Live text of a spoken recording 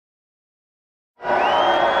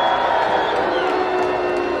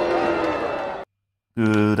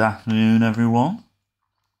Good afternoon, everyone.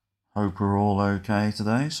 Hope we're all okay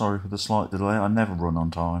today. Sorry for the slight delay. I never run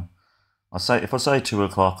on time. If I say 2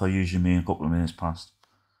 o'clock, I usually mean a couple of minutes past.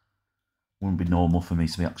 Wouldn't be normal for me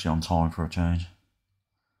to be actually on time for a change.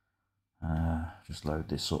 Just load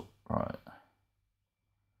this up. Right.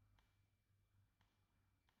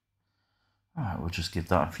 Alright, we'll just give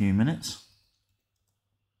that a few minutes.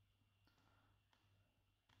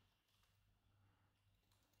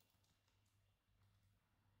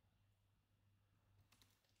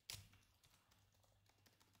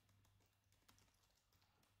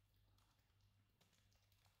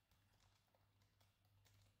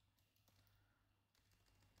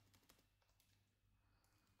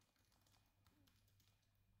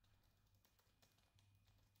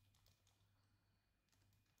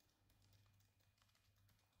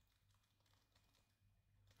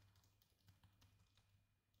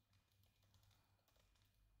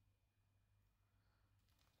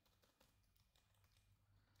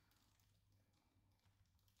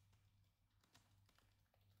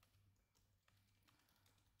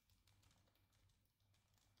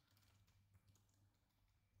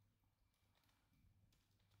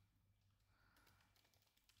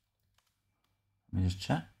 Let me just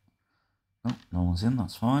check. Oh, no one's in,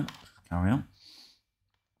 that's fine. Just carry on.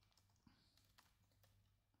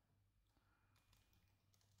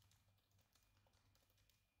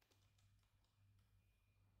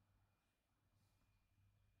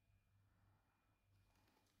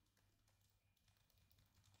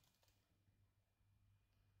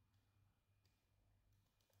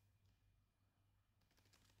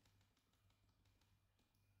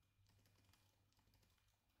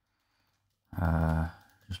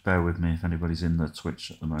 Just bear with me if anybody's in the Twitch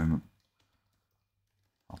at the moment.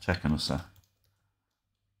 I'll check in a sec.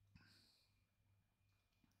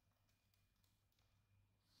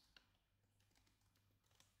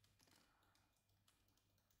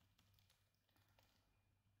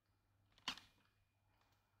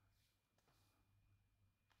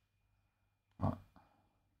 Right.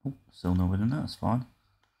 Oh, still nobody in there, that's fine.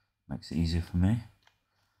 Makes it easier for me.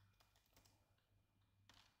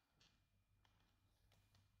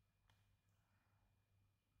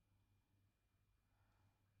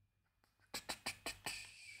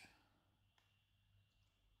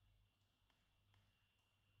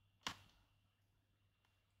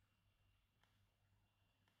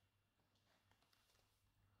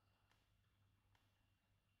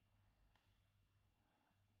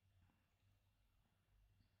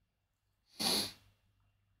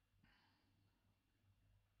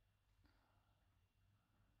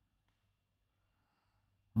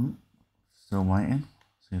 Still waiting.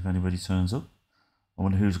 See if anybody turns up. I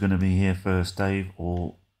wonder who's going to be here first, Dave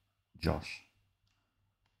or Josh.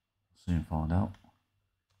 Soon find out.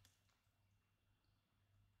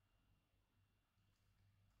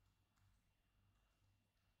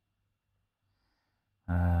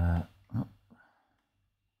 Oh.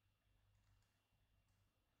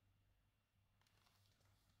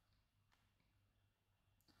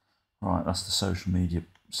 Right, that's the social media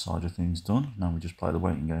side of things done. Now we just play the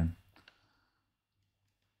waiting game.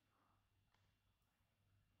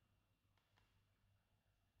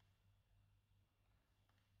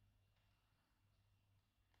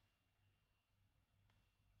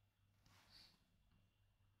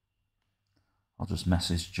 I'll just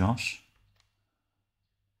message Josh.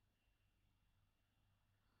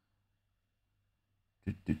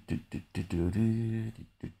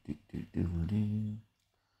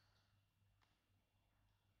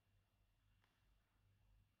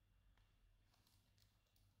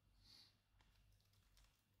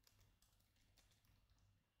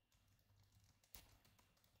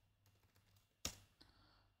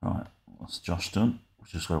 Right, that's Josh done. We'll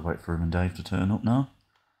just gotta wait for him and Dave to turn up now.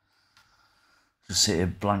 Just sit here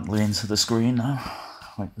blankly into the screen now.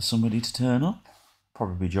 Wait for somebody to turn up.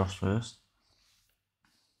 Probably Josh first.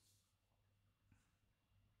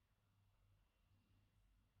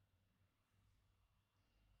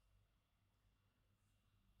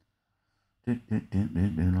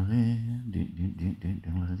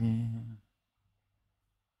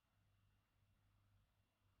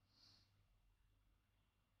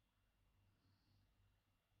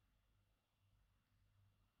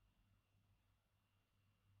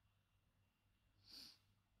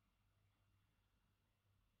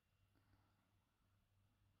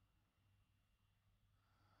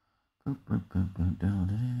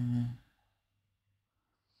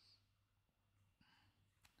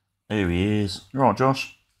 There he is. Right,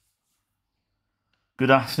 Josh. Good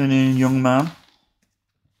afternoon, young man.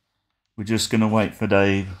 We're just going to wait for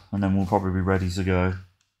Dave and then we'll probably be ready to go.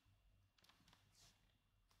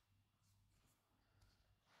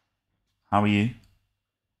 How are you?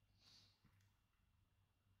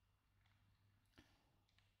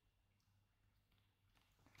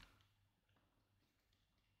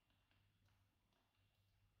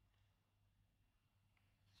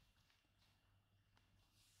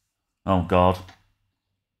 Oh God,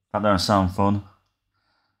 that don't sound fun.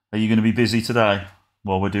 Are you going to be busy today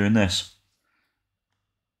while we're doing this?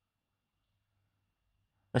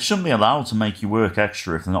 They shouldn't be allowed to make you work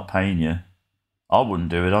extra if they're not paying you. I wouldn't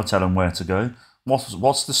do it. I'd tell them where to go.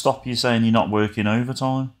 What's to stop you saying you're not working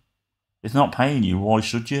overtime? If they're not paying you, why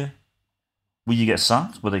should you? Will you get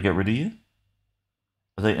sacked? Will they get rid of you?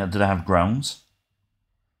 Do they have grounds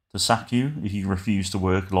to sack you if you refuse to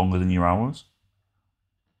work longer than your hours?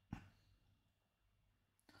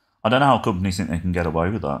 I don't know how companies think they can get away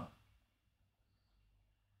with that.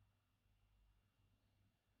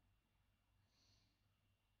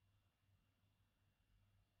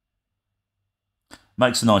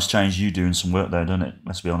 Makes a nice change you doing some work there, doesn't it?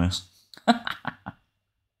 Let's be honest.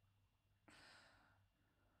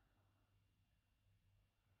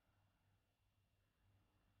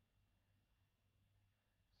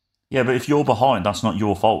 Yeah, but if you're behind, that's not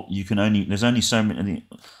your fault. There's only so many.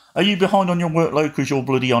 Are you behind on your workload because you're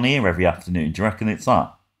bloody on here every afternoon? Do you reckon it's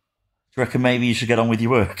that? Do you reckon maybe you should get on with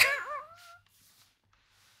your work?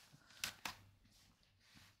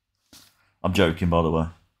 I'm joking, by the way.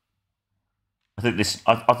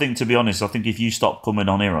 I think to be honest, I think if you stop coming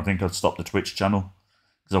on here, I think I'd stop the Twitch channel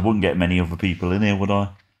because I wouldn't get many other people in here, would I?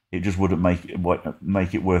 It just wouldn't make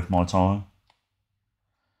it worth my time.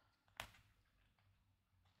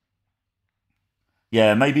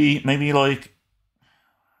 Yeah, maybe like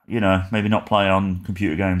maybe not play on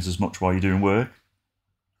computer games as much while you're doing work.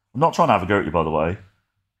 I'm not trying to have a go at you, by the way.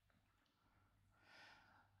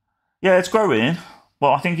 Yeah, it's growing,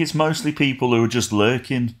 but I think it's mostly people who are just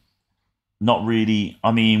lurking. Not really.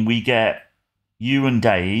 I mean, we get you and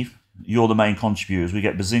Dave. You're the main contributors. We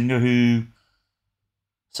get Bazinga, who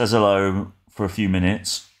says hello for a few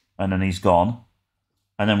minutes and then he's gone.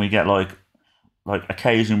 And then we get like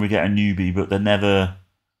occasionally we get a newbie, but they're never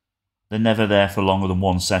there for longer than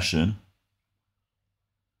one session.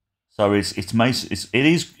 So it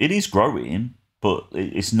is growing, but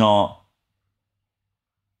it's not.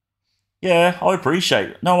 Yeah, I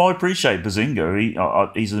appreciate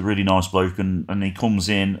Bazinga. He's a really nice bloke, and he comes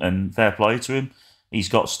in, and fair play to him. He's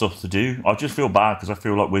got stuff to do. I just feel bad because I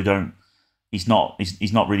feel like we don't. He's not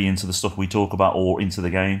really into the stuff we talk about or into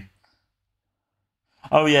the game.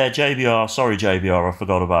 Oh yeah, JBR. Sorry, JBR. I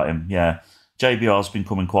forgot about him. Yeah, JBR's been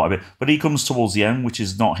coming quite a bit, but he comes towards the end, which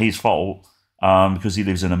is not his fault because he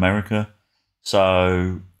lives in America.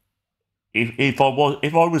 So if I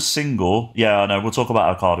was single, yeah, I know we'll talk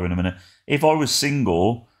about Okada in a minute. If I was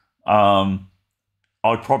single,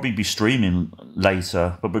 I'd probably be streaming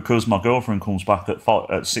later, but because my girlfriend comes back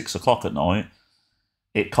at 6 o'clock at night,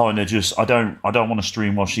 it kind of just I don't want to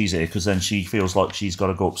stream while she's here because then she feels like she's got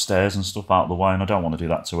to go upstairs and stuff out of the way, and I don't want to do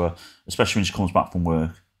that to her, especially when she comes back from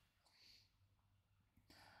work.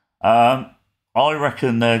 I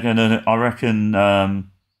reckon they're gonna. I reckon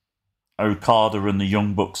Okada and the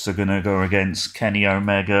Young Bucks are gonna go against Kenny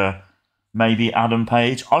Omega, maybe Adam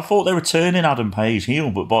Page. I thought they were turning Adam Page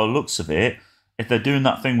heel, but by the looks of it, if they're doing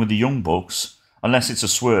that thing with the Young Bucks, unless it's a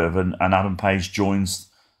swerve and Adam Page joins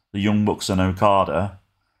the Young Bucks and Okada,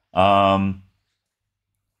 I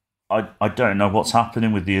don't know what's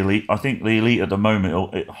happening with the Elite. I think the Elite at the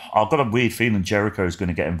moment, I've got a weird feeling Jericho's going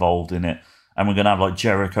to get involved in it, and we're going to have like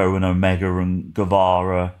Jericho and Omega and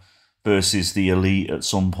Guevara versus the Elite at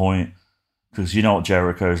some point. Because you know what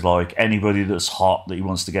Jericho's like. Anybody that's hot that he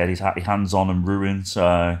wants to get his hands on and ruin.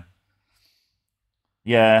 So,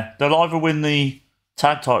 yeah, they'll either win the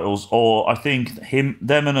tag titles or I think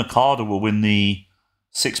them and Okada will win the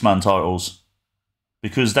 6-man titles.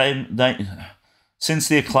 Because they since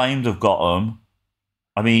the Acclaimed have got them,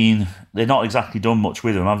 I mean, they've not exactly done much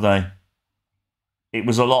with them, have they? It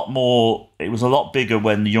was a lot bigger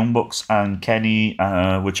when the Young Bucks and Kenny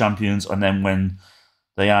were champions, and then when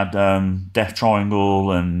they had Death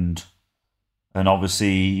Triangle and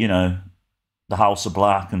obviously, the House of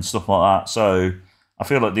Black and stuff like that. So I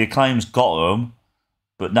feel like the Acclaim's got them,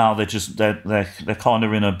 but now they're kind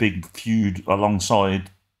of in a big feud alongside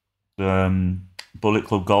Bullet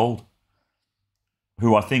Club Gold,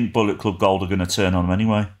 who I think Bullet Club Gold are going to turn on them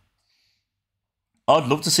anyway. I'd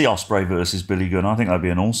love to see Ospreay versus Billy Gunn. I think that'd be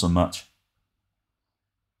an awesome match.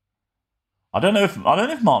 I don't know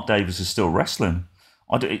if Mark Davis is still wrestling.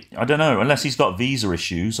 I don't know, unless he's got visa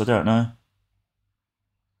issues. I don't know.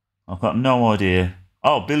 I've got no idea.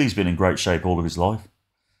 Oh, Billy's been in great shape all of his life.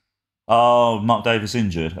 Oh, Mark Davis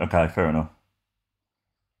injured. Okay, fair enough.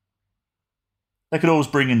 They could always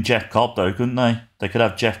bring in Jeff Cobb, though, couldn't they? They could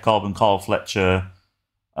have Jeff Cobb and Carl Fletcher,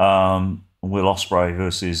 and Will Ospreay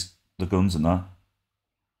versus the Guns and that.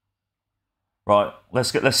 Right,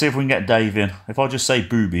 let's see if we can get Dave in. If I just say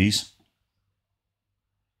boobies,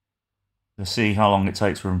 let's see how long it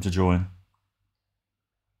takes for him to join.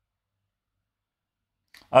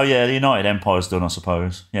 Oh yeah, the United Empire's done, I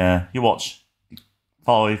suppose. Yeah, you watch.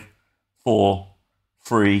 5, 4,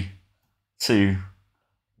 3, 2,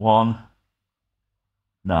 1.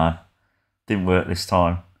 No, didn't work this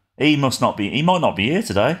time. He might not be here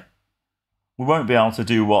today. We won't be able to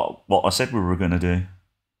do what I said we were going to do.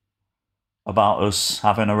 About us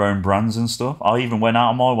having our own brands and stuff. I even went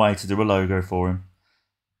out of my way to do a logo for him.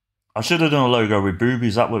 I should have done a logo with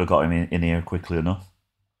boobies. That would have got him in here quickly enough.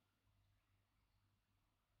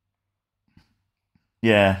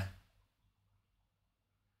 Yeah.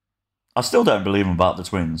 I still don't believe him about the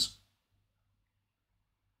twins.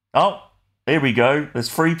 Oh, here we go. There's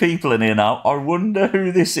 3 people in here now. I wonder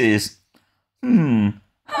who this is.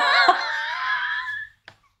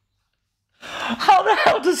 How the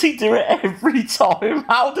hell does he do it every time?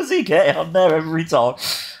 How does he get on there every time?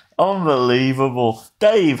 Unbelievable.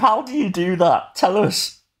 Dave, how do you do that? Tell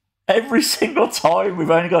us. Every single time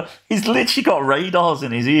he's literally got radars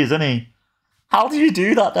in his ears, isn't he? How do you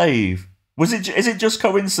do that, Dave? Is it just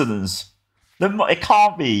coincidence? It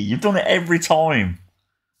can't be. You've done it every time.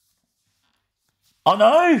 I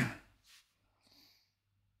know.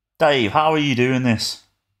 Dave, how are you doing this?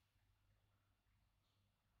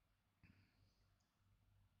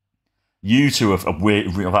 You two are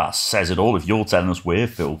weird. That says it all if you're telling us we're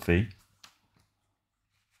filthy.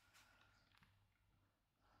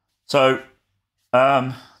 So,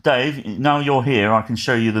 Dave, now you're here, I can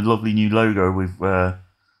show you the lovely new logo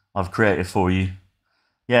I've created for you.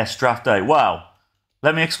 Yes, draft day. Well,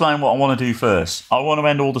 let me explain what I want to do first. I want to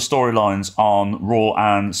end all the storylines on Raw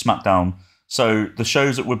and SmackDown. So the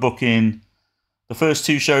shows that we're booking, the first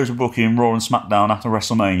 2 shows we're booking, Raw and SmackDown after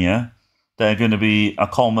WrestleMania, they're going to be a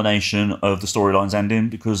culmination of the storylines ending,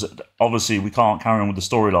 because obviously we can't carry on with the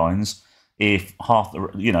storylines if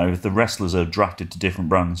if the wrestlers are drafted to different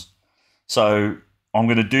brands. So I'm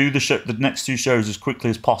going to do the next 2 shows as quickly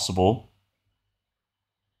as possible.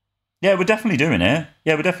 Yeah, we're definitely doing it.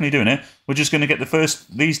 We're just going to get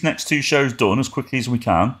these next 2 shows done as quickly as we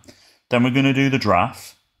can. Then we're going to do the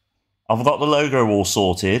draft. I've got the logo all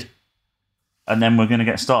sorted. And then we're going to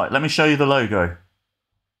get started. Let me show you the logo.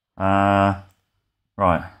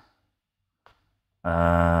 Right.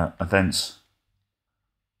 Events.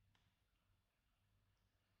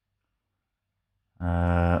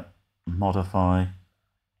 Modify.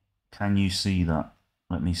 Can you see that?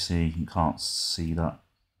 Let me see. You can't see that.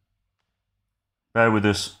 Bear with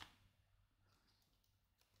us.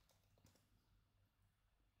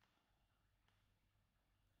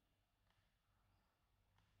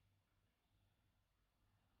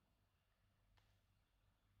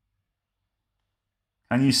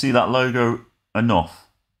 Can you see that logo enough?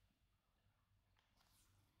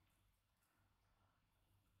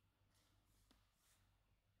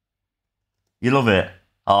 You love it?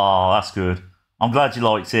 Oh, that's good. I'm glad you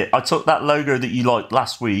liked it. I took that logo that you liked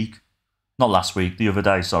the other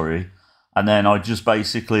day, sorry. And then I just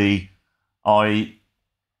basically, I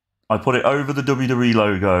put it over the WWE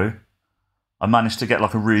logo. I managed to get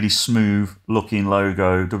like a really smooth looking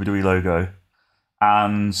logo, WWE logo.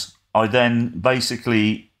 And I then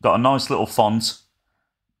basically got a nice little font,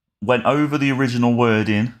 went over the original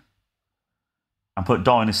wording, and put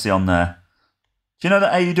Dynasty on there. Do you know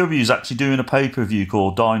that AEW is actually doing a pay-per-view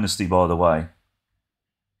called Dynasty, by the way?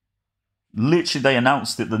 Literally, they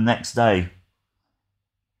announced it the next day.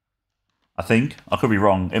 I think. I could be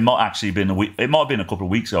wrong. It might actually have been a week. It might have been a couple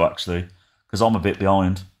of weeks ago, actually, because I'm a bit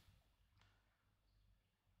behind.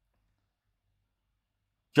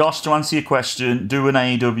 Josh, to answer your question, do an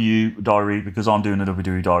AEW diary, because I'm doing a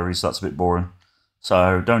WWE diary, so that's a bit boring.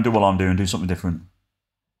 So don't do what I'm doing. Do something different.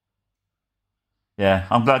 Yeah,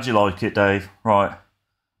 I'm glad you like it, Dave. Right.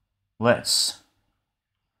 Let's...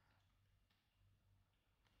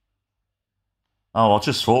 Oh, I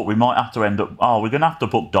just thought we might have to end up... Oh, we're going to have to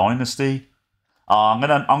book Dynasty. I'm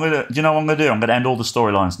gonna. Do you know what I'm gonna do? I'm gonna end all the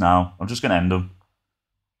storylines now. I'm just gonna end them.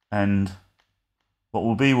 And what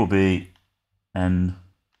will be end.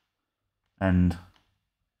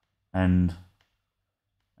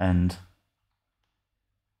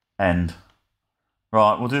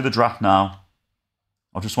 Right, we'll do the draft now.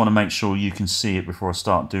 I just want to make sure you can see it before I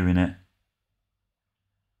start doing it.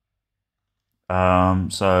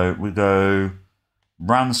 So we go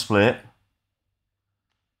brand split.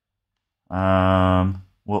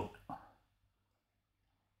 We'll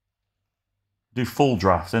Do full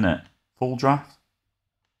draft, innit? Full draft?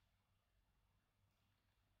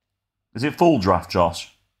 Is it full draft,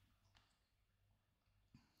 Josh?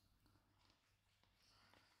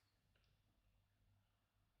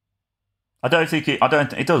 I don't think it.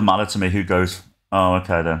 It doesn't matter to me who goes. Oh,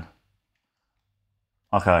 okay then.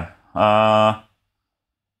 Okay. Right.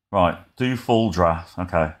 Do full draft.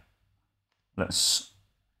 Okay. Let's.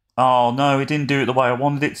 Oh no, it didn't do it the way I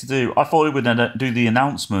wanted it to do. I thought it would do the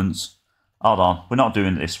announcements. Hold on, we're not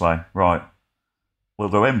doing it this way. Right. We'll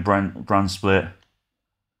go in brand split,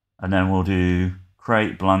 and then we'll do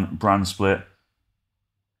create brand split.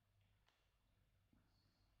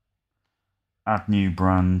 Add new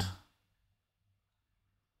brand.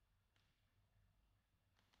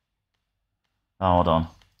 Oh, hold on.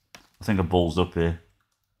 I think I ballsed up here.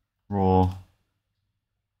 Raw.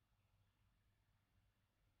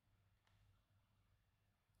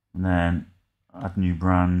 And then add new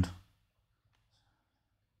brand.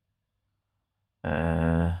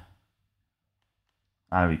 There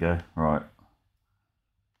we go. Right.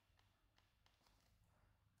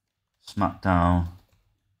 SmackDown.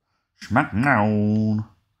 SmackDown.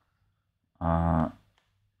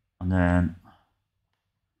 And then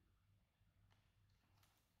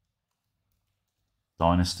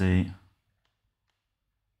Dynasty.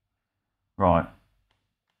 Right.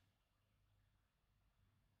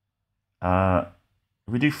 If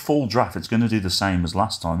we do full draft, it's going to do the same as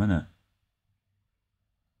last time, isn't it?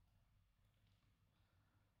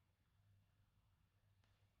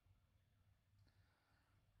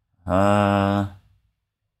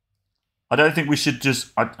 I don't think we should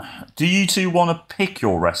just... do you two want to pick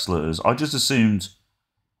your wrestlers? I just assumed...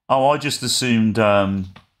 Oh, I just assumed... okay.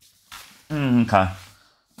 Okay,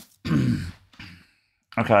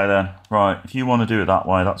 then. Right, if you want to do it that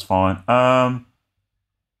way, that's fine. I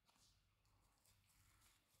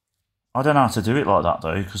don't know how to do it like that,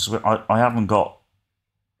 though, because I haven't got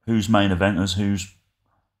who's main eventers, who's...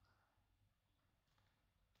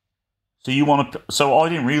 So you want to... So I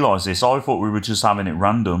didn't realise this. I thought we were just having it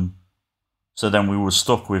random. So then we were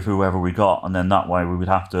stuck with whoever we got, and then that way we would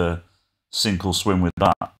have to sink or swim with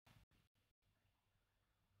that.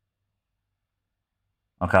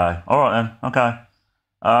 Okay. All right, then. Okay.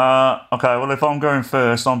 Okay, well, if I'm going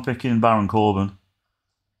first, I'm picking Baron Corbin.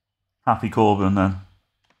 Happy Corbin, then.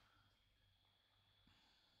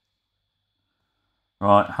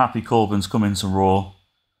 Right, Happy Corbin's coming to Raw.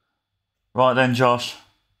 Right then, Josh.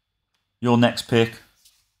 Your next pick.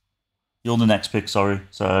 You're the next pick, sorry.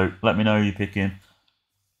 So let me know who you're picking.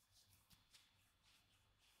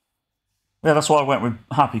 Yeah, that's why I went with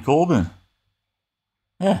Happy Corbin.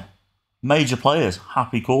 Yeah. Major players.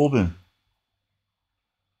 Happy Corbin.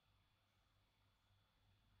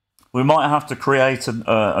 We might have to create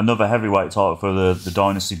another heavyweight title for the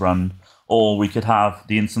Dynasty brand. Or we could have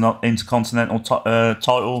the Intercontinental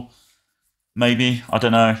title. Maybe. I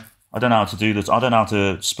don't know. I don't know how to do this. I don't know how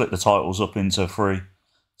to split the titles up into 3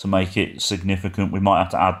 to make it significant. We might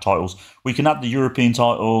have to add titles. We can add the European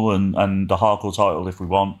title and the hardcore title if we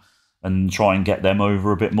want, and try and get them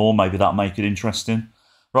over a bit more. Maybe that'll make it interesting.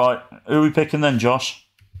 Right, who are we picking then, Josh?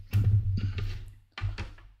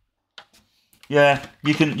 Yeah,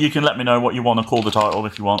 you can let me know what you want to call the title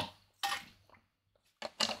if you want.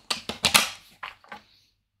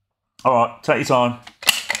 All right, take your time.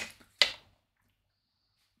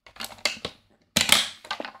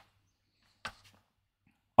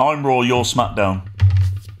 I'm Raw, you're SmackDown.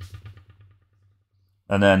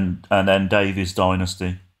 And then Dave is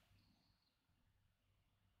Dynasty.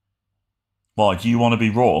 Why, do you want to be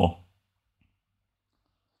Raw?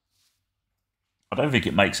 I don't think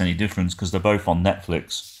it makes any difference because they're both on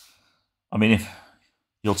Netflix. I mean, if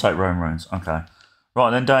you'll take Roman Reigns. Okay. Right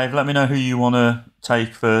then, Dave, let me know who you want to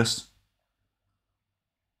take first.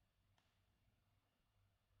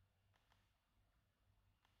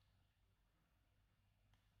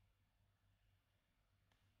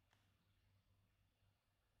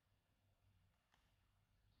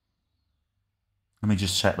 Let me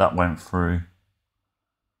just check that went through.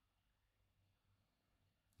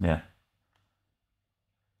 Yeah.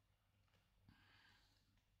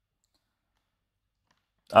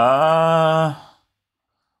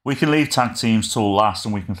 We can leave tag teams till last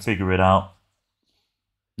and we can figure it out.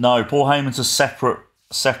 No, Paul Heyman's a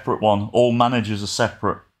separate one. All managers are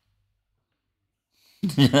separate.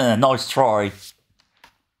 Yeah, nice try.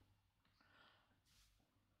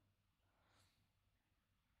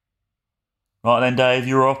 Right then, Dave,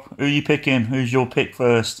 you're up. Who are you picking? Who's your pick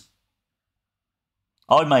first?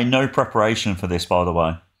 I made no preparation for this, by the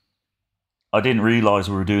way. I didn't realise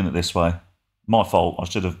we were doing it this way. My fault. I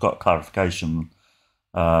should have got clarification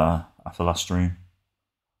after last stream.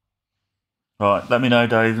 Right, let me know,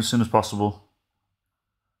 Dave, as soon as possible.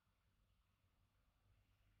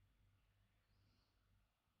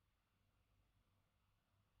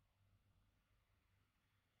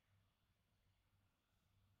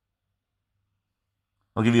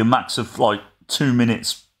 I'll give you a max of like 2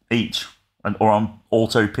 minutes each, or I'm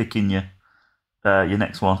auto picking you your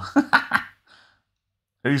next one.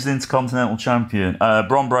 Who's the Intercontinental Champion?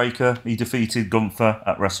 Bron Breakker. He defeated Gunther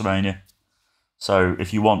at WrestleMania. So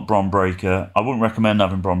if you want Bron Breakker, I wouldn't recommend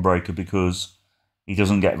having Bron Breakker because he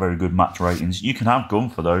doesn't get very good match ratings. You can have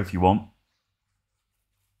Gunther though if you want.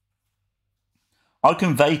 I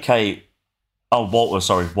can vacate. Oh, Walter.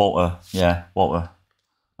 Sorry, Walter. Yeah, Walter.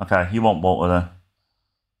 Okay, you want Walter then?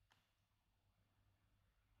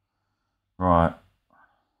 Right.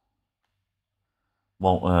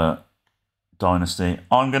 Walter Dynasty.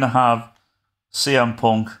 I'm going to have CM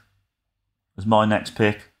Punk as my next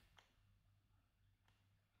pick.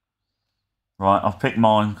 Right, I've picked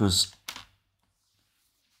mine because...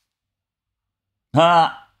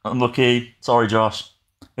 Unlucky. Sorry, Josh.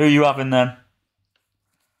 Who are you having then?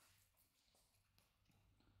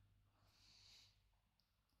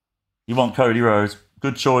 You want Cody Rhodes.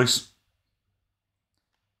 Good choice.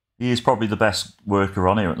 He is probably the best worker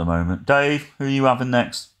on here at the moment. Dave, who are you having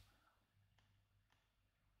next?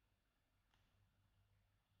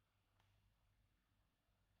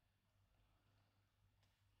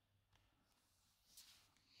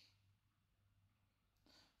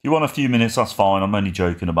 If you want a few minutes, that's fine. I'm only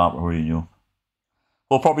joking about hurrying you.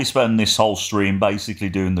 We'll probably spend this whole stream basically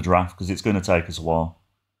doing the draft because it's going to take us a while.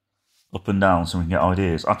 Up and down so we can get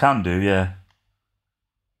ideas. I can do, yeah.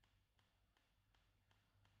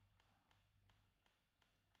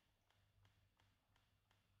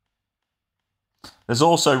 There's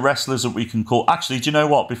also wrestlers that we can call... Actually, do you know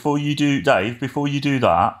what? Before you do, Dave, before you do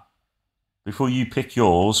that, before you pick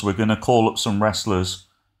yours, we're going to call up some wrestlers.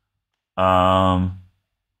 So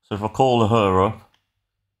if I call her up...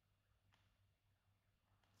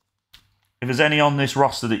 If there's any on this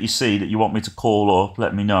roster that you see that you want me to call up,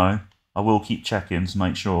 let me know. I will keep checking to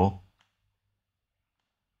make sure.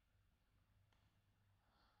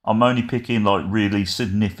 I'm only picking like really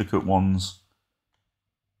significant ones.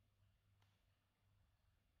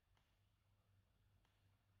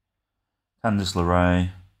 Candice LeRae.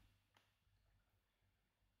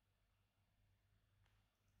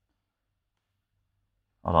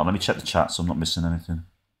 Hold on, let me check the chat so I'm not missing anything.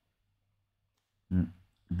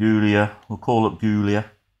 Gulia. We'll call up Gulia.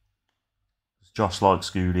 Josh likes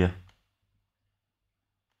Gulia.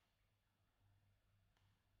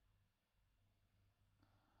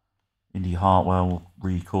 Indy Hartwell will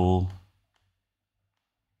recall.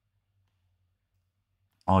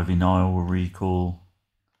 Ivy Nile will recall.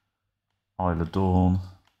 Isla Dawn.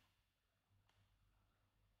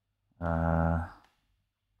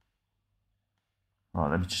 Right,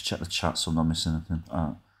 let me just check the chat so I'm not missing anything.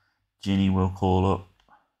 Ginny will call up.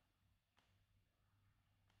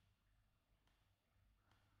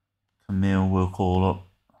 Camille will call up.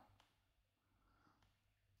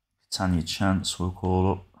 Tanya Chance will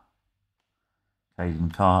call up.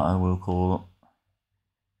 Caden Carter will call up.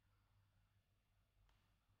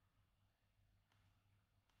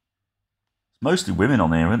 It's mostly women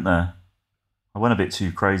on here, isn't there? I went a bit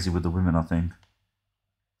too crazy with the women, I think.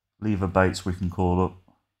 Leva Bates we can call up.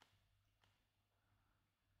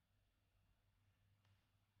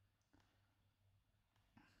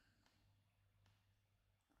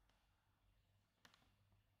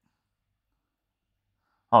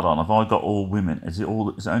 Hold on, have I got all women? Is it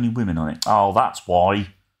only women on it? Oh, that's why.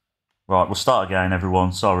 Right, we'll start again,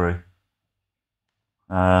 everyone. Sorry.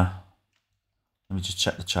 Let me just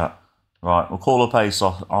check the chat. Right, we'll call up Ace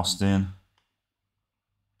Austin.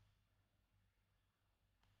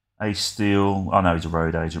 Ace Steele. Oh no, he's a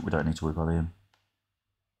road agent. We don't need to worry about him.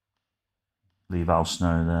 Leave Al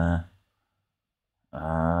Snow there.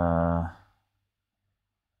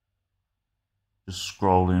 Just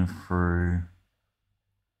scrolling through.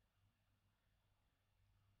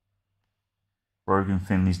 Brogan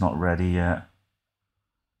Finley's not ready yet.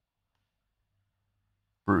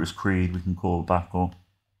 Brutus Creed, we can call back up.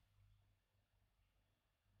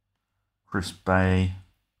 Chris Bay.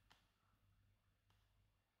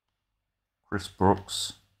 Chris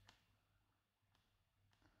Brooks.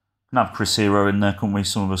 Can have Chris Hero in there, couldn't we?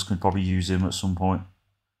 Some of us could probably use him at some point.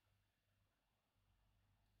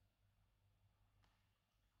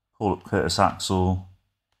 Call up Curtis Axel.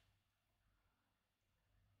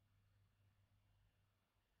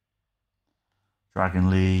 Dragon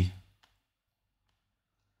Lee.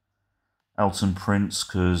 Elton Prince,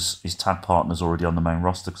 because his tag partner's already on the main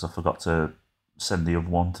roster, because I forgot to send the other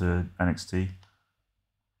one to NXT.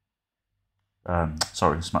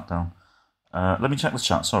 Sorry, SmackDown. Let me check the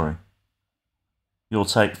chat, sorry. You'll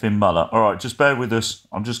take Finn Balor. Alright, just bear with us.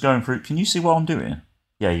 I'm just going through. Can you see what I'm doing?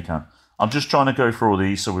 Yeah, you can. I'm just trying to go through all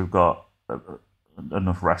these so we've got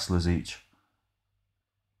enough wrestlers each.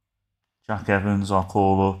 Jack Evans, I'll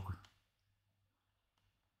call up.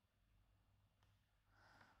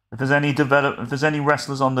 If there's any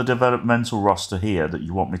wrestlers on the developmental roster here that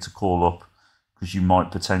you want me to call up, because you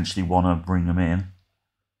might potentially want to bring them in.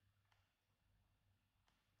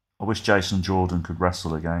 I wish Jason Jordan could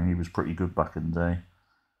wrestle again. He was pretty good back in the day.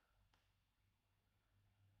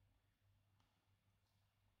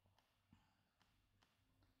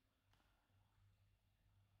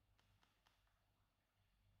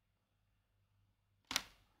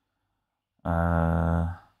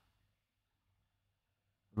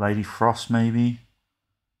 Lady Frost, maybe?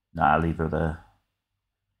 Nah, leave her there.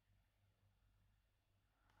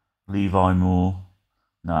 Levi Moore.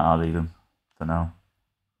 Nah, I'll leave him for now.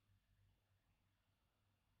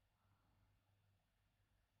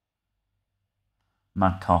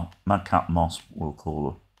 Madcap Moss, we'll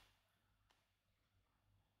call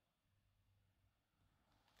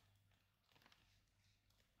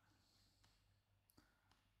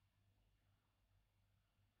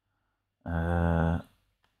her.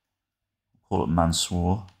 Call it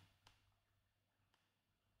Mansoor.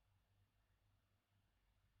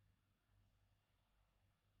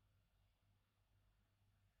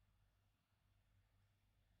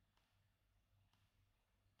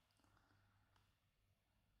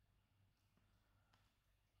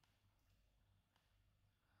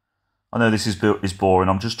 I know this is boring.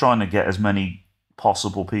 I'm just trying to get as many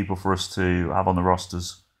possible people for us to have on the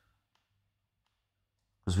rosters.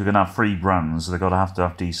 Because we're going to have 3 brands. They've got to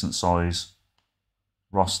have decent size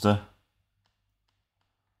roster.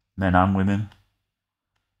 Men and women.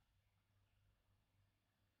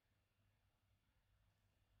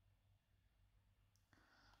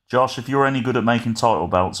 Josh, if you're any good at making title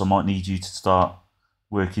belts, I might need you to start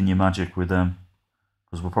working your magic with them.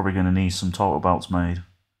 Because we're probably going to need some title belts made.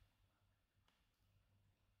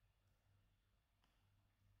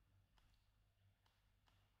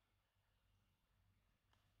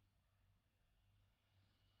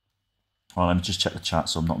 Alright, let me just check the chat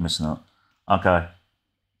so I'm not missing out. Okay.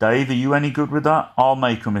 Dave, are you any good with that? I'll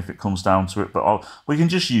make them if it comes down to it, but we can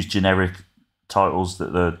just use generic titles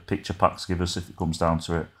that the picture packs give us if it comes down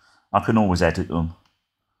to it. I can always edit them.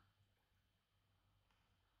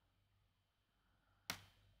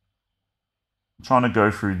 I'm trying to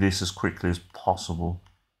go through this as quickly as possible.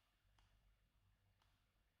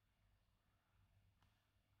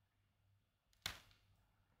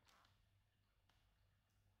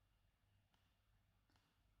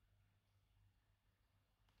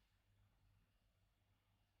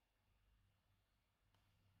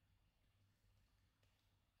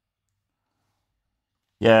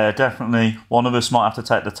 Yeah, definitely. One of us might have to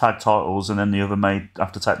take the tag titles, and then the other may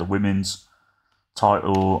have to take the women's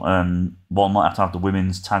title, and one might have to have the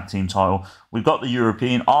women's tag team title. We've got the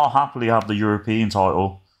European. I'll happily have the European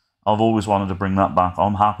title. I've always wanted to bring that back.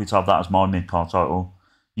 I'm happy to have that as my mid-card title.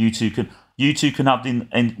 You two can have the,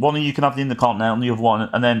 and one of you can have the Intercontinental, and the other one,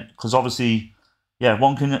 and then because obviously, yeah,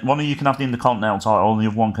 one of you can have the Intercontinental title, and the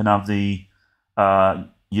other one can have the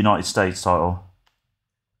United States title.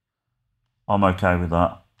 I'm okay with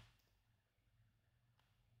that.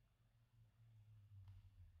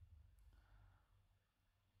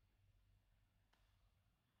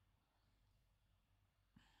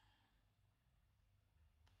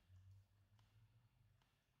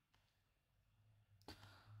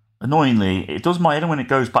 Annoyingly, it does my head when it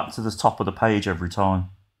goes back to the top of the page every time.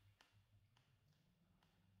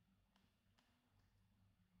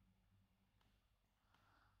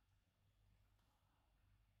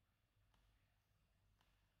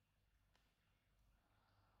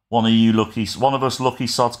 One of us lucky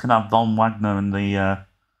sods can have Von Wagner in the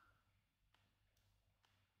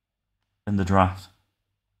draft.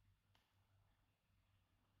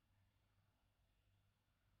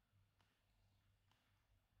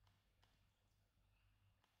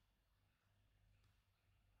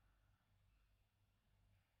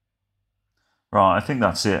 Right, I think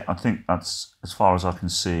that's it. I think that's as far as I can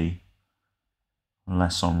see.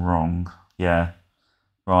 Unless I'm wrong. Yeah.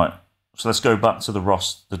 Right. So let's go back to the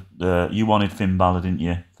roster. You wanted Finn Balor, didn't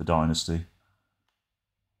you, for Dynasty?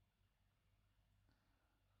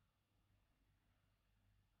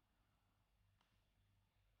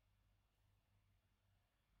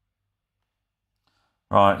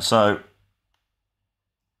 Right, so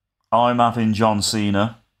I'm having John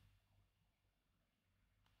Cena.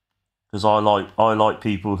 Because I like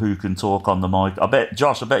people who can talk on the mic. I bet,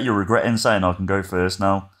 Josh, I bet you're regretting saying I can go first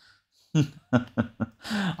now.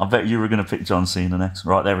 I bet you were going to pick John Cena next.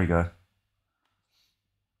 Right, there we go.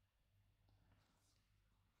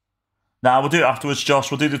 Now we'll do it afterwards,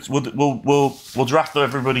 Josh. We'll do this. We'll draft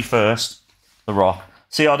everybody first. The Rock.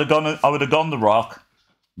 See, I would have gone The Rock,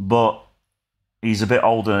 but he's a bit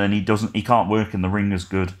older and he can't work in the ring as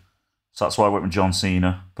good. So that's why I went with John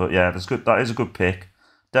Cena. But yeah, that's good. That is a good pick.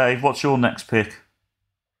 Dave, what's your next pick?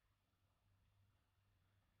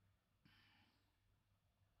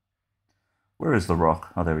 Where is The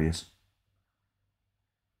Rock? Oh, there he is.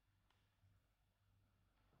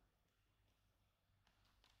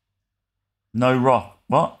 No Rock.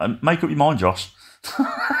 What? Make up your mind, Josh.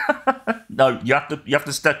 No, you have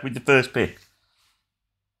to stick with the first pick.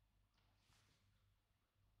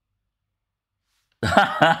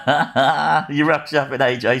 You're actually having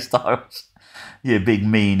AJ Styles. You big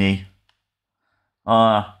meanie.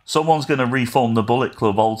 Someone's going to reform the Bullet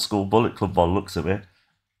Club, old school Bullet Club by the looks of it.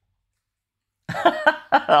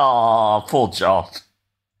 Oh, poor Josh.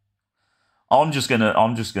 I'm just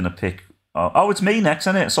gonna pick. Oh, it's me next,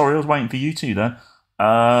 isn't it? Sorry, I was waiting for you two there.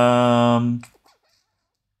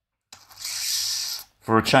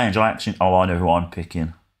 For a change, I know who I'm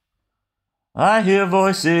picking. I hear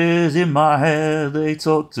voices in my head. They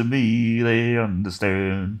talk to me. They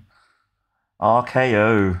understand.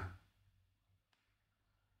 RKO.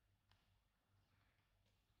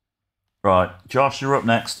 Right, Josh, you're up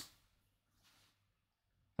next.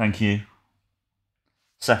 Thank you.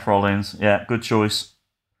 Seth Rollins. Yeah, good choice.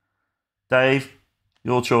 Dave,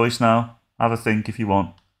 your choice now. Have a think if you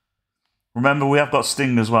want. Remember, we have got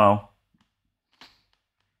Sting as well.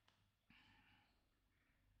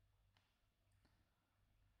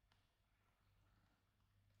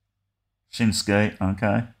 Shinsuke,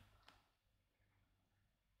 okay.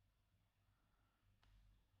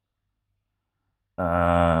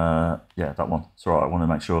 Yeah, that one. It's alright, I want to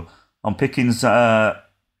make sure. I'm picking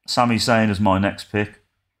Sami Zayn as my next pick.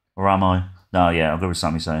 Or am I? No, yeah, I'll go with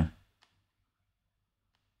Sami Zayn.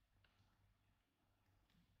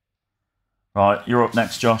 Right, you're up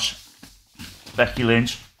next, Josh. Becky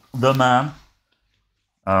Lynch, the man.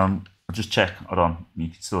 I'll just check. Hold on. You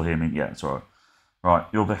can still hear me. Yeah, it's alright. Right,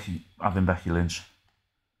 you're having Becky Lynch.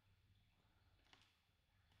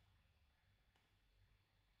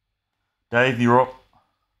 Dave, you're up.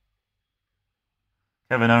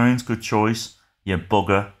 Kevin Owens, good choice. You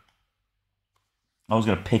bugger. I was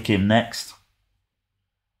going to pick him next.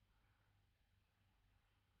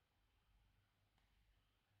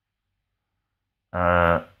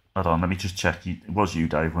 Hold on, let me just check. It was you,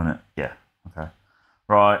 Dave, wasn't it? Yeah. Okay.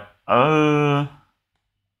 Right. I'm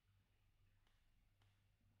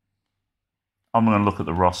going to look at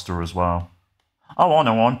the roster as well. Oh, I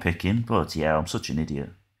know I'm picking, but yeah, I'm such an idiot.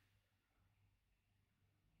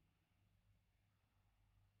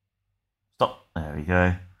 Stop. There we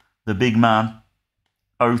go. The big man,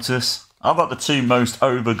 Otis. I've got the two most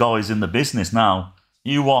over guys in the business now.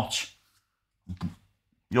 You watch.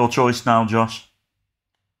 Your choice now, Josh.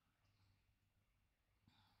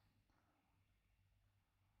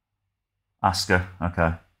 Asuka.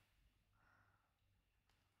 Okay.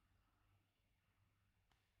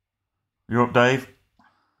 You're up, Dave.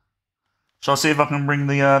 Shall I see if I can bring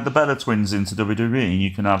the Bella Twins into WWE and you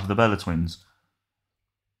can have the Bella Twins?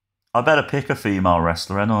 I better pick a female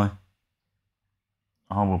wrestler, ain't I?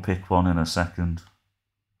 I will pick one in a second.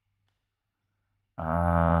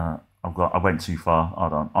 I went too far.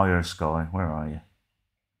 Hold on. Io Sky, where are you?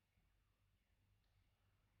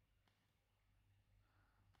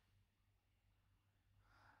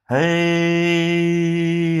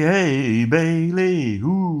 Hey, Bailey.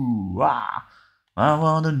 Ooh, ah. I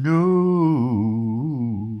wanna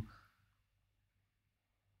know.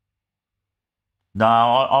 No,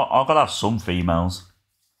 I gotta have some females.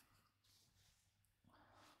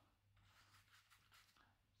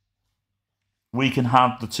 We can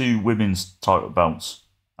have the two women's title belts.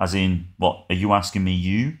 As in, what are you asking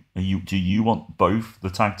me? Do you want both the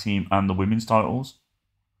tag team and the women's titles?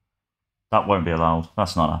 That won't be allowed.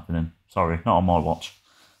 That's not happening. Sorry, not on my watch.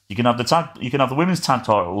 You can have the women's tag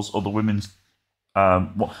titles or the women's.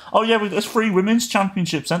 Oh yeah, there's 3 women's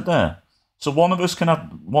championships, aren't there? So one of us can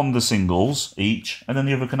have one of the singles each, and then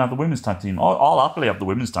the other can have the women's tag team. I'll happily have the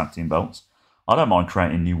women's tag team belts. I don't mind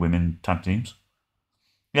creating new women tag teams.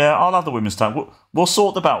 Yeah, I'll have the women's tag. We'll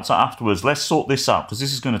sort the belts out afterwards. Let's sort this out, because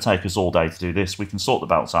this is going to take us all day to do this. We can sort the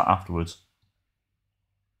belts out afterwards.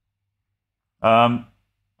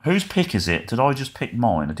 Whose pick is it? Did I just pick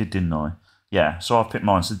mine? I did, didn't I? Yeah, so I've picked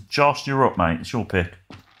mine. So Josh, you're up, mate. It's your pick.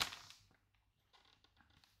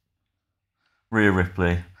 Rhea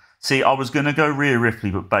Ripley. See, I was going to go Rhea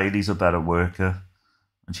Ripley, but Bayley's a better worker.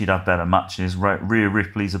 And she'd have better matches. Rhea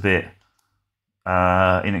Ripley's a bit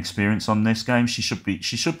inexperienced on this game. She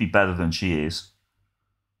should be better than she is.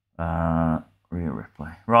 Rhea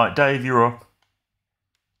Ripley. Right, Dave, you're up.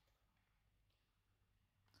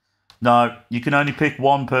 No, you can only pick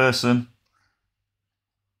one person.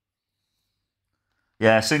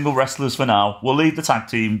 Yeah, single wrestlers for now. We'll leave the tag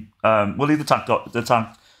team. We'll leave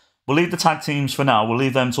We'll leave the tag teams for now. We'll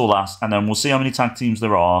leave them till last, and then we'll see how many tag teams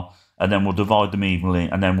there are, and then we'll divide them evenly,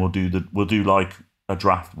 and then we'll do like a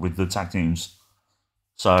draft with the tag teams.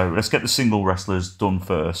 So let's get the single wrestlers done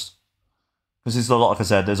first, because there's a lot. Like I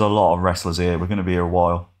said, there's a lot of wrestlers here. We're going to be here a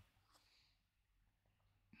while.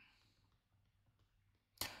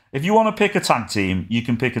 If you want to pick a tag team, you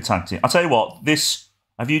can pick a tag team. I'll tell you what.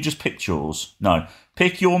 Have you just picked yours? No.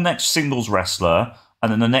 Pick your next singles wrestler,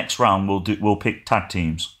 and then the next round we'll pick tag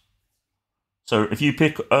teams. So if you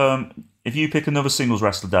pick another singles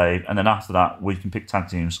wrestler, Dave, and then after that we can pick tag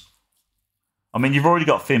teams. I mean, you've already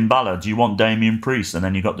got Finn Balor. Do you want Damian Priest? And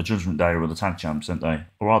then you got the Judgment Day with the tag champs, don't they?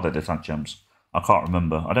 Or are they the tag champs? I can't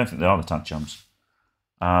remember. I don't think they are the tag champs.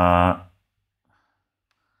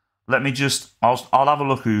 Let me just. I'll have a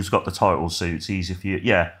look who's got the titles, so it's easy for you.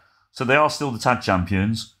 Yeah. So they are still the tag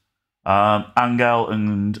champions. Angel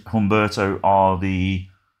and Humberto are the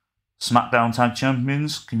SmackDown tag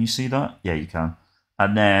champions. Can you see that? Yeah, you can.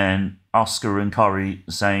 And then Asuka and Kairi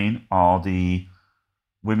Sane are the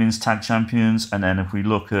women's tag champions. And then if we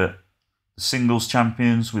look at the singles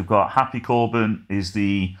champions, we've got Happy Corbin is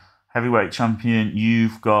the heavyweight champion.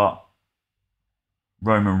 You've got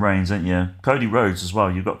Roman Reigns, ain't you? Cody Rhodes as well.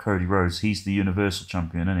 You've got Cody Rhodes. He's the Universal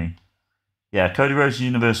Champion, isn't he? Yeah, Cody Rhodes is the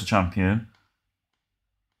Universal Champion.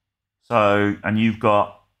 So, and you've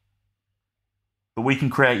got... But we can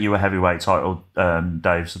create you a heavyweight title,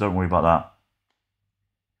 Dave, so don't worry about that.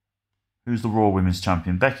 Who's the Raw Women's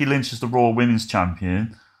Champion? Becky Lynch is the Raw Women's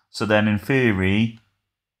Champion. So then, in theory,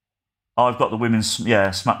 I've got the women's... Yeah,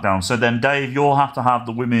 SmackDown. So then, Dave, you'll have to have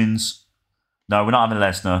the women's... No, we're not having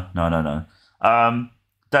Lesnar. No.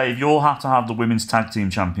 Dave, you'll have to have the women's tag team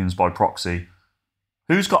champions by proxy.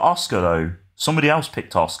 Who's got Asuka, though? Somebody else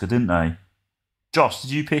picked Asuka, didn't they? Josh,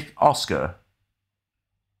 did you pick Asuka?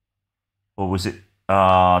 Or was it...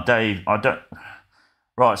 Dave, I don't...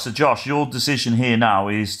 Right, so Josh, your decision here now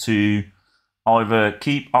is to either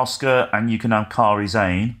keep Asuka and you can have Kairi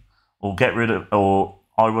Sane, or get rid of... Or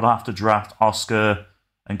I would have to draft Asuka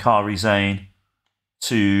and Kairi Sane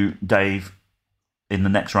to Dave in the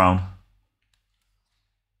next round.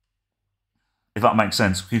 If that makes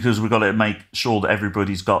sense, because we've got to make sure that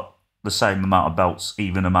everybody's got the same amount of belts,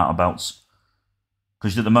 even amount of belts.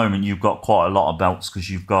 Because at the moment you've got quite a lot of belts, because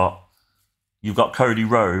you've got Cody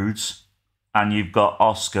Rhodes, and you've got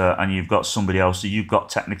Asuka, and you've got somebody else. So you've got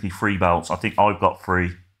technically 3 belts. I think I've got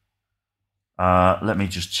 3. Let me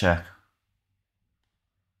just check.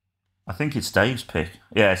 I think it's Dave's pick.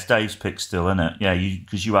 Yeah, it's Dave's pick still, isn't it? Yeah,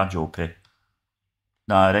 because you had your pick.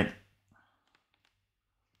 No, I don't.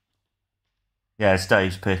 Yeah, it's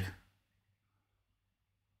Dave's pick.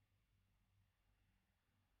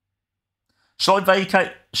 Shall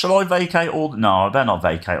I vacate all? No, I better not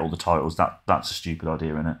vacate all the titles. That's a stupid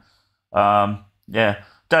idea, isn't it? Yeah,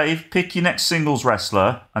 Dave, pick your next singles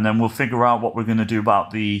wrestler, and then we'll figure out what we're going to do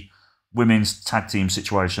about the women's tag team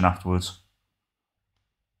situation afterwards.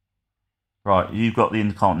 Right, you've got the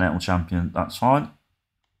Intercontinental Champion. That's fine.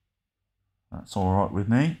 That's all right with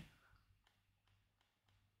me.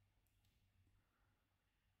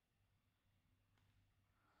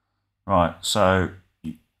 Right, so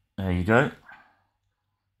there you go.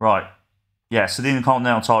 Right, yeah, so the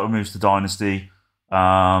Intercontinental title moves to Dynasty.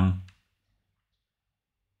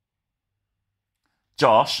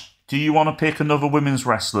 Josh, do you want to pick another women's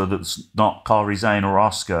wrestler that's not Kairi Sane or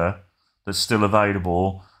Asuka that's still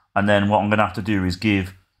available? And then what I'm going to have to do is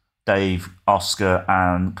give Dave Asuka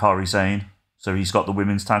and Kairi Sane, so he's got the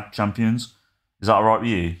women's tag champions. Is that all right with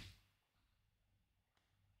you?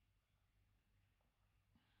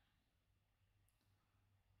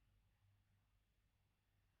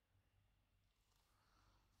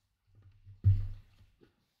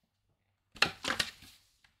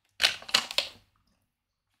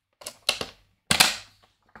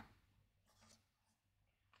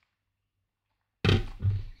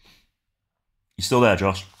 You still there,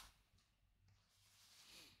 Josh?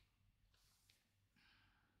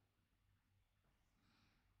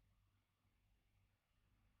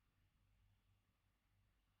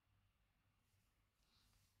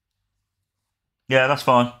 Yeah, that's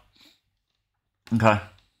fine. Okay.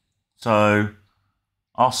 So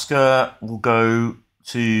Oscar will go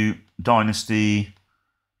to Dynasty.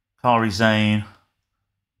 Kari Zane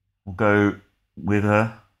will go with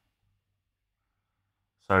her.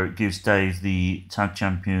 So it gives Dave the tag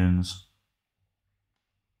champions.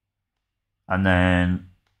 And then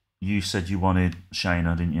you said you wanted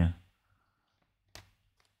Shayna, didn't you?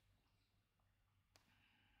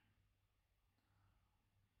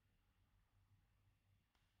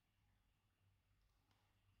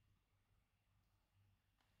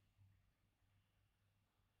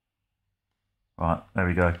 Right, there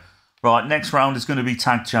we go. Right, next round is going to be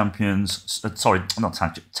tag champions. Sorry, not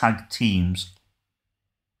tag teams.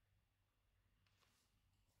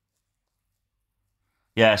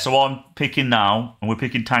 Yeah, so I'm picking now, and we're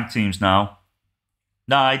picking tag teams now.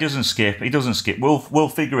 No, he doesn't skip. He doesn't skip. We'll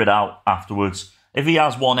figure it out afterwards. If he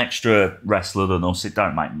has one extra wrestler than us, it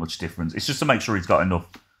don't make much difference. It's just to make sure he's got enough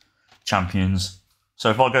champions. So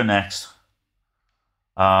if I go next,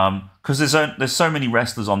 because there's so many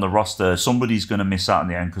wrestlers on the roster, somebody's going to miss out in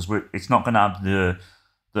the end because it's not going to have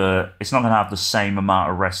it's not going to have the same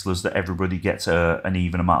amount of wrestlers that everybody gets an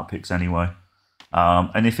even amount of picks anyway.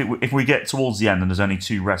 And if we get towards the end and there's only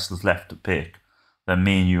 2 wrestlers left to pick, then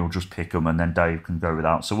me and you will just pick them, and then Dave can go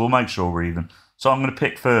without. So we'll make sure we're even. So I'm going to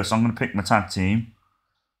pick first. I'm going to pick my tag team,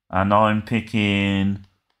 and I'm picking.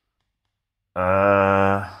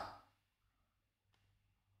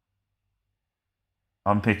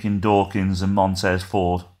 I'm picking Dawkins and Montez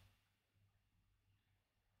Ford.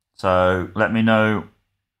 So let me know,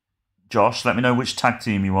 Josh. Let me know which tag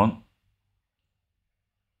team you want.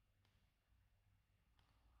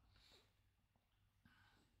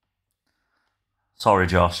 Sorry,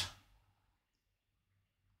 Josh.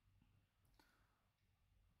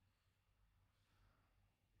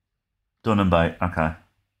 Dun and bait. Okay.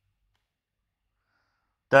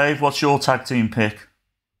 Dave, what's your tag team pick?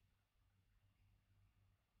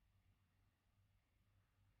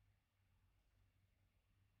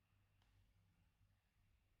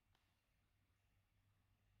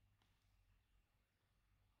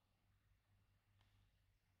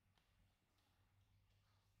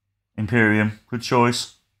 Imperium. Good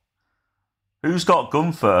choice. Who's got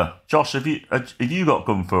Gunther? Josh, have you got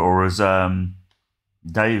Gunther, or has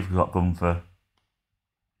Dave got Gunther?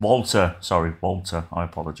 Walter. Sorry, Walter. I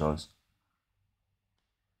apologise.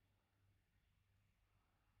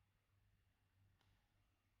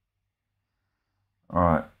 All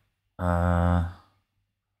right.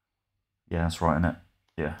 Yeah, that's right, isn't it?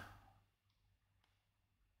 Yeah.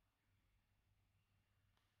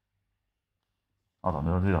 Hold on,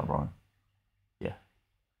 did I do that right? Yeah.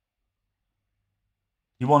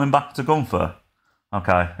 You want him back to Gunther?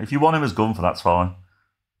 Okay. If you want him as Gunther, that's fine.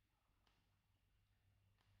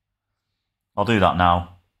 I'll do that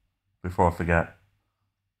now, before I forget.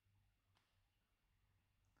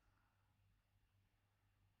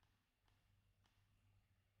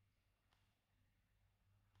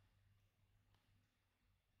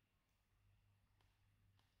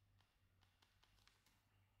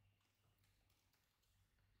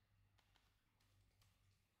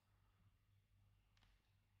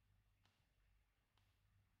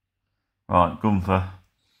 Right, Gunther.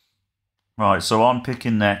 Right, so I'm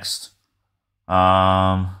picking next.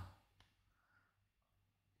 I'm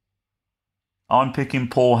picking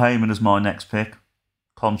Paul Heyman as my next pick,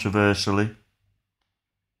 controversially.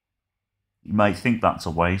 You may think that's a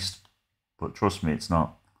waste, but trust me, it's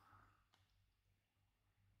not.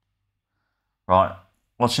 Right,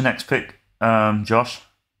 what's your next pick, Josh?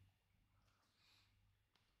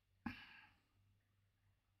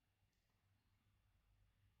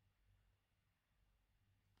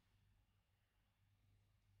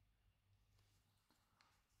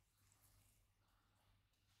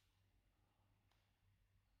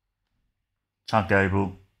 Chad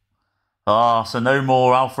Gable. Ah, so no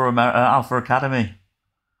more Alpha Academy.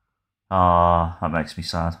 Ah, that makes me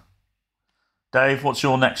sad. Dave, what's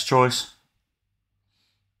your next choice?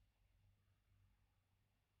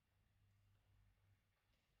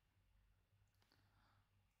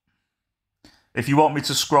 If you want me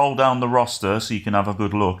to scroll down the roster so you can have a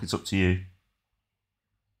good look, it's up to you.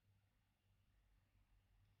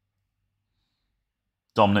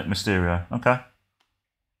 Dominic Mysterio. Okay.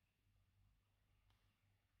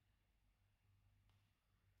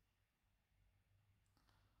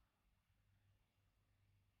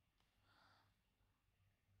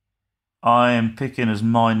 I am picking as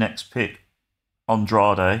my next pick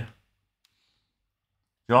Andrade.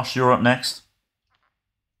 Josh, you're up next.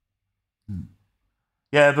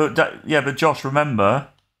 Yeah, but Josh, remember?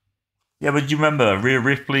 Yeah, but you remember Rhea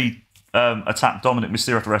Ripley attack Dominic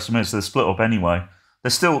Mysterio after WrestleMania, so they're split up anyway. They're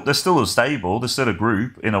still a stable. They're still a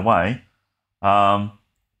group in a way.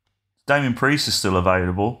 Damien Priest is still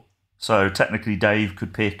available, so technically Dave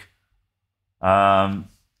could pick. You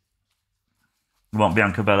want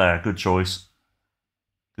Bianca Belair? Good choice.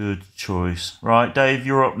 Good choice. Right, Dave,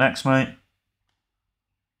 you're up next, mate.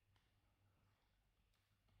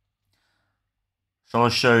 Shall I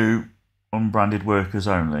show unbranded workers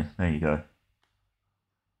only? There you go.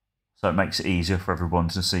 So it makes it easier for everyone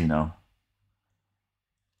to see now.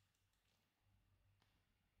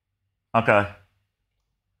 Okay.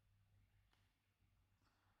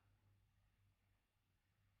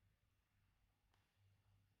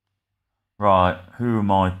 Right, who am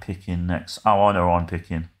I picking next? Oh, I know who I'm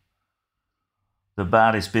picking. The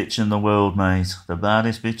baddest bitch in the world, mate. The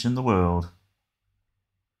baddest bitch in the world.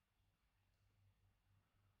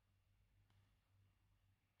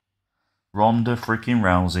 Ronda freaking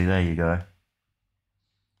Rousey. There you go.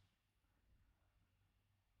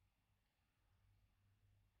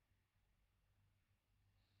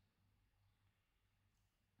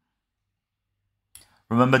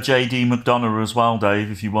 Remember JD McDonough as well,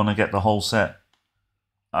 Dave, if you want to get the whole set.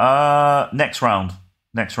 Next round.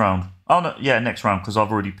 Next round. Oh, no, yeah, next round, because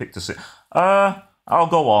I've already picked a set. I'll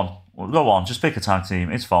go on. Go on, just pick a tag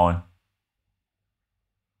team. It's fine.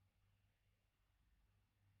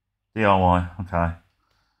 DIY, okay.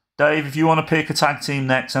 Dave, if you want to pick a tag team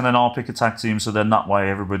next, and then I'll pick a tag team, so then that way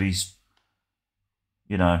everybody's,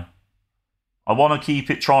 you know. I want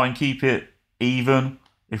to try and keep it even.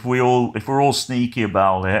 If we're all sneaky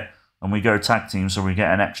about it, and we go tag team, so we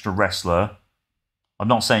get an extra wrestler. I'm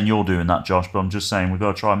not saying you're doing that, Josh, but I'm just saying we've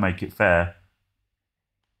got to try and make it fair.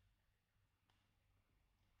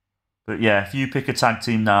 But yeah, if you pick a tag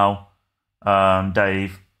team now,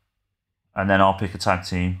 Dave, and then I'll pick a tag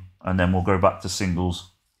team, and then we'll go back to singles.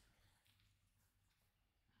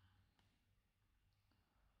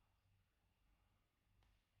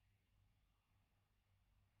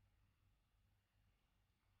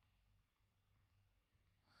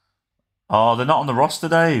 Oh, they're not on the roster,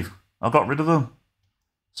 Dave. I got rid of them.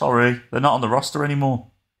 Sorry, they're not on the roster anymore.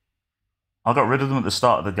 I got rid of them at the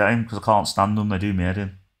start of the game because I can't stand them. They do me head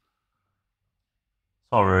in.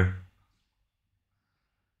 Sorry.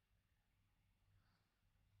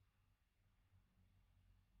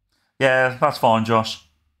 Yeah, that's fine, Josh.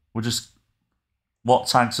 We'll just... What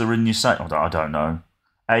tags are in your set? I don't know.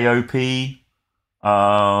 AOP.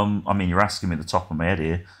 I mean, you're asking me the top of my head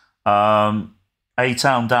here.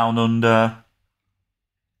 A-Town Down Under.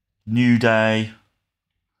 New Day.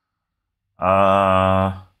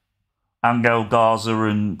 Angel Garza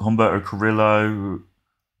and Humberto Carrillo.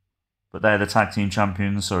 But they're the tag team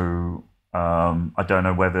champions, so I don't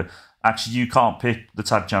know whether... Actually, you can't pick the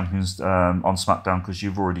tag champions on SmackDown because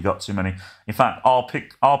you've already got too many. In fact, I'll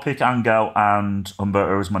pick Angel and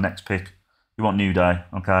Humberto as my next pick. You want New Day,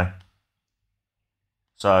 okay?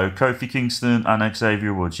 So Kofi Kingston and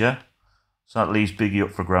Xavier Woods, yeah? So that leaves Biggie up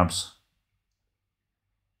for grabs.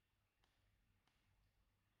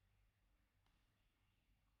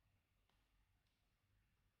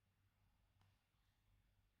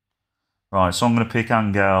 Right, so I'm going to pick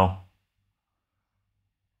Angel.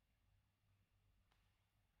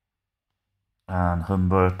 And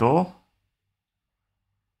Humberto.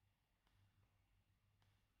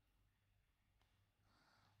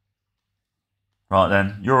 Right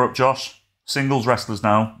then, you're up, Josh. Singles wrestlers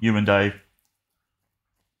now, you and Dave.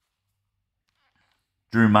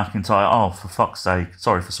 Drew McIntyre. Oh, for fuck's sake.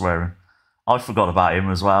 Sorry for swearing. I forgot about him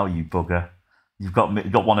as well, you bugger. You've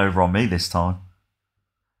got one over on me this time.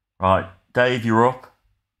 Right, Dave, you're up.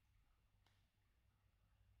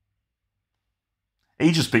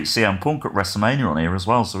 He just beat CM Punk at WrestleMania on here as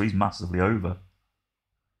well, so he's massively over.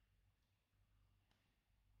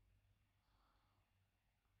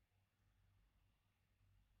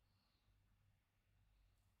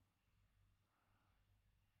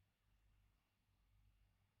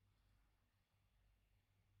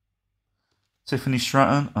 Tiffany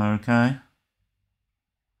Stratton, okay.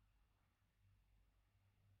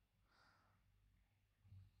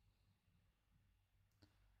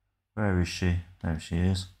 Where is she? There she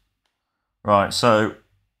is. Right, so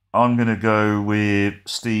I'm going to go with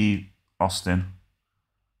Steve Austin.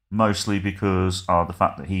 Mostly because of the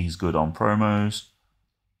fact that he's good on promos.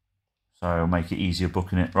 So it'll make it easier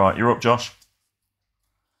booking it. Right, you're up, Josh.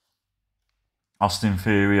 Austin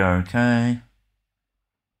Theory, okay.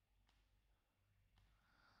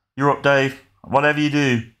 You're up, Dave. Whatever you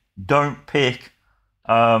do, don't pick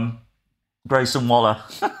Grayson Waller.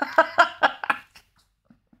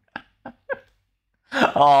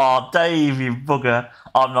 Oh, Dave, you bugger!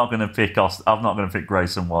 I'm not going to pick I'm not going to pick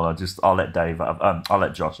Grayson Waller. I'll let Dave. I'll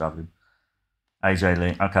let Josh have him. AJ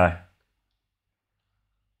Lee. Okay.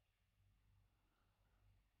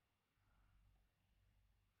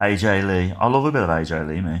 AJ Lee. I love a bit of AJ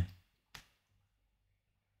Lee, me.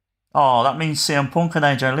 Oh, that means CM Punk and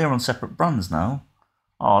AJ Lee are on separate brands now.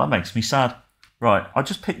 Oh, that makes me sad. Right, I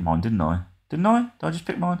just picked mine, didn't I? Didn't I? Did I just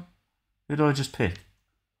pick mine? Who did I just pick?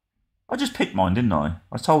 I just picked mine, didn't I?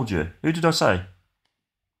 I told you. Who did I say?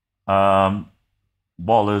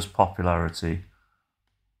 Waller's popularity.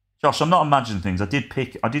 Josh, I'm not imagining things. I did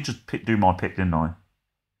just do my pick, didn't I?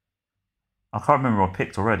 I can't remember what I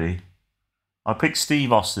picked already. I picked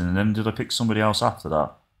Steve Austin, and then did I pick somebody else after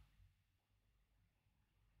that?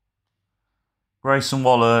 Grayson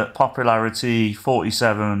Waller, popularity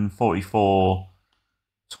 47, 44,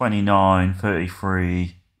 29,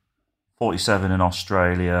 33, 47 in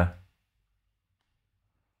Australia.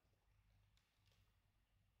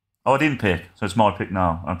 Oh, I didn't pick, so it's my pick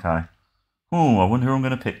now. Okay. Oh, I wonder who I'm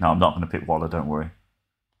going to pick. No, I'm not going to pick Waller, don't worry.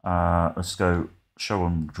 Let's go show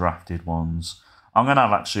them drafted ones. I'm going to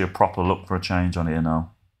have actually a proper look for a change on here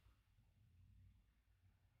now.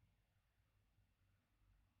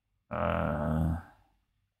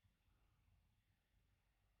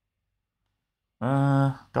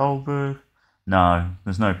 Goldberg? No,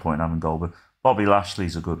 there's no point in having Goldberg. Bobby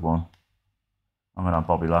Lashley's a good one. I'm going to have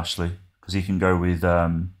Bobby Lashley because he can go with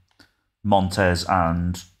Montez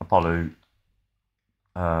and Apollo.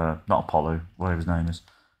 Not Apollo, whatever his name is.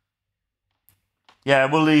 Yeah,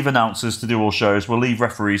 we'll leave announcers to do all shows. We'll leave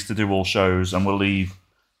referees to do all shows, and we'll leave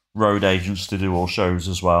road agents to do all shows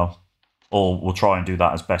as well. Or we'll try and do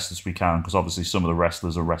that as best as we can, because obviously some of the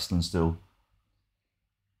wrestlers are wrestling still.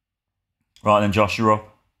 Right then, Josh, you're up.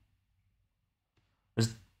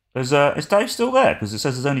 Is Dave still there? Because it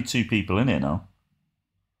says there's only 2 people in here now.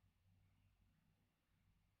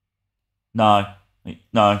 No.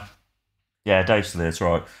 Yeah, Dave's still there. That's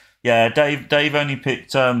right. Yeah, Dave only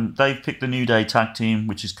picked. Dave picked the New Day tag team,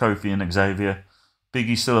 which is Kofi and Xavier.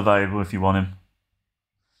 Biggie's still available if you want him.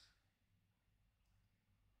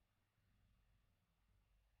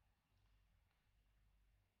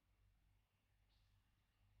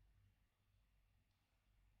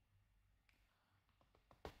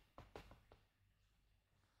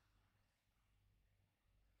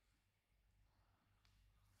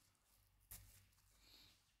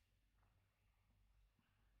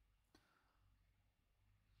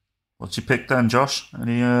 What's your pick then, Josh?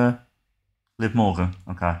 Any Liv Morgan?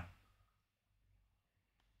 Okay.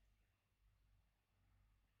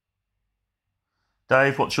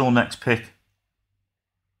 Dave, what's your next pick?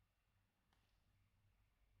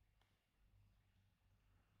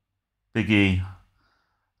 Big E.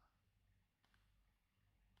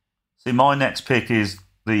 See, my next pick is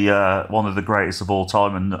the one of the greatest of all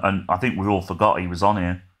time, and I think we all forgot he was on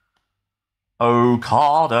here.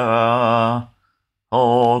 Okada.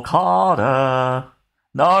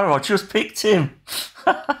 No, I just picked him.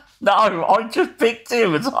 No, I just picked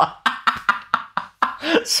him.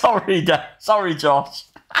 Sorry, sorry, Josh.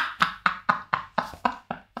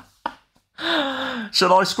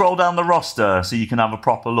 Shall I scroll down the roster so you can have a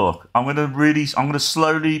proper look? I'm gonna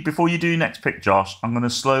slowly, before you do next pick, Josh, I'm gonna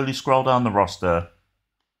slowly scroll down the roster.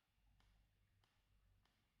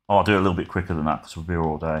 Oh, I'll do it a little bit quicker than that because we'll be here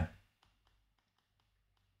all day.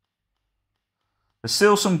 There's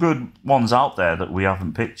still some good ones out there that we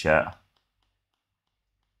haven't picked yet.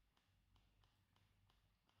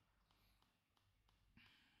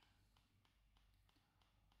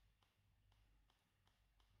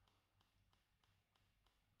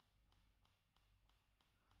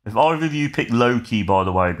 If either of you pick Loki, by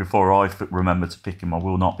the way, before I remember to pick him, I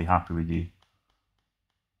will not be happy with you.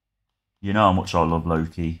 You know how much I love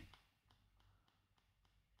Loki.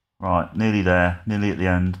 Right, nearly there. Nearly at the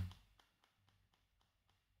end.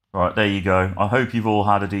 Right, there you go. I hope you've all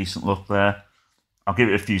had a decent look there. I'll give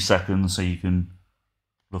it a few seconds so you can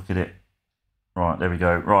look at it. Right, there we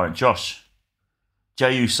go. Right, Josh.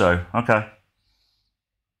 Jey Uso. Okay.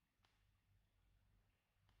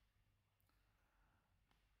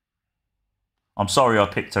 I'm sorry I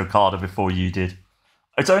picked Okada before you did.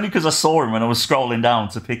 It's only because I saw him when I was scrolling down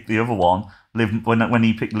to pick the other one, when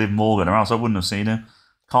he picked Liv Morgan, or else I wouldn't have seen him.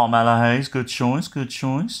 Carmella Hayes, good choice, good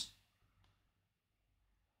choice.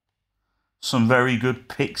 Some very good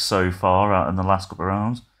picks so far out in the last couple of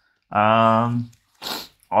rounds. I'm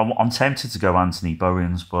tempted to go Anthony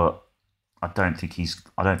Bowens, but I don't think he's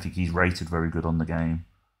rated very good on the game.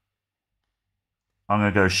 I'm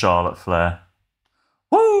gonna go Charlotte Flair.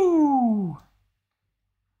 Woo!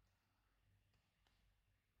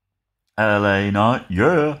 LA Knight,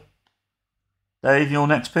 yeah. Dave, your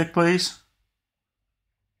next pick, please.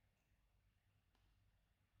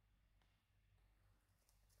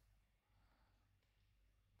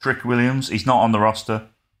 Trick Williams, he's not on the roster.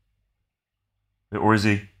 Or is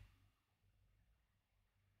he?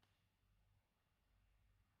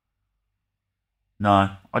 No.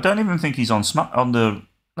 I don't even think he's on Smack on the.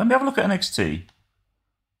 Let me have a look at NXT.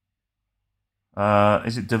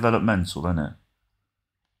 Is it developmental, isn't it?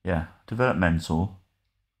 Yeah, developmental.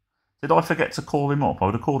 Did I forget to call him up? I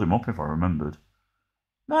would have called him up if I remembered.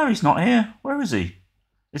 No, he's not here. Where is he?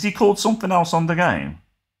 Is he called something else on the game?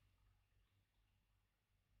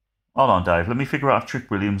 Hold on, Dave. Let me figure out if Trick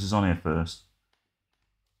Williams is on here first.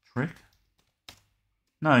 Trick?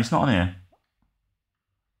 No, he's not on here.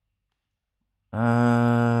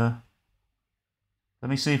 Let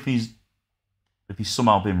me see if he's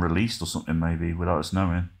somehow been released or something, maybe, without us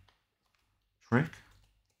knowing. Trick?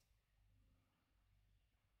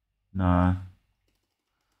 No.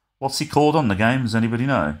 What's he called on the game? Does anybody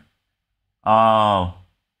know? Oh.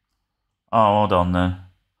 Oh, hold on then.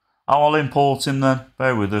 Oh, I'll import him then.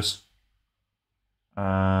 Bear with us.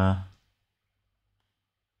 Oh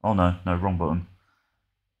no, wrong button.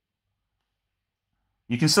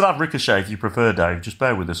 You can still have Ricochet if you prefer, Dave. Just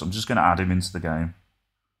bear with us. I'm just going to add him into the game.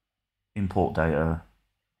 Import data.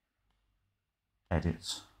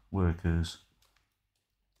 Edits. Workers.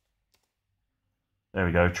 There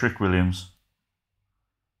we go. Trick Williams.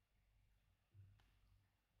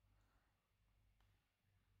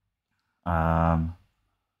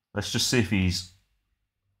 Let's just see if he's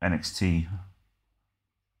NXT.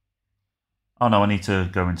 Oh no, I need to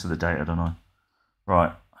go into the data, don't I?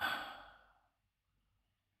 Right.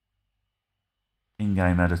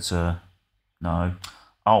 In-game editor. No.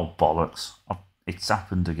 Oh, bollocks. It's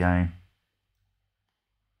happened again.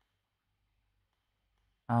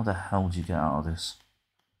 How the hell do you get out of this?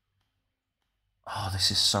 Oh,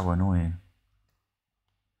 this is so annoying.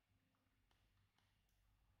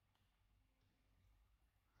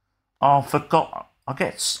 Oh, I forgot.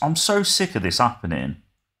 I'm so sick of this happening.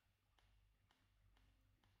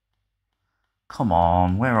 Come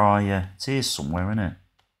on, where are you? It's here somewhere, isn't it?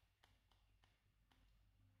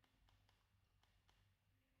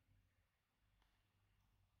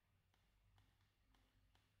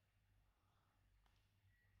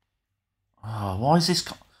 Oh, why is this?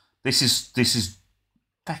 This is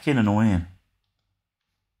fucking annoying.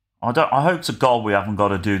 I hope to God we haven't got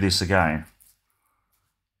to do this again.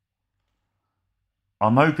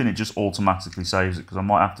 I'm hoping it just automatically saves it because I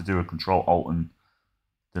might have to do a Control Alt and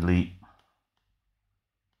delete.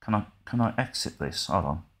 Can I exit this? Hold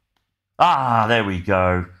on. Ah, there we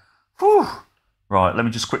go. Whew. Right, let me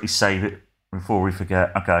just quickly save it before we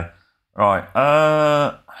forget. Okay.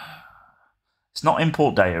 Right. It's not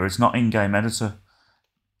import data. It's not in-game editor.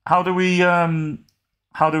 How do we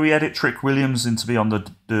edit Trick Williams into be on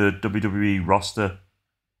the WWE roster?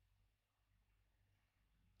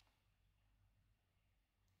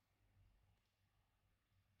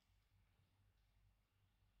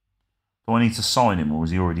 Do I need to sign him, or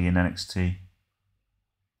is he already in NXT?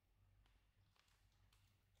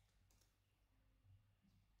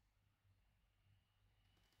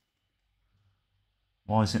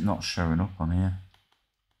 Why is it not showing up on here?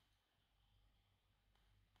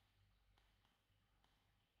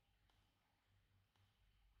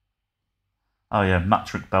 Oh yeah, Matt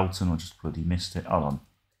Trick Belton. I just bloody missed it. Hold on.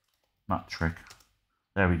 Matt Trick.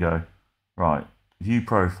 There we go. Right. View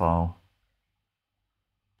profile.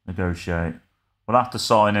 Negotiate. We'll have to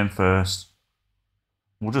sign him first.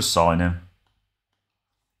 We'll just sign him.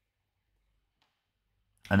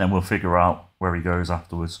 And then we'll figure out where he goes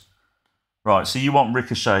afterwards. Right, so you want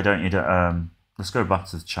Ricochet, don't you? Let's go back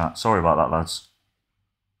to the chat. Sorry about that, lads.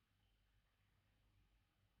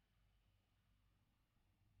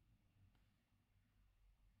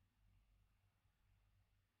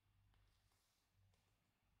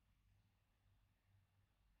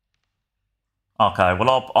 Okay,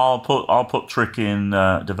 well I'll put Trick in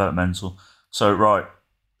developmental. So right,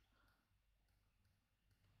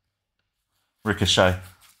 Ricochet.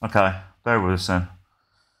 Okay, bear with us then.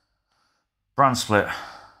 Brand split.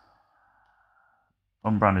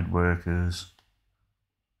 Unbranded workers.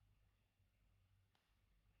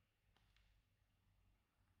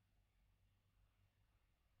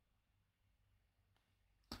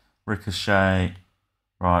 Ricochet.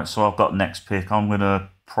 Right, so I've got next pick. I'm gonna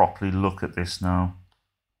properly look at this now.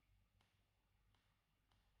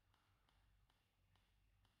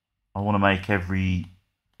 I want to make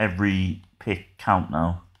every pick count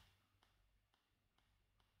now.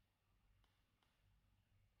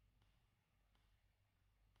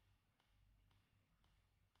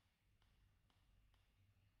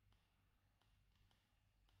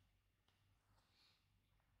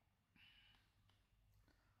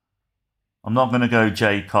 I'm not going to go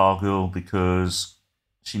Jade Cargill because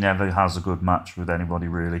she never has a good match with anybody,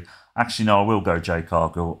 really. Actually, no, I will go Jade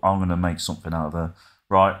Cargill. I'm going to make something out of her.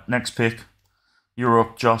 Right, next pick. You're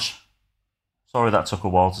up, Josh. Sorry that took a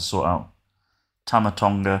while to sort out.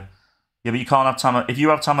 Tamatonga. Yeah, but you can't have Tama. If you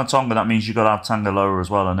have Tamatonga, that means you've got to have Tangaloa as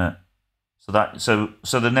well, isn't it?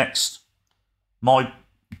 So the next,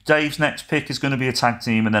 Dave's next pick is going to be a tag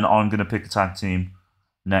team, and then I'm going to pick a tag team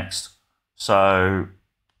next. So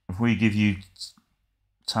if we give you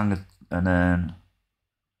Tanga, and then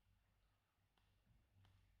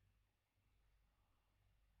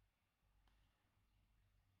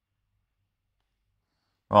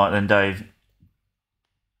right then, Dave.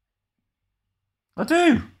 I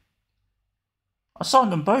do. I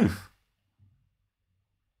signed them both.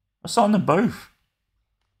 I signed them both.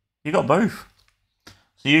 You got both.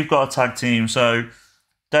 So you've got a tag team. So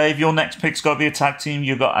Dave, your next pick's got to be a tag team.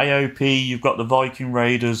 You've got AOP. You've got the Viking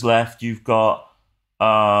Raiders left. You've got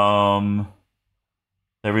there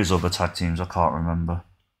is other tag teams. I can't remember.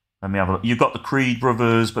 Let me have a look. You've got the Creed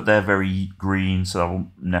brothers, but they're very green, so I won't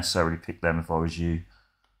necessarily pick them if I was you.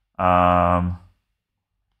 Hold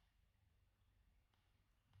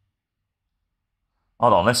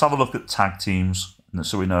on, let's have a look at tag teams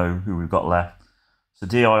so we know who we've got left. So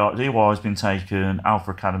DIY has been taken. Alpha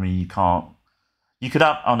Academy, you can't. You could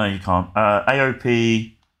have. Oh no, you can't.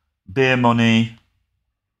 AOP, Beer Money,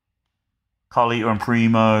 Carlito and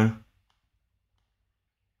Primo.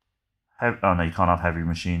 Oh no, you can't have Heavy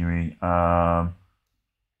Machinery.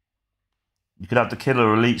 You could have the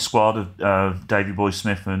Killer Elite Squad of Davey Boy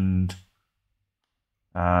Smith and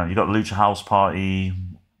you got the Lucha House Party.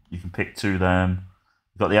 You can pick two of them.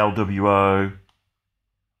 You got the LWO.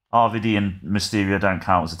 RVD and Mysterio don't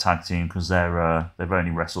count as a tag team because they've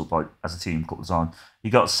only wrestled like as a team a couple of times.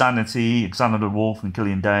 You got Sanity, Xander Wolf, and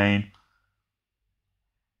Killian Dane.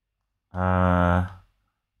 You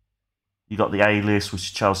got the A-list, which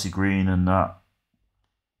is Chelsea Green and that.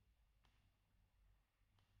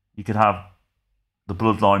 You could have the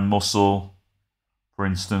Bloodline Muscle, for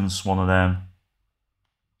instance, one of them.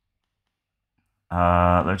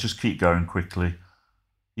 Let's just keep going quickly.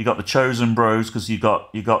 You got the Chosen Bros because you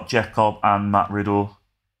got Jacob and Matt Riddle.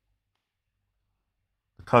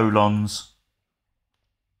 The Colons.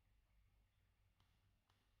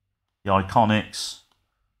 The Iconics.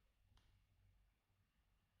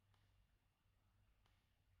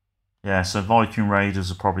 Yeah, so Viking Raiders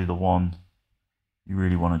are probably the one you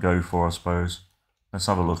really want to go for, I suppose. Let's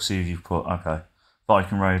have a look, see if you've put... Okay.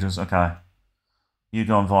 Viking Raiders, okay. You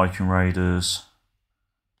go on Viking Raiders.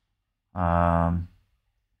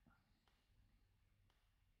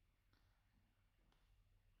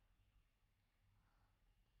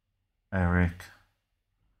 Eric.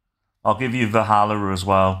 I'll give you Valhalla as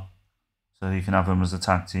well, so you can have them as a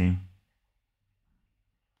tag team.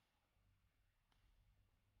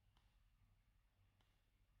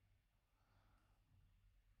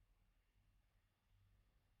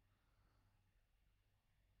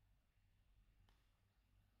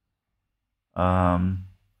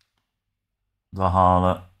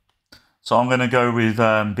 Valhalla. So I'm going to go with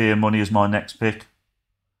Beer Money as my next pick.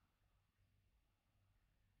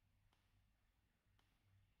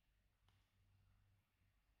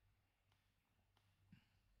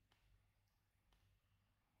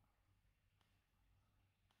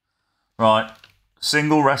 Right.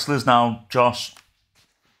 Single wrestlers now, Josh.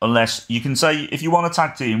 Unless you can say, if you want a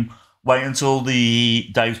tag team, wait until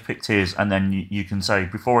Dave's picked his, and then you can say,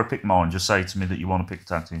 before I pick mine, just say to me that you want to pick a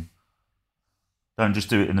tag team. Don't just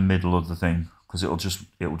do it in the middle of the thing, because it'll just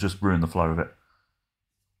ruin the flow of it.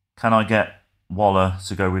 Can I get Waller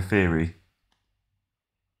to go with Theory?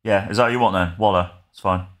 Yeah, is that what you want then? Waller, it's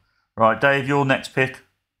fine. Right, Dave, your next pick.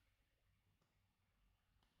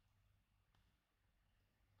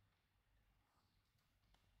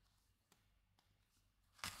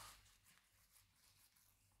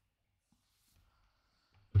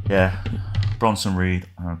 Yeah, Bronson Reed.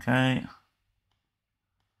 Okay.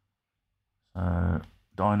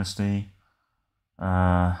 Dynasty.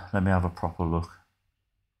 Let me have a proper look.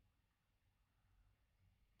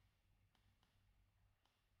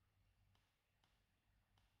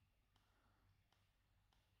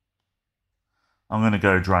 I'm going to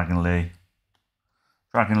go Dragon Lee.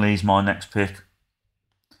 Dragon Lee's my next pick.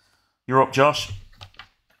 You're up, Josh.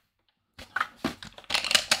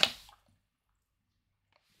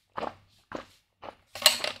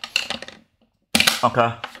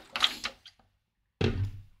 Okay.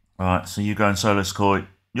 Right, so you going Solo Sikoa.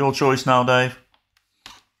 Your choice now, Dave.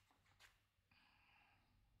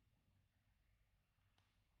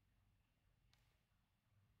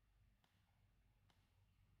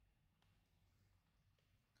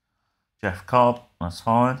 Jeff Cobb, that's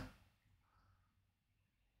fine.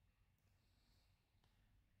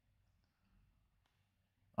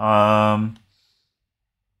 I'm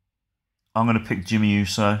going to pick Jimmy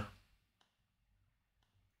Uso.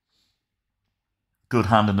 Good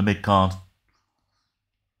hand in the mid card.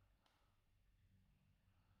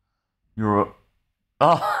 You're up.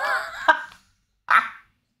 Oh.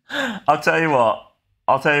 I'll tell you what.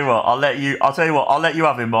 I'll tell you what. I'll let you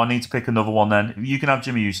have him, but I need to pick another one then. You can have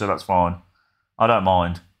Jimmy Uso, that's fine. I don't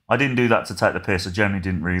mind. I didn't do that to take the piss. I generally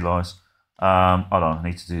didn't realise. Hold on, I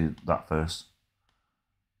need to do that first.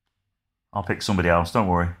 I'll pick somebody else, don't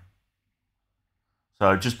worry.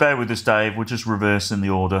 So just bear with us, Dave. We're just reversing the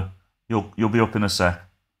order. You'll be up in a sec.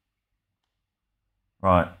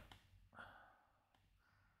 Right.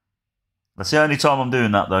 That's the only time I'm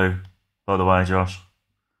doing that, though, by the way, Josh.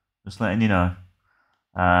 Just letting you know.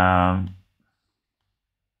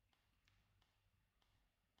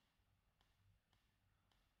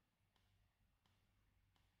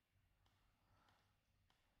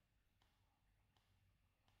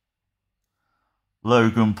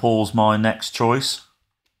 Logan Paul's my next choice.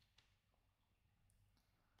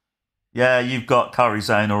 Yeah, you've got Kairi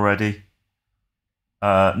Sane already.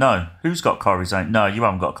 No, who's got Kairi Sane? No, you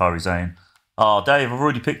haven't got Kairi Sane. Oh, Dave, I've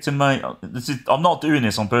already picked him, mate. I'm not doing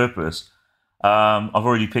this on purpose. I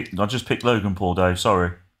just picked Logan Paul, Dave.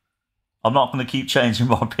 Sorry. I'm not going to keep changing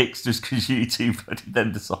my picks just because you two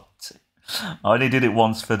then decide to. I only did it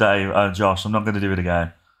once for Dave, Josh. I'm not going to do it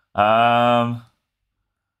again.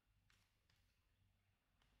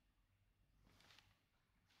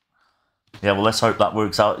 Yeah, well, let's hope that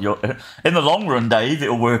works out. In the long run, Dave,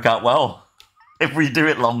 it'll work out well if we do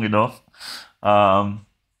it long enough.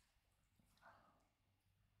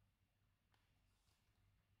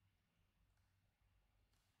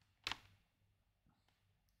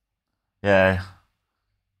 Yeah.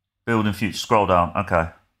 Building future. Scroll down. Okay.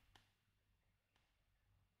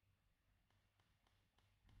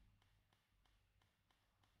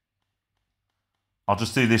 I'll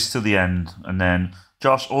just do this to the end, and then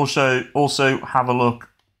Josh also have a look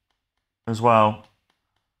as well.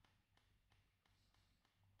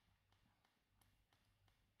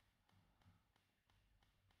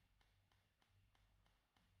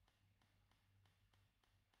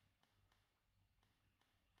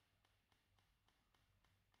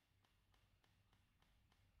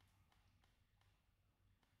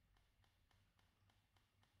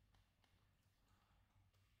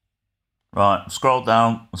 Right, scroll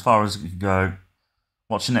down as far as you can go.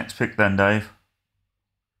 What's your next pick then, Dave?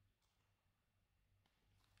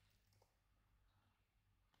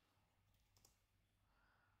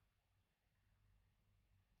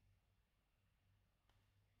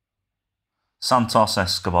 Santos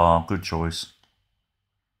Escobar, good choice.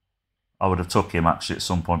 I would have took him actually at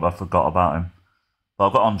some point, but I forgot about him. But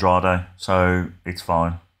I've got Andrade, so it's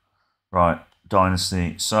fine. Right,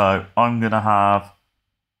 Dynasty. So I'm going to have...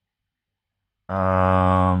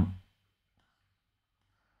 I'm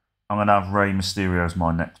going to have Rey Mysterio as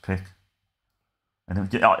my next pick. And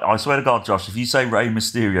I swear to God, Josh, if you say Rey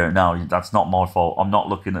Mysterio now, that's not my fault. I'm not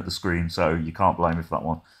looking at the screen, so you can't blame me for that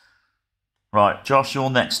one. Right, Josh, your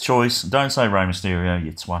next choice. Don't say Rey Mysterio,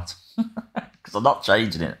 you twat. Because I'm not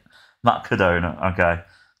changing it. Matt Cardona. Okay.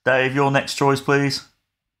 Dave, your next choice, please.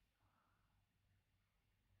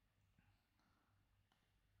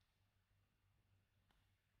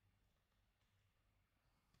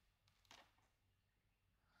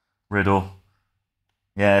 Riddle.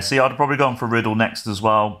 Yeah, see, I'd have probably gone for Riddle next as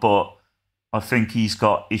well, but I think he's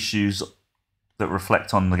got issues that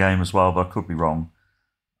reflect on the game as well, but I could be wrong.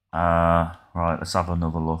 Right, let's have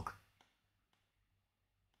another look.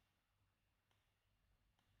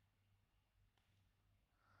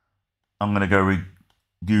 I'm going to go with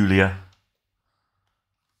Gulia.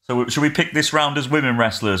 So should we pick this round as women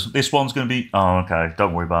wrestlers? This one's going to be... Oh, okay.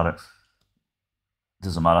 Don't worry about it.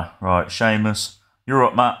 Doesn't matter. Right, Sheamus. You're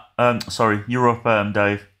up, Matt. Sorry, you're up,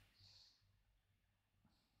 Dave.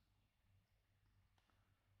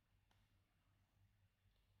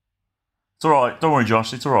 It's all right. Don't worry,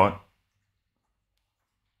 Josh. It's all right.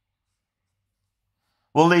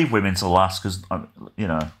 We'll leave women to last because, you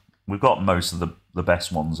know, we've got most of the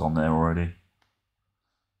best ones on there already.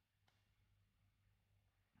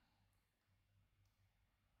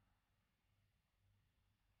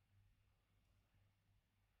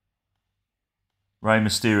 Rey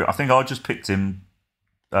Mysterio. I think I just picked him,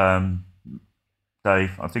 Dave.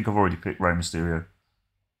 I think I've already picked Rey Mysterio.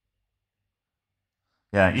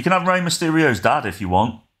 Yeah, you can have Rey Mysterio's dad if you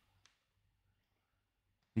want.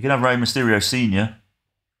 You can have Rey Mysterio Sr.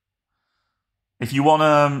 If you want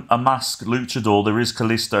a masked luchador, there is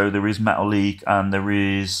Kalisto, there is Metalik, and there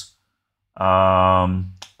is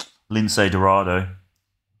Lince Dorado.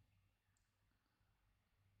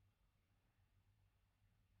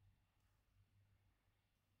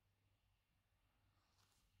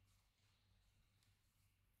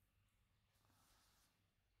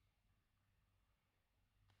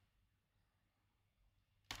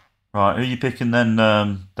 Right, who are you picking then,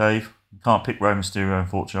 Dave? You can't pick Rey Mysterio,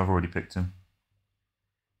 unfortunately. I've already picked him.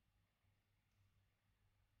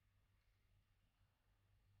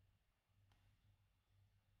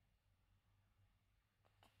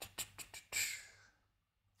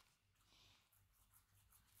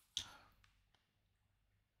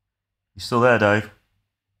 You still there, Dave?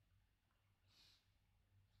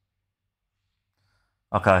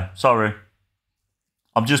 Okay, sorry.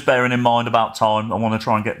 I'm just bearing in mind about time. I want to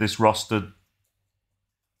try and get this roster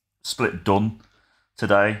split done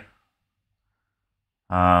today.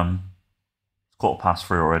 It's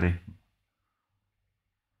 3:15 already. Do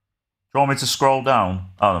you want me to scroll down?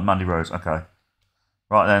 Oh, Mandy Rose. Okay.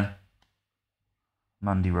 Right then.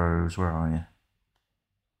 Mandy Rose, where are you?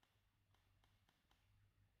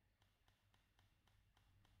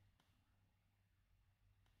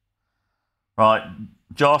 Right,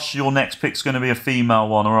 Josh, your next pick's going to be a female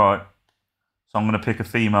one, alright? So I'm going to pick a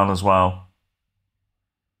female as well.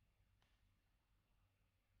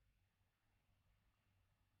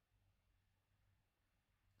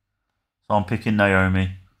 So I'm picking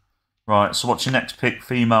Naomi. Right, so what's your next pick,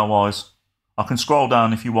 female-wise? I can scroll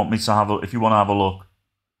down if you want me to have if you want to have a look.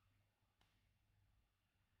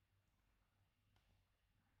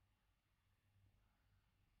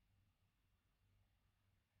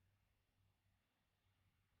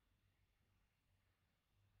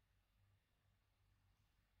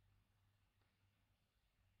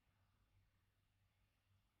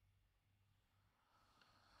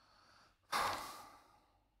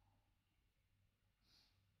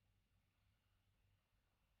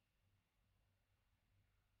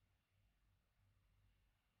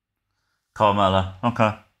 Carmella.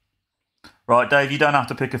 Okay. Right, Dave, you don't have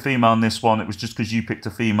to pick a female in this one. It was just because you picked a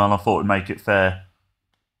female. I thought it'd make it fair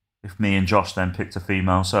if me and Josh then picked a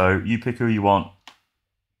female. So you pick who you want.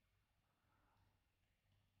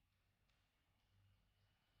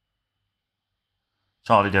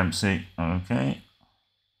 Charlie Dempsey. Okay.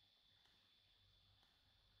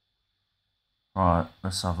 Right,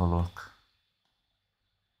 let's have a look.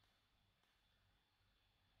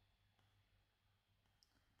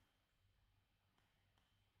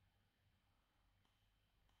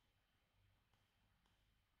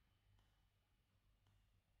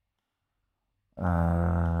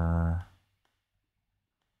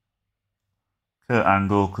 Kurt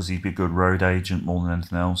Angle, because he'd be a good road agent more than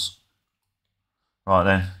anything else. Right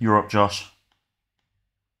then, you're up, Josh.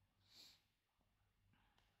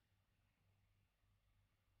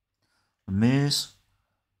 The Miz.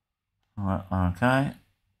 Right, okay.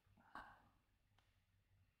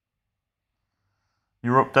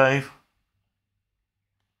 You're up, Dave.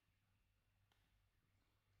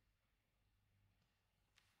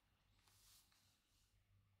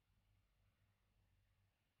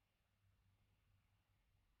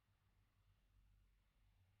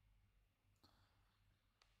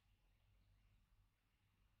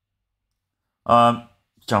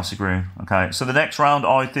 Chelsea Green. Okay, so the next round,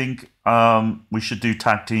 I think we should do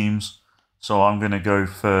tag teams. So I'm going to go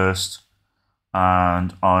first,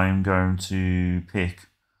 and I'm going to pick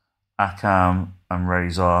Akam and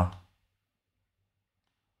Razor.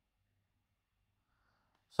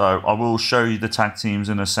 So I will show you the tag teams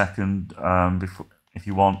in a second, before, if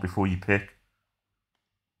you want, before you pick.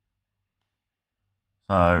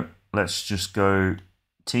 So let's just go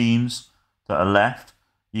teams that are left.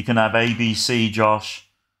 You can have ABC, Josh.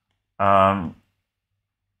 You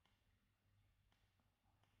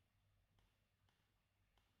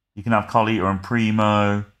can have Carlito and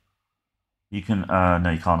Primo. You can no,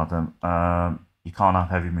 you can't have them. You can't have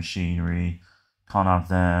Heavy Machinery. Can't have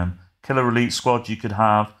them. Killer Elite Squad. You could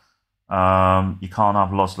have. You can't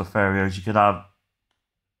have Los Lotharios. You could have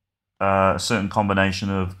a certain combination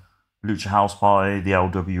of Lucha House Party, the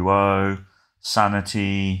LWO,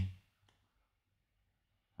 Sanity.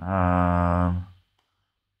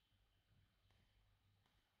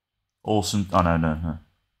 Awesome. Oh no.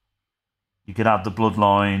 You could have the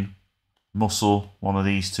Bloodline, Muscle, one of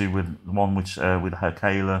these two, with one which with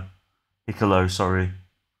Hickalo, sorry.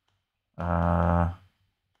 You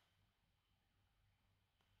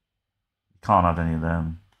can't have any of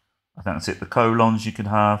them. I think that's it. The Colons you could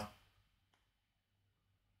have.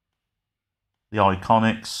 The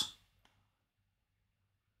Iconics.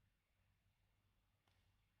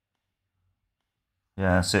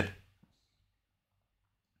 Yeah, that's it.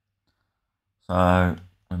 So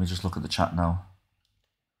let me just look at the chat now.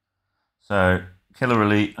 So Killer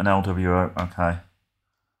Elite and LWO. Okay.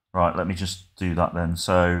 Right, let me just do that then.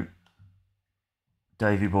 So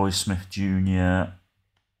Davey Boy Smith Jr.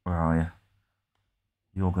 Where are you?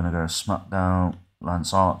 You're going to go SmackDown.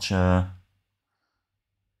 Lance Archer.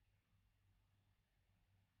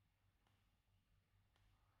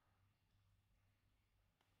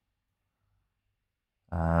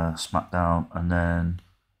 SmackDown. And then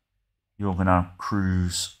you're going to have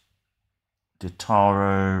Cruz,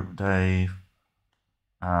 Ditaro, Dave,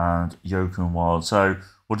 and Yoken Wild. So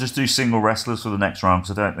we'll just do single wrestlers for the next round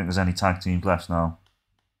because I don't think there's any tag teams left now.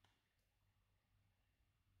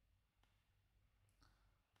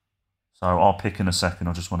 So I'll pick in a second.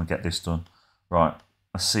 I just want to get this done. Right.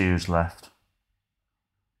 Let's see who's left.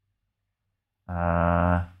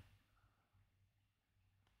 No.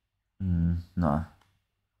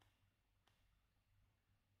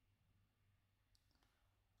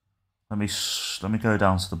 Let me go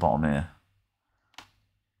down to the bottom here.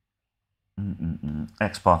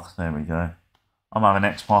 X-Pac. There we go. I'm having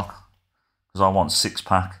X-Pac because I want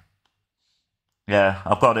 6-pack. Yeah,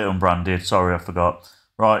 I've got it unbranded. Sorry, I forgot.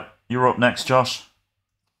 Right, you're up next, Josh.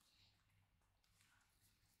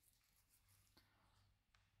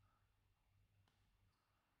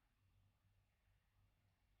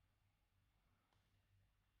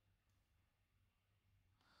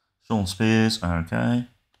 Sean Spears, okay.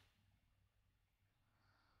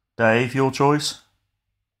 Dave, your choice?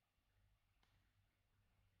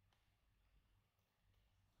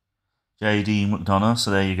 JD McDonough,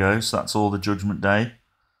 so there you go. So that's all the Judgment Day,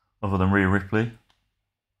 other than Rhea Ripley.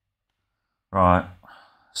 Right,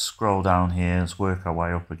 scroll down here. Let's work our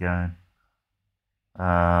way up again.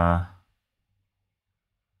 I'm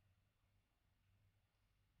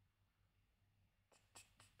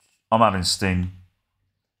having Sting.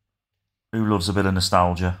 Who loves a bit of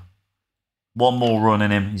nostalgia? One more run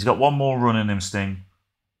in him. He's got one more run in him, Sting.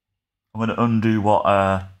 I'm going to undo what...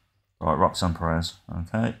 Right, Roxanne Perez.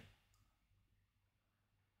 Okay.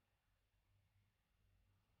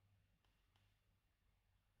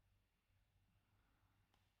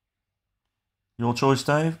 Your choice,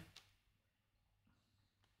 Dave?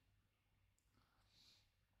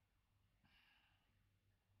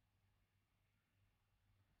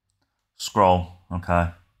 Scroll. Okay.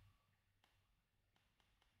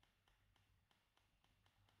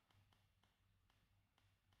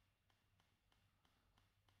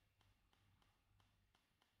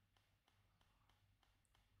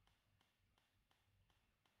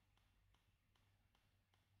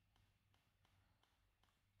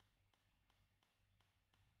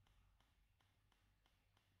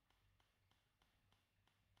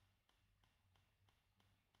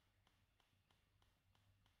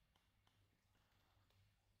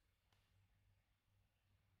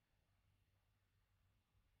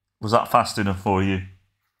 Was that fast enough for you?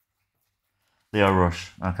 Leo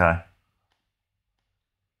Rush. Okay.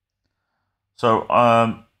 So,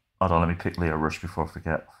 hold on, let me pick Leo Rush before I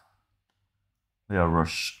forget. Leo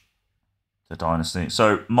Rush, the Dynasty.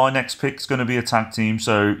 So, my next pick's going to be a tag team.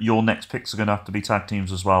 So, your next picks are going to have to be tag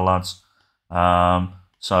teams as well, lads.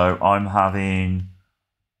 So, I'm having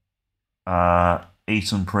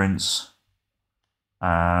Ethan Prince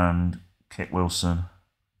and Kit Wilson.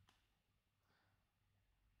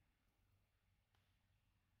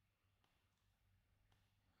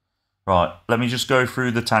 Right, let me just go through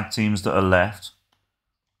the tag teams that are left.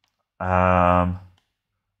 ABC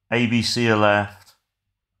are left.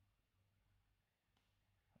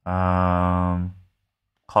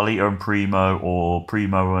 Carlito and Primo, or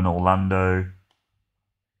Primo and Orlando.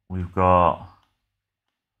 We've got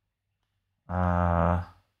Lucha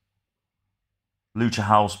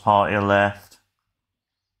House Party are left.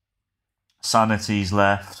 Sanity's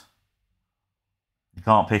left. You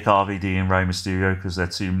can't pick RVD and Rey Mysterio because they're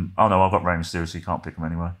too... Oh no, I've got Rey Mysterio, so you can't pick them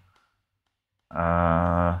anyway.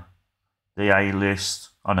 The A-list.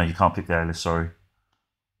 Oh no, you can't pick the A-list, sorry.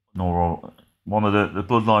 Nor one of the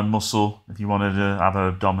Bloodline Muscle, if you wanted to have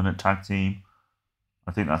a dominant tag team.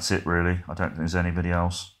 I think that's it, really. I don't think there's anybody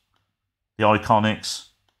else. The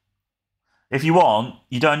Iconics. If you want,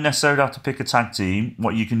 you don't necessarily have to pick a tag team.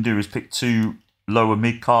 What you can do is pick 2 lower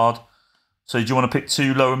mid-card. So do you want to pick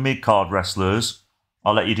 2 lower mid-card wrestlers?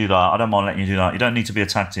 I'll let you do that. I don't mind letting you do that. You don't need to be a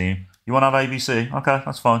tag team. You want to have ABC? Okay,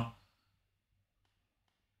 that's fine.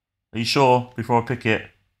 Are you sure before I pick it?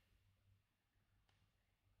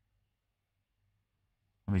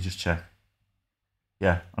 Let me just check.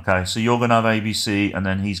 Yeah, okay. So you're going to have ABC, and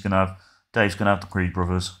then he's going to have... Dave's going to have the Creed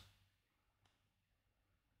Brothers.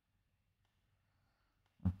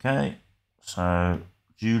 Okay, so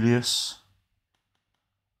Julius.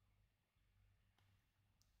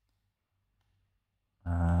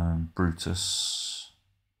 Brutus.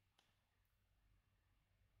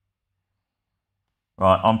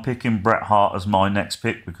 Right, I'm picking Bret Hart as my next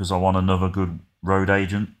pick because I want another good road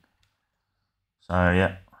agent. So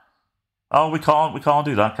yeah. Oh, we can't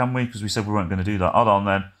do that, can we? Because we said we weren't going to do that. Hold on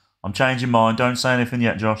then. I'm changing mine. Don't say anything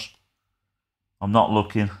yet, Josh. I'm not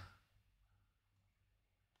looking.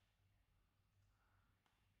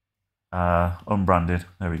 Unbranded.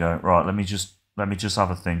 There we go. Right, let me just have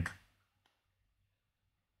a think.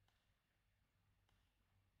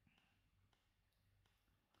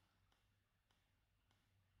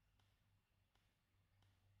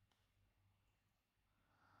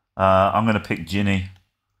 I'm going to pick Ginny.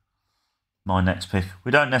 My next pick.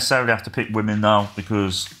 We don't necessarily have to pick women now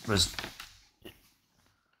because there's.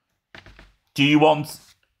 Do you want?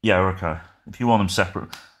 Yeah, okay. If you want them separate,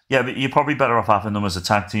 yeah, but you're probably better off having them as a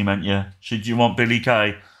tag team, aren't you? Should you want Billy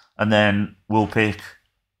Kay, and then we'll pick.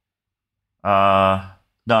 No,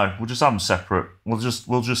 we'll just have them separate. We'll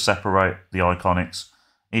just separate the Iconics.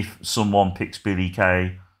 If someone picks Billy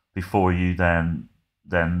Kay before you, then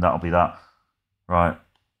that'll be that. Right,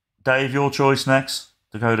 Dave, your choice next.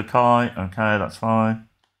 Dakota Kai. Okay, that's fine.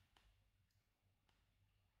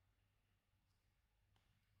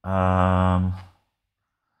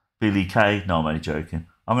 Billy Kay. No, I'm only joking.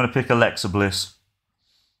 I'm going to pick Alexa Bliss.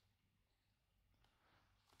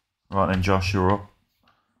 Right then, Josh, you're up.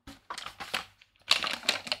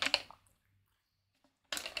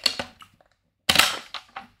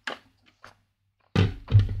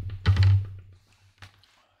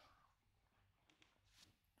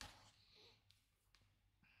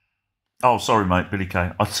 Oh, sorry, mate, Billy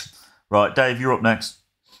Kay. Right, Dave, you're up next.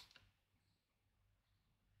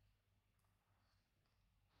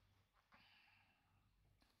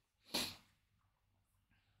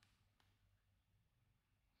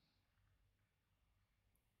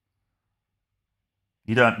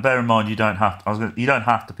 You don't. Bear in mind, you don't have. You don't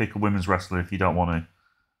have to pick a women's wrestler if you don't want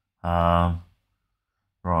to.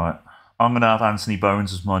 Right, I'm going to have Anthony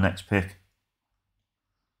Bowens as my next pick.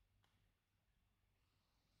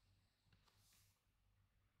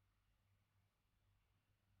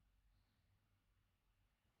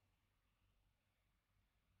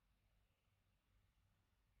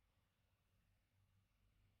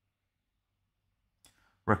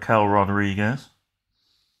 Raquel Rodriguez.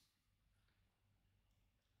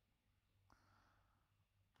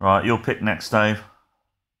 Right, your pick next, Dave.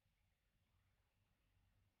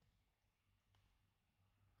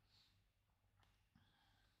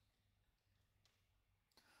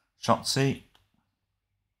 Shotzi.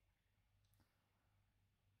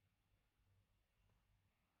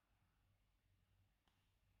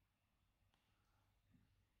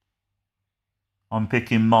 I'm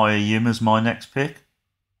picking Maya Yim as my next pick.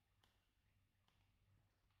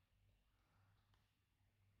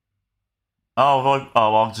 Oh,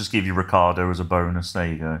 I'll just give you Ricardo as a bonus. There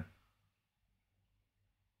you go.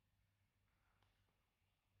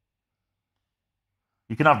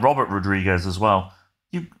 You can have Robert Rodriguez as well.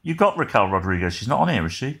 You got Raquel Rodriguez. She's not on here,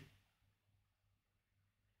 is she?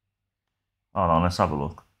 Hold on, let's have a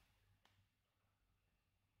look.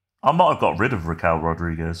 I might have got rid of Raquel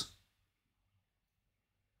Rodriguez.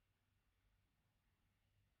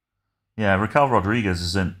 Yeah, Raquel Rodriguez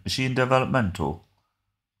is in. Is she in developmental?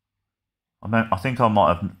 I think I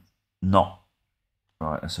might have not.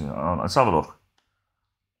 Right, let's have a look.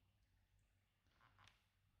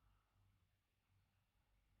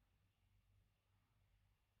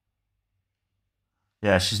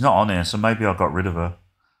 Yeah, she's not on here, so maybe I got rid of her.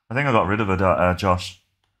 I think I got rid of her, Josh.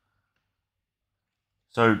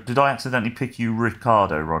 So, did I accidentally pick you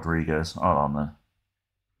Ricardo Rodriguez? Hold on there.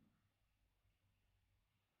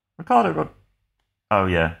 Oh,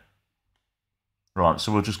 yeah. Right,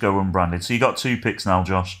 so we'll just go unbranded. So you got 2 picks now,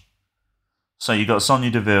 Josh. So you got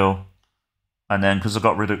Sonya Deville, and then because I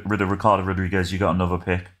got rid of Ricardo Rodriguez, you got another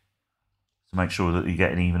pick to make sure that you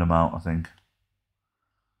get an even amount, I think.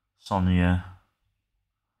 Sonya.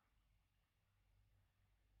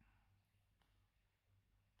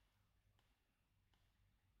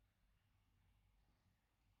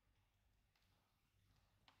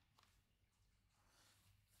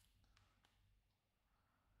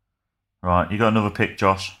 Right, you got another pick,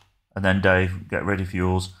 Josh, and then Dave, get ready for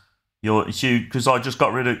yours. It's you because I just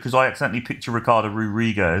got rid of because I accidentally picked a Ricardo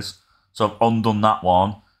Rodriguez, so I've undone that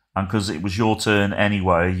one, and because it was your turn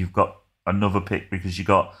anyway, you've got another pick because you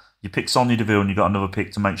picked Sonya Deville and you got another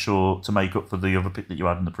pick to make up for the other pick that you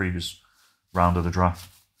had in the previous round of the draft.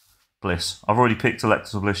 Bliss. I've already picked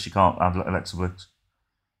Alexa Bliss. You can't have Alexa Bliss.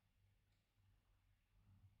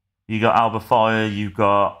 You got Alba Fire. You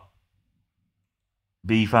got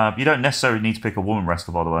B-Fab. You don't necessarily need to pick a woman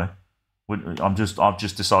wrestler, by the way. I've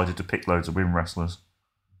just decided to pick loads of women wrestlers.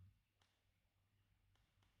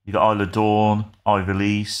 You got Isla Dawn, Ivy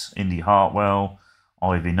Lease, Indy Hartwell,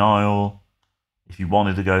 Ivy Nile. If you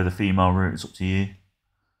wanted to go the female route, it's up to you.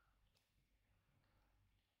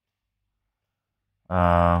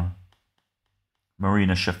 Marina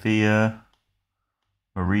Shafir,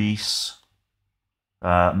 Maurice,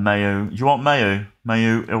 Mayo. Do you want Mayo?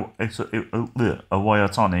 Mayo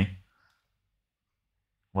Awayatani.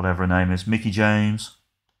 Whatever her name is. Mickey James.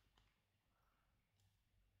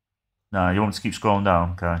 No, you want to keep scrolling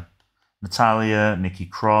down. Okay. Natalia, Nikki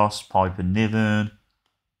Cross, Piper Niven.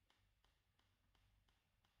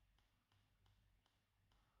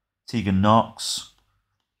 Tegan Knox.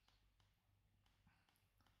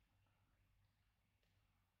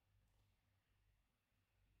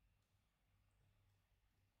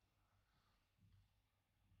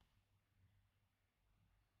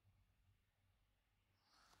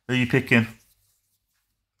 Who are you picking?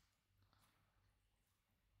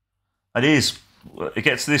 It is. It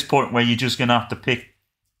gets to this point where you're just going to have to pick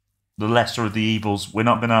the lesser of the evils. We're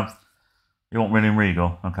not going to have... You want William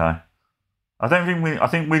Regal? Okay. I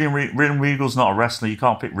think William Regal's not a wrestler. You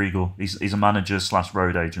can't pick Regal. He's a manager /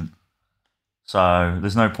 road agent. So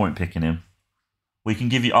there's no point picking him.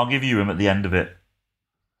 I'll give you him at the end of it.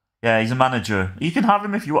 Yeah, he's a manager. You can have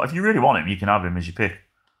him if you want. If you really want him, you can have him as your pick.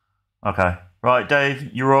 Okay. Right,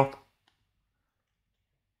 Dave, you're up.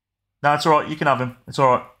 No, it's alright. You can have him. It's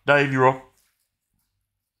alright. Dave, you're up.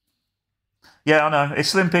 Yeah, I know. It's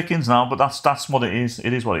slim pickings now, but that's what it is.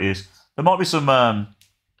 It is what it is. There might be some...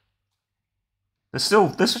 There's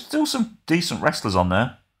still some decent wrestlers on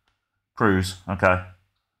there. Cruz, okay.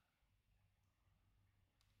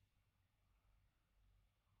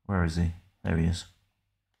 Where is he? There he is.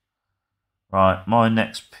 Right, my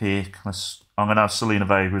next pick. I'm gonna have Selena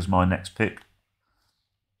Vega as my next pick.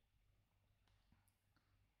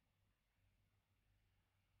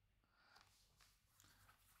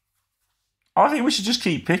 I think we should just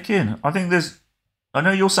keep picking. I think I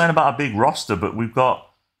know you're saying about a big roster, but we've got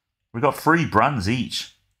 3 brands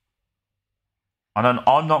each. I don't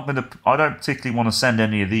particularly want to send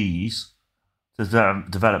any of these to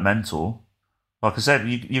developmental. Like I said,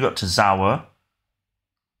 you got Tozawa,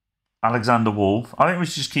 Alexander Wolf. I think we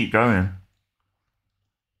should just keep going.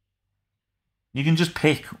 You can just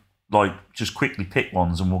pick, just quickly pick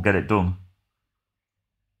ones and we'll get it done.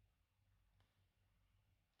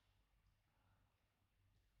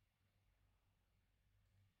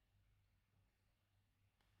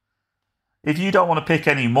 If you don't want to pick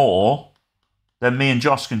any more, then me and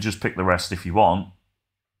Josh can just pick the rest if you want.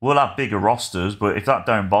 We'll have bigger rosters, but if that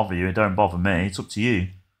don't bother you, it don't bother me. It's up to you.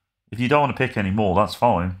 If you don't want to pick any more, that's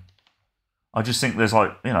fine. I just think there's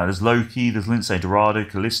there's Loki, there's Lindsay Dorado,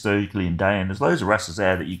 Kalisto, Killian Dane. There's loads of wrestlers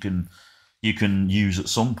there that you can use at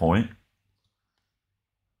some point.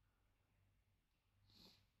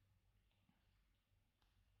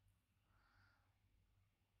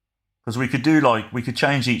 Because we could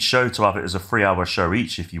change each show to have it as a 3-hour show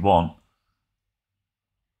each if you want.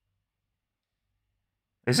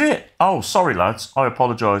 Is it? Oh, sorry, lads. I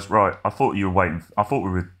apologise. Right, I thought you were waiting. I thought we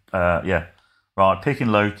were, yeah. Right, picking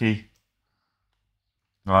Loki.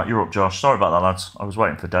 Right, you're up, Josh. Sorry about that, lads. I was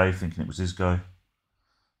waiting for Dave, thinking it was his go.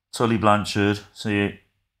 Tully Blanchard. See,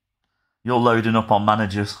 you're loading up on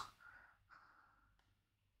managers.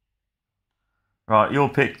 Right, you'll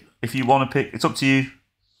pick, if you want to pick, it's up to you.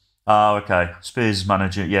 Oh, okay. Spears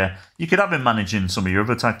manager, yeah. You could have him managing some of your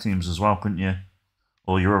other tag teams as well, couldn't you?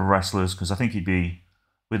 Or your other wrestlers, because I think he'd be...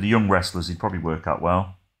 With the young wrestlers, he'd probably work out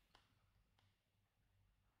well.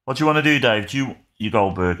 What do you want to do, Dave? You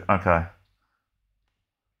Goldberg? Okay.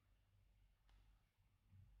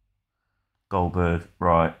 Goldberg,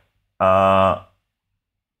 right. I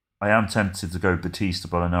am tempted to go Batista,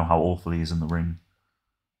 but I know how awful he is in the ring.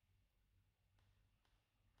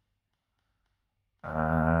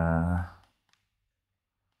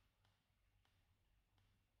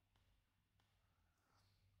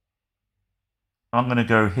 I'm going to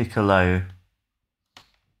go Hikuleo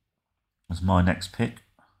as my next pick.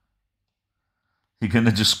 You're going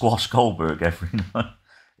to just squash Goldberg every night.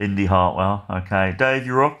 Indy Hartwell. Okay. Dave,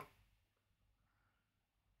 you're up.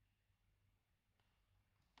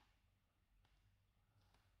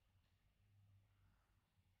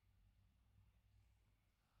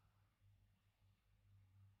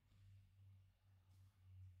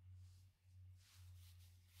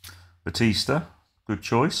 Batista. Good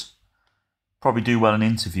choice. Probably do well in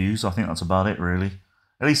interviews. I think that's about it, really.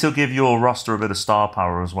 At least he'll give your roster a bit of star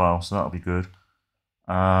power as well, so that'll be good.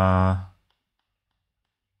 I'm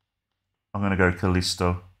going to go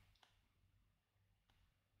Callisto.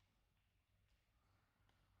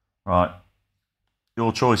 Right.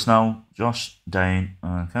 Your choice now, Josh. Dane.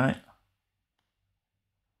 Okay.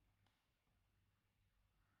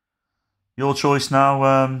 Your choice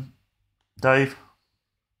now, Dave.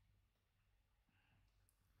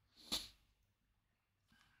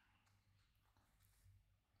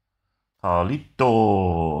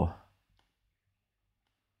 Carlito.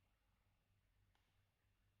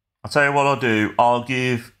 I'll tell you what I'll do. I'll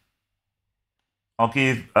give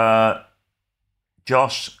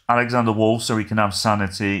Josh Alexander Wolf so he can have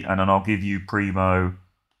sanity, and then I'll give you Primo,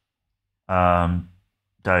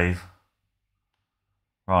 Dave.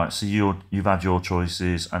 Right, so you've had your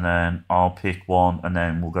choices, and then I'll pick one, and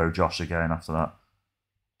then we'll go Josh again after that.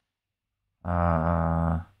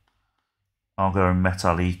 I'll go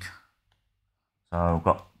Metallic. So I've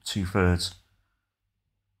got 2/3.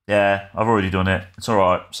 Yeah, I've already done it. It's all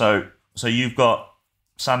right. So you've got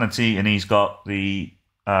sanity, and he's got the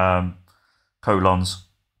colons.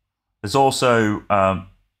 There's also oh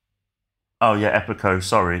yeah, Epico.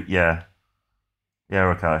 Sorry, yeah,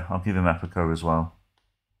 okay. I'll give him Epico as well.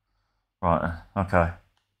 Right. Okay.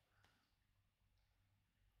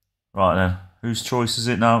 Right then. Whose choice is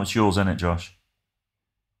it now? It's yours, isn't it, Josh?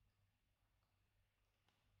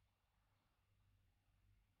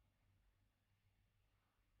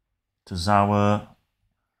 Tozawa.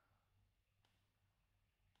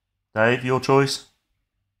 Dave, your choice?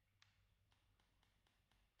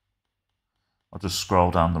 I'll just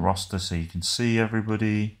scroll down the roster so you can see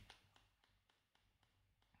everybody.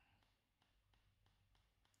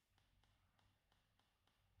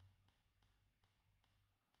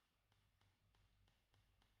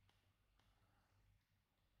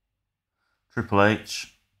 Triple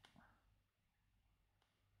H.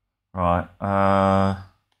 Right. I'll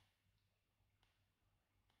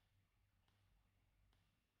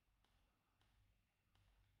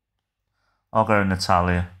go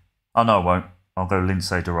Natalia. Oh, no, I won't. I'll go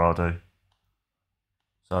Lindsay Dorado.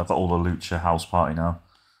 So I've got all the Lucha house party now.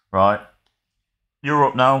 Right. You're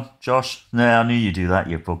up now, Josh. Nah, I knew you'd do that,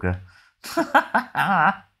 you bugger.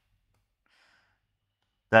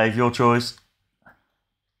 Dave, your choice.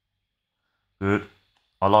 Good.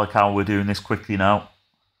 I like how we're doing this quickly now.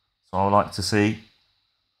 So I like to see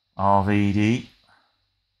RVD.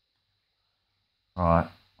 Right.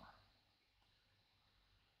 Let's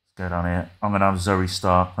go down here. I'm going to have Zoe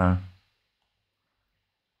Stark now.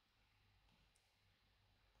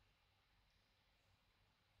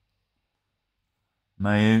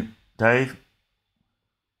 Mayu. Dave.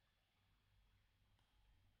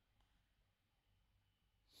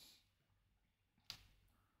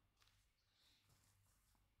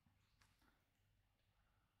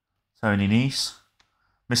 Tony Nese.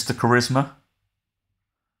 Mr. Charisma.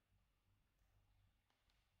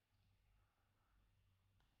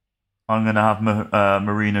 I'm going to have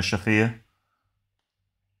Marina Shafir.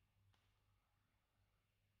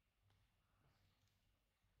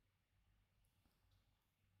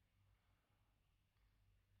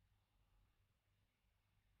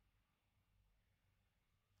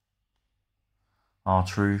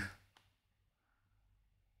 R-Truth.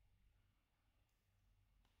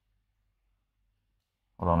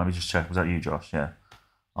 Hold on, let me just check. Was that you, Josh? Yeah.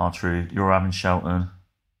 R-Truth. You're having Shelton.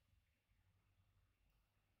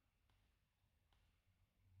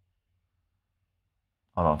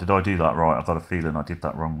 Hold on, did I do that right? I've got a feeling I did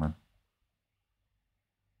that wrong then.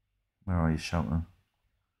 Where are you, Shelton?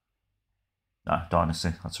 No,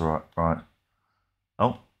 Dynasty. That's all right. Right.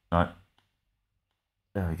 Oh, no.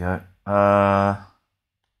 There we go. Let's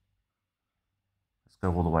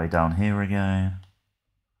go all the way down here again.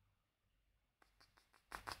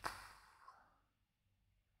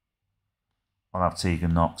 I'll have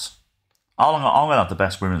Tegan Knox. I'm going to have the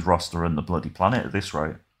best women's roster on the bloody planet at this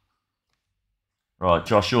rate. Right,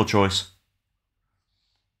 Josh, your choice.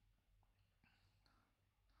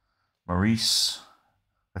 Maurice.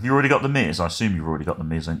 Have you already got the Miz? I assume you've already got the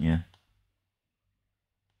Miz, haven't you?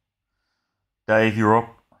 Dave, you're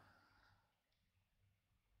up.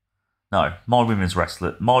 No, my women's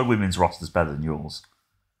roster's better than yours.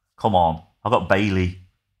 Come on. I've got Bailey.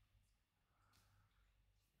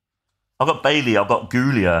 I've got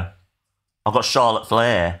Gulia. I've got Charlotte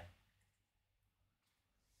Flair.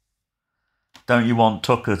 Don't you want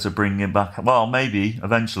Tucker to bring him back? Well, maybe,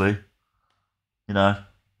 eventually. You know.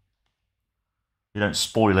 You don't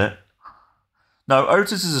spoil it. No,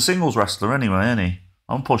 Otis is a singles wrestler anyway, isn't he?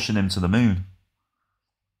 I'm pushing him to the moon.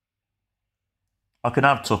 I can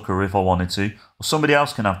have Tucker if I wanted to. Or somebody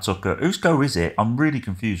else can have Tucker. Whose go is it? I'm really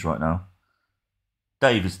confused right now.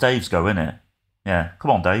 Dave's go, innit? Yeah,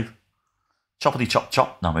 come on, Dave. Choppity chop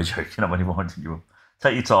chop. No, I'm joking. I'm only winding you up.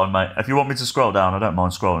 Take your time, mate. If you want me to scroll down, I don't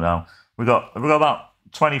mind scrolling down. We've got about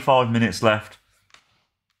 25 minutes left.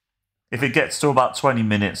 If it gets to about 20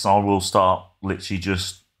 minutes, I will start literally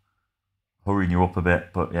just hurrying you up a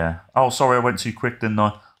bit. But yeah. Oh, sorry, I went too quick, didn't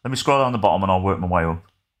I? Let me scroll down the bottom and I'll work my way up.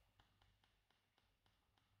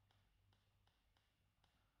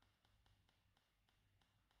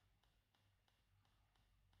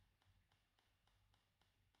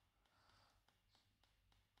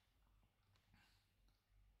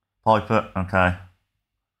 Piper, okay.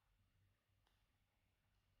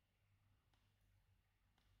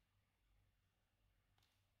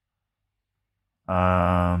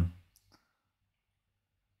 Um,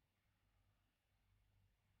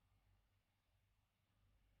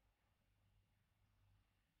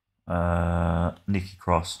 Nikki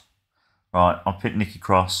Cross. Right, I'll pick Nikki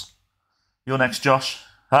Cross. You're next, Josh.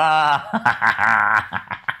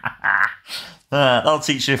 That'll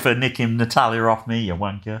teach you for nicking Natalia off me, you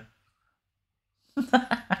wanker.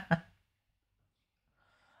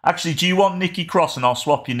 Actually, do you want Nikki Cross and I'll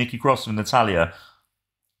swap you Nikki Cross for Natalia?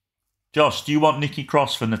 Josh, do you want Nikki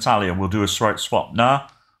Cross for Natalia? We'll do a straight swap. Nah,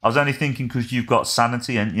 I was only thinking because you've got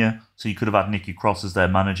Sanity, ain't you? So you could have had Nikki Cross as their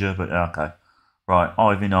manager, but okay. Right,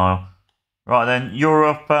 Ivy Nile. Right then, you're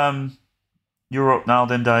up now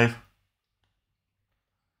then, Dave.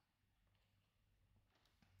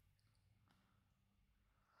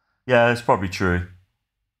 Yeah, that's probably true.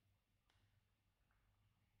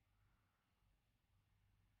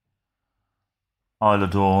 Isla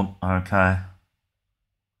Dawn, okay.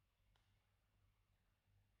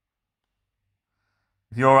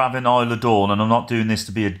 If you're having Isla Dawn, and I'm not doing this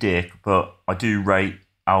to be a dick, but I do rate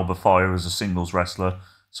Alba Fire as a singles wrestler,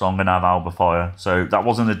 so I'm going to have Alba Fire. So that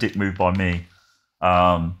wasn't a dick move by me.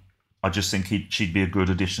 I just think she'd be a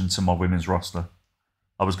good addition to my women's roster.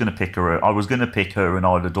 I was going to pick her. I was going to pick her and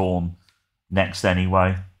Isla Dawn next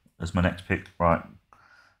anyway as my next pick. Right.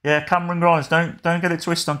 Yeah, Cameron Grimes. Don't get it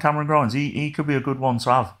twisted on Cameron Grimes. He could be a good one to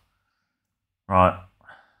have. Right.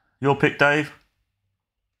 Your pick, Dave.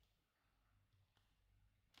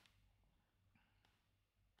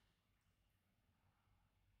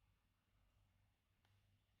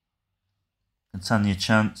 Tanya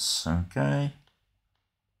Chance. Okay.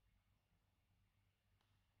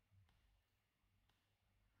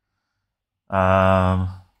 Yeah,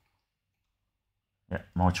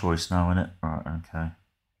 my choice now, innit? Right, okay.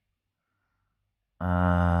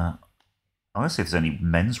 I'm going to see if there's any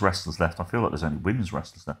men's wrestlers left. I feel like there's only women's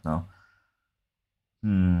wrestlers left now.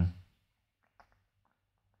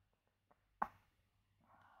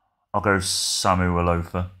 I'll go Samu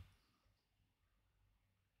Alofa.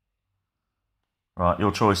 Right,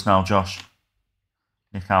 your choice now, Josh.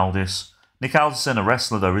 Nick Aldis. Nick Aldis isn't a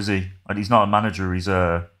wrestler, though, is he? And he's not a manager, he's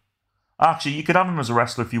a... Actually, you could have him as a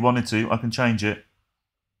wrestler if you wanted to. I can change it.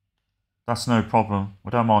 That's no problem.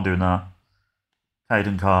 I don't mind doing that.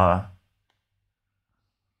 Hayden Carter.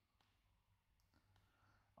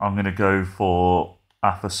 I'm going to go for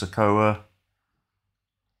Afa Sokoa.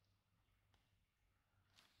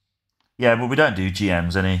 Yeah, well, we don't do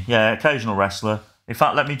GMs, any. Yeah, occasional wrestler. In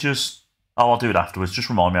fact, let me just... Oh, I'll do it afterwards. Just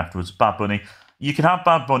remind me afterwards. Bad Bunny. You can have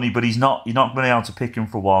Bad Bunny, but you're not going to be able to pick him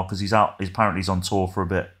for a while because he's out. Apparently he's on tour for a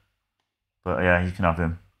bit. But yeah, you can have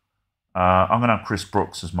him. I'm going to have Chris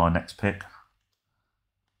Brooks as my next pick.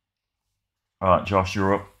 All right, Josh,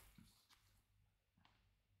 you're up.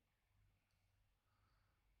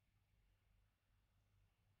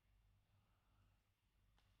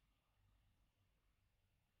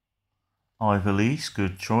 Ivelisse,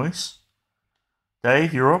 good choice.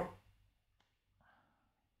 Dave, you're up.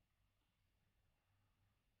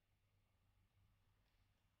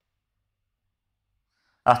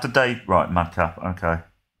 After Dave, right, Madcap, okay.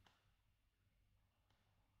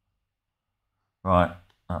 Right,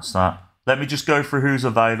 that's that. Let me just go through who's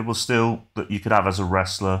available still that you could have as a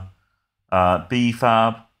wrestler.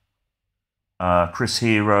 B-Fab, Chris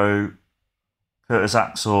Hero, Curtis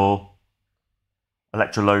Axel,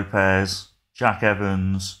 Electra Lopez, Jack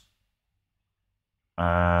Evans,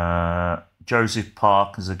 Joseph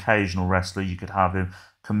Park as occasional wrestler. You could have him.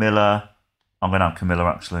 Camilla. I'm going to have Camilla,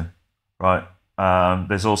 actually. Right.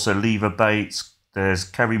 There's also Leva Bates. There's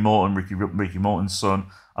Kerry Morton, Ricky Morton's son.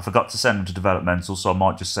 I forgot to send him to developmental, so I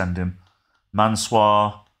might just send him.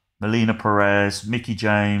 Mansoir, Melina Perez, Mickey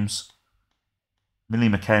James, Millie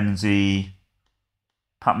McKenzie,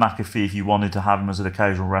 Pat McAfee if you wanted to have him as an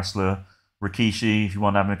occasional wrestler. Rikishi if you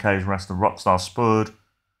want to have an occasional wrestler. Rockstar Spud.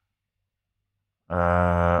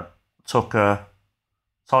 Tucker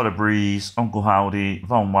Tyler Breeze, Uncle Howdy,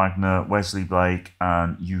 Von Wagner, Wesley Blake,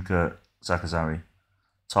 and Yuka Sakazari.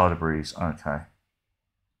 Tyler Breeze, okay.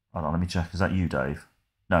 Hold on, let me check. Is that you, Dave?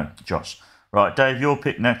 No, Josh. Right, Dave, your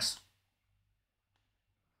pick next.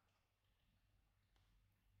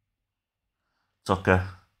 Tucker.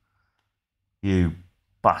 You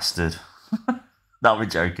bastard. No, we're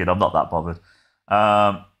joking. I'm not that bothered.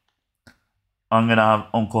 I'm going to have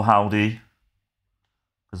Uncle Howdy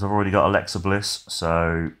because I've already got Alexa Bliss,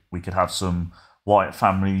 so we could have some Wyatt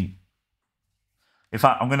family. In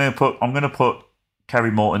fact, I'm going to put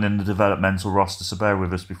Kerry Morton in the developmental roster, so bear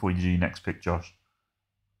with us before you do your next pick, Josh.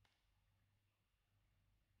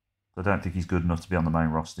 I don't think he's good enough to be on the main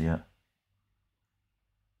roster yet.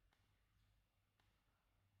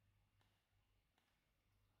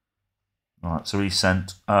 Alright, so he's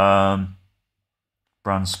sent. Brand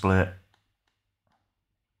split.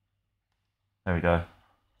 There we go.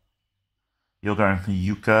 You're going for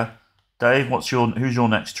Yuka. Dave, who's your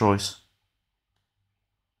next choice?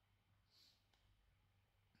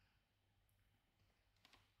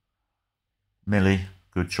 Millie,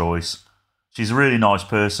 good choice. She's a really nice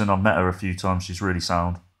person. I've met her a few times. She's really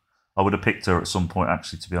sound. I would have picked her at some point,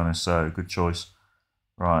 actually, to be honest. So, good choice.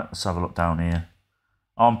 Right, let's have a look down here.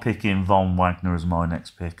 I'm picking Von Wagner as my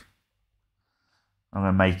next pick. I'm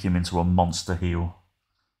going to make him into a monster heel.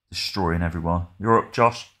 Destroying everyone. You're up,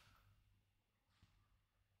 Josh?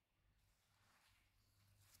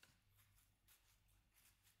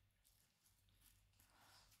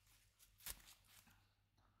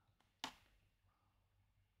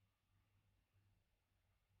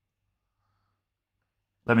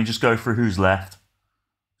 Let me just go through who's left.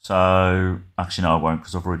 So, actually, no, I won't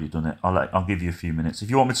because I've already done it. I'll give you a few minutes. If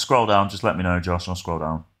you want me to scroll down, just let me know, Josh. I'll scroll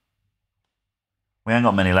down. We ain't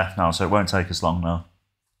got many left now, so it won't take us long now.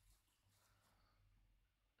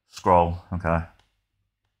 Scroll, okay.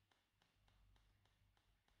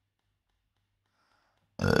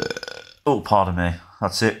 Oh, pardon me.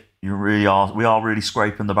 That's it. We are really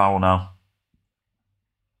scraping the barrel now.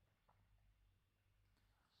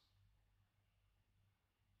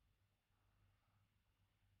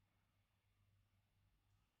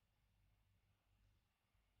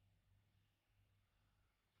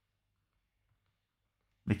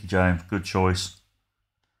 Mickie James, good choice.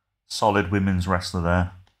 Solid women's wrestler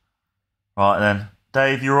there. Right then,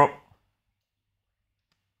 Dave, you're up.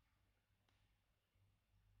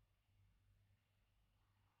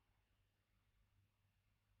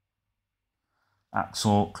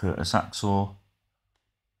 Axel, Curtis Axel.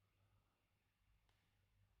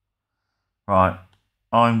 Right,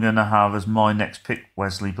 I'm going to have as my next pick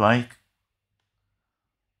Wesley Blake.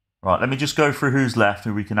 Right, let me just go through who's left,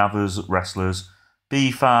 who we can have as wrestlers.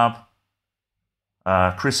 B-Fab,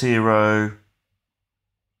 Chris Hero,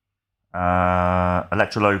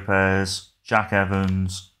 Elektra Lopez, Jack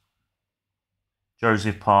Evans,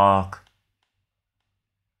 Joseph Park,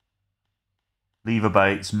 Leva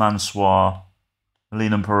Bates, Mansoir,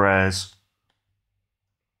 Melina Perez,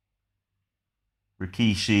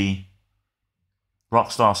 Rikishi,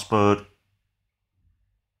 Rockstar Spud,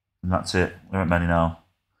 and that's it. There aren't many now.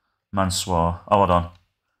 Mansoir. Oh, hold on.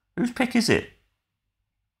 Whose pick is it?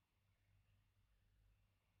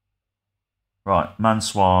 Right,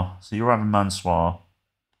 Mansoir. So you're having Mansoir.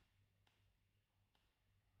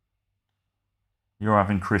 You're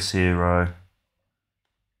having Chris Hero.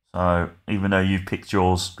 So even though you've picked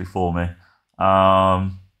yours before me,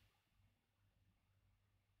 I'll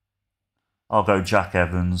go Jack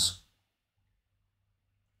Evans.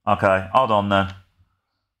 Okay, hold on then.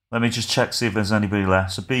 Let me just check, see if there's anybody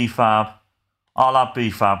left. So B-Fab. I'll have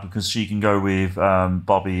B-Fab because she can go with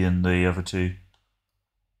Bobby and the other two.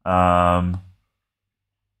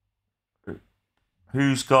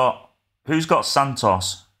 Who's got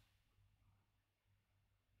Santos?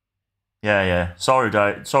 Yeah. Sorry,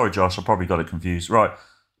 Dave. Sorry, Josh. I probably got it confused. Right.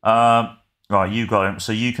 Right, you got him.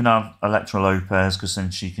 So you can have Elektra Lopez because then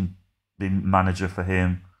she can be manager for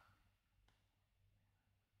him.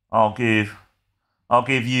 I'll give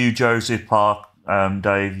you Joseph Park,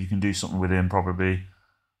 Dave. You can do something with him probably.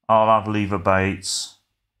 I'll have Leva Bates.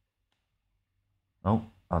 Oh,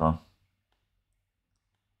 hold on.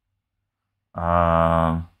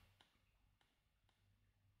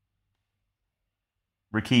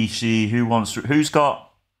 Rikishi. Who's got?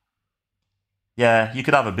 Yeah, you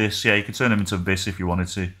could have Abyss. Yeah, you could turn him into Abyss if you wanted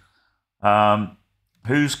to.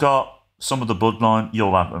 Who's got some of the bloodline?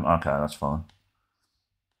 You'll have them. Okay, that's fine.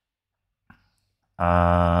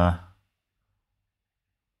 I'll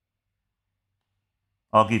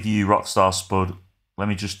give you Rockstar Spud. Let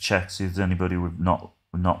me just check see if there's anybody we've not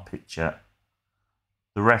picked yet.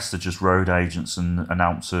 The rest are just road agents and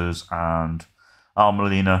announcers and... Oh,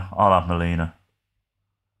 Melina. I'll have Melina.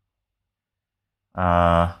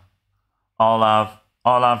 I'll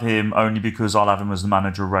have him only because I'll have him as the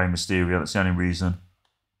manager of Rey Mysterio. That's the only reason.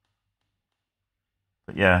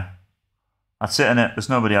 But yeah. That's it, innit? There's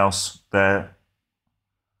nobody else there.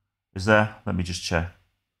 Is there? Let me just check.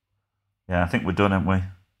 Yeah, I think we're done, aren't we?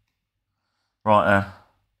 Right then.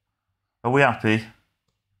 Are we happy?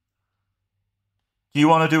 Do you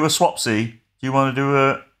want to do a swapsy? Do you want to do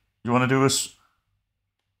a... You want to do a...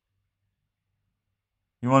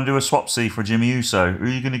 You want to do a swapsy for Jimmy Uso? Who are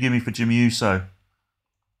you going to give me for Jimmy Uso?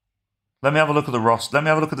 Let me have a look at the roster. Let me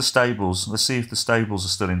have a look at the stables. Let's see if the stables are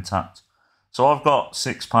still intact. So I've got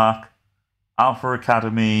 6-pack, Alpha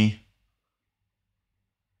Academy,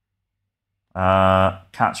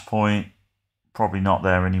 Catch Point, probably not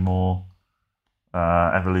there anymore.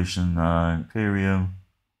 Evolution, Imperium,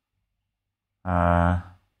 Kabuki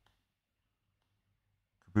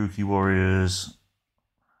Warriors.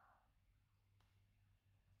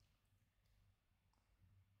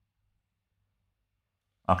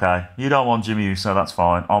 Okay, you don't want Jimmy Uso, that's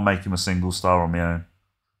fine. I'll make him a single star on my own.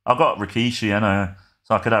 I've got Rikishi, I know,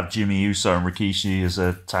 so I could have Jimmy Uso and Rikishi as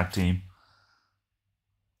a tag team.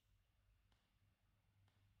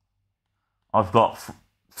 I've got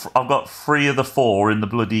 3 of the 4 in the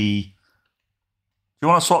bloody... Do you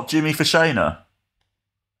want to swap Jimmy for Shayna?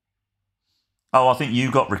 Oh, I think you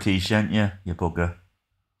got Rikishi, ain't you? You bugger.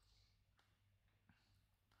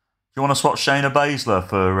 Do you want to swap Shayna Baszler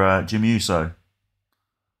for Jimmy Uso?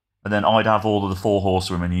 And then I'd have all of the 4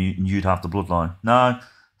 horsewomen and you'd have the bloodline. No?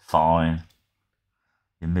 Fine.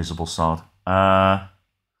 You miserable sod. I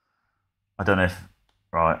don't know if...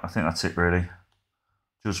 Right, I think that's it really.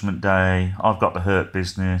 Judgment Day. I've got the Hurt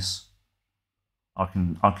Business. I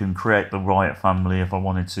can create the Riot Family if I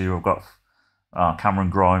wanted to. I've got...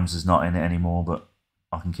 Cameron Grimes is not in it anymore, but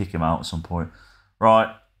I can kick him out at some point.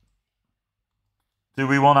 Right. Do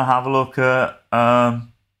we want to have a look at...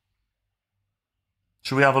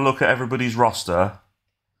 Should we have a look at everybody's roster?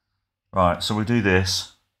 Right, so we do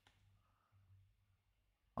this.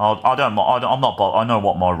 I know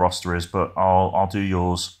what my roster is, but I'll do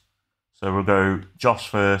yours. So we'll go Josh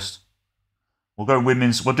first. We'll go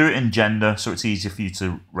women's. We'll do it in gender, so it's easier for you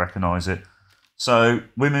to recognise it. So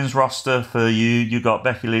women's roster for you. You got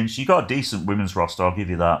Becky Lynch. You got a decent women's roster. I'll give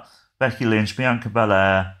you that. Becky Lynch, Bianca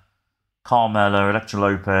Belair, Carmella, Elektra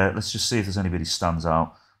Lopez. Let's just see if there's anybody stands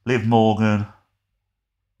out. Liv Morgan,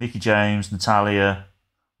 Mickie James, Natalia,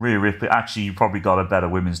 Rhea Ripley. Actually, you probably got a better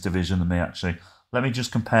women's division than me. Actually, let me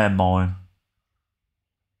just compare mine.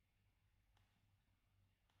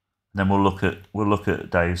 And then we'll look at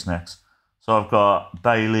Dave's next. So I've got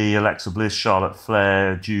Bayley, Alexa Bliss, Charlotte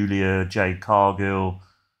Flair, Julia, Jade Cargill,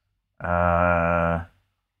 Maya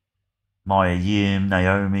Yim,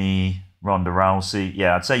 Naomi, Ronda Rousey.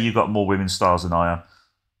 Yeah, I'd say you've got more women's stars than I have.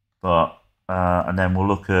 But and then we'll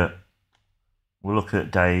look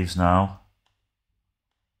at Dave's now.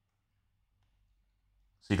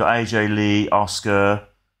 So you got AJ Lee, Asuka,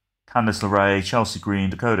 Candice LeRae, Chelsea Green,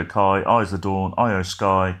 Dakota Kai, Isla Dawn, Io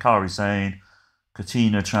Sky, Kairi Sane,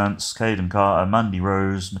 Katina Chance, Kaden Carter, Mandy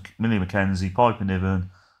Rose, Millie McKenzie, Piper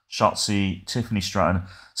Niven, Shotzi, Tiffany Stratton.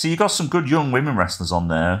 So you got some good young women wrestlers on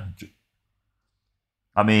there.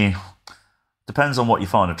 I mean, depends on what you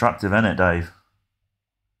find attractive, innit, Dave?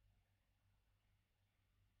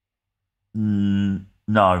 No,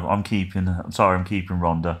 I'm keeping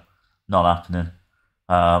Ronda. Not happening.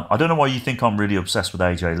 I don't know why you think I'm really obsessed with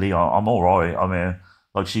AJ Lee. I'm all right. I mean,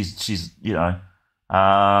 like she's you know.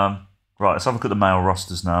 Right, let's have a look at the male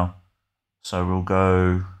rosters now. So we'll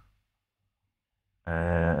go.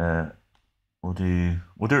 We'll do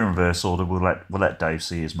it in reverse order. We'll let Dave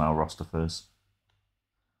see his male roster first.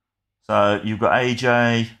 So you've got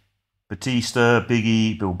AJ, Batista,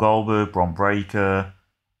 Biggie, Bill Goldberg, Bron Breakker,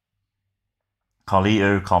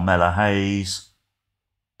 Carlito, Carmella Hayes,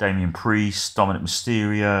 Damian Priest, Dominic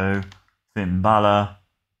Mysterio, Finn Balor,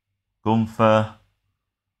 Gunther,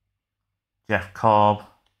 Jeff Cobb.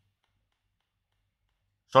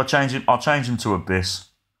 So I'll change him to Abyss.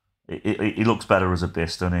 He looks better as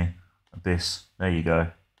Abyss, doesn't he? Abyss. There you go.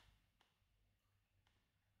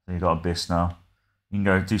 So you got Abyss now. You can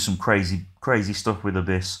go do some crazy stuff with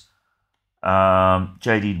Abyss.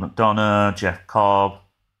 JD McDonough, Jeff Cobb,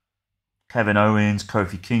 Kevin Owens,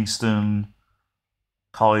 Kofi Kingston,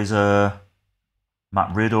 Kaiser,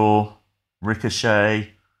 Matt Riddle,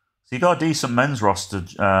 Ricochet. So you got a decent men's roster,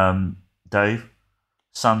 Dave.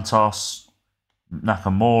 Santos,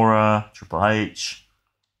 Nakamura, Triple H.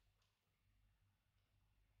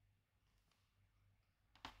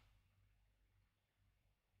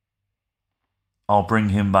 I'll bring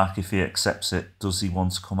him back if he accepts it. Does he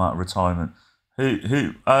want to come out of retirement?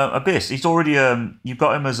 Who? Abyss. He's already. You've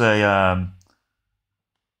got him as a.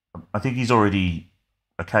 I think he's already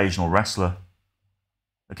occasional wrestler.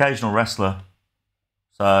 Occasional wrestler.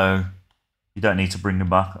 So you don't need to bring him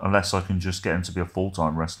back unless I can just get him to be a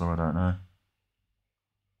full-time wrestler. I don't know.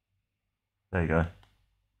 There you go.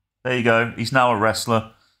 There you go. He's now a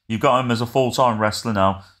wrestler. You've got him as a full-time wrestler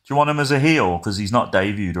now. Do you want him as a heel? Because he's not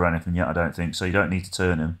debuted or anything yet, I don't think. So you don't need to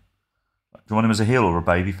turn him. Do you want him as a heel or a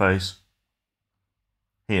babyface?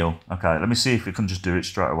 Heel. Okay, let me see if we can just do it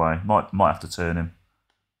straight away. Might have to turn him.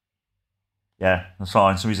 Yeah, that's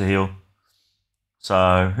fine. So he's a heel.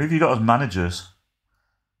 So who have you got as managers?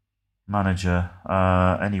 Manager.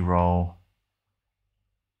 Any role.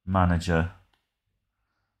 Manager.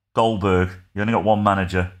 Goldberg. You only got one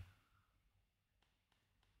manager.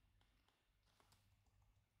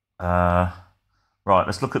 Right,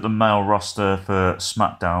 let's look at the male roster for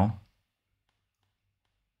SmackDown.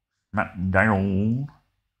 SmackDown.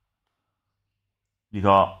 You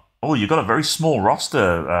got a very small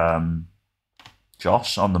roster,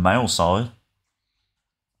 Josh, on the male side.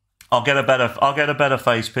 I'll get a better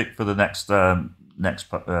face pick for the next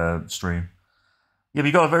stream. Yeah, but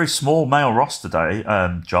you got a very small male roster today,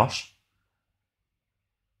 Josh.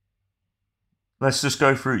 Let's just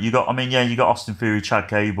go through. You got Austin Theory, Chad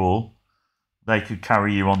Gable. They could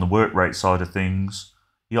carry you on the work rate side of things.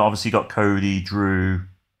 You obviously got Cody, Drew,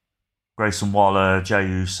 Grayson Waller, Jey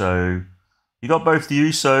Uso. You got both the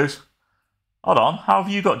Usos. Hold on, how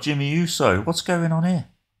have you got Jimmy Uso? What's going on here?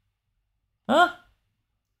 Huh?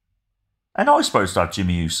 And I was supposed to have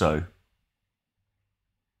Jimmy Uso.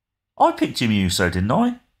 I picked Jimmy Uso, didn't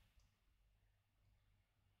I?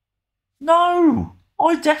 No,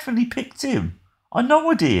 I definitely picked him. I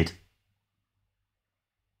know I did.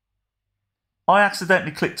 I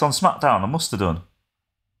accidentally clicked on SmackDown. I must have done.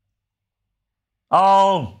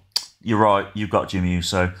 Oh, you're right. You've got Jimmy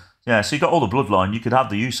Uso. Yeah, so you got all the bloodline. You could have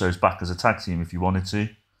the Usos back as a tag team if you wanted to.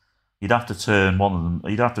 You'd have to turn one of them.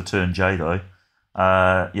 You'd have to turn Jay though.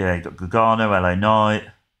 Yeah, you got Gargano, LA Knight,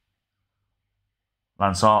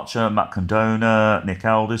 Lance Archer, Matt Condona, Nick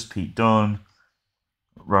Aldis, Pete Dunne,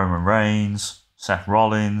 Roman Reigns, Seth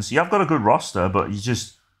Rollins. You have got a good roster, but you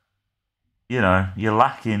just, you're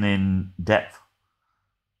lacking in depth.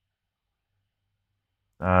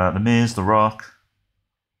 The Miz, The Rock.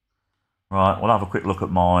 Right, we'll have a quick look at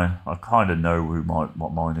mine. I kind of know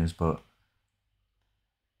what mine is, but...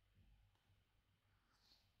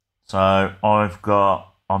 So, I've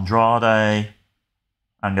got Andrade,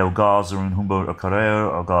 Angel Garza and Humberto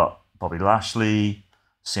Carrero. I've got Bobby Lashley,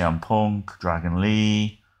 CM Punk, Dragon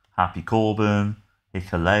Lee, Happy Corbin,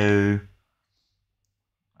 Hikuleo,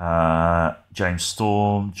 James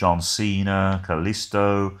Storm, John Cena,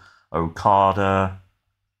 Kalisto, Okada,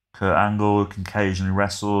 Kurt Angle, who can occasionally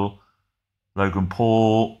wrestle, Logan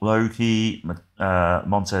Paul, Loki,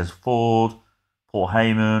 Montez Ford, Paul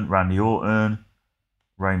Heyman, Randy Orton,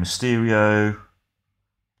 Rey Mysterio,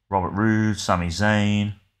 Robert Roode, Sami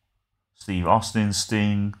Zayn, Steve Austin,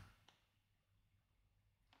 Sting.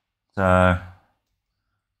 So,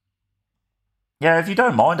 yeah, if you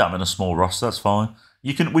don't mind having a small roster, that's fine.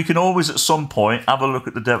 We can always at some point have a look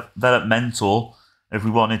at the developmental if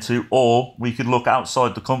we wanted to, or we could look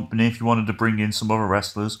outside the company if you wanted to bring in some other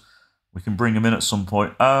wrestlers. We can bring them in at some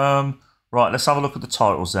point. Right, let's have a look at the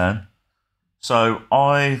titles then. So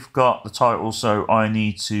I've got the title, so I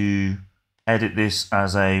need to edit this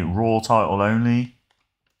as a Raw title only.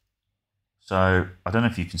 So I don't know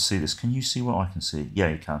if you can see this. Can you see what I can see? Yeah,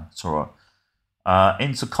 you can. It's all right.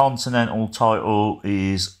 Intercontinental title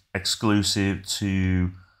is exclusive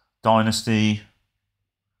to Dynasty.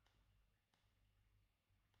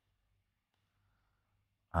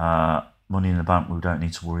 Money in the Bank, we don't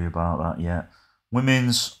need to worry about that yet.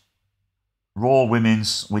 Raw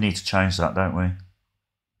Women's, we need to change that, don't we?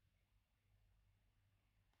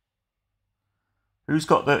 Who's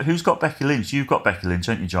got Becky Lynch? You've got Becky Lynch,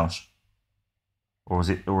 haven't you, Josh? Or is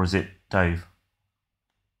it Dave?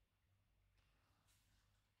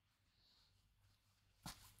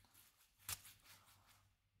 I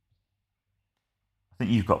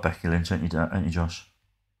think you've got Becky Lynch, haven't you, Josh?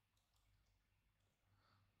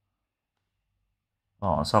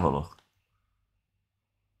 Oh, let's have a look.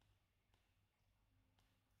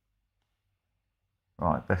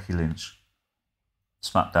 Right, Becky Lynch.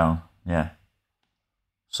 SmackDown, yeah.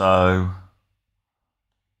 So,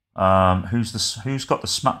 who's got the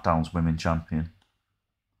SmackDown's Women Champion?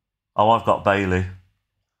 Oh, I've got Bayley.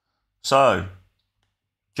 So,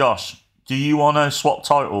 Josh, do you want to swap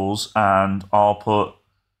titles? And I'll put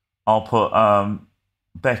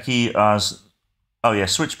Becky as Oh yeah,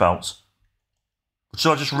 switch belts.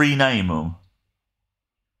 Should I just rename them?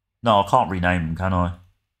 No, I can't rename them, can I?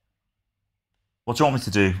 What do you want me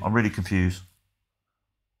to do? I'm really confused.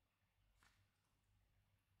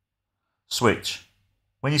 Switch.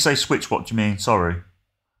 When you say switch, what do you mean? Sorry.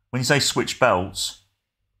 When you say switch belts,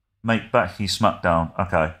 make Becky SmackDown.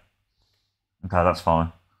 Okay. Okay, that's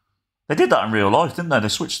fine. They did that in real life, didn't they? They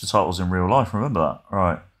switched the titles in real life. Remember that?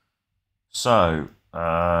 Right. So,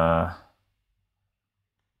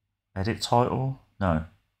 edit title? No.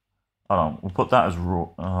 Hold on. We'll put that as Raw.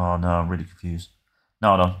 Oh, no, I'm really confused. No,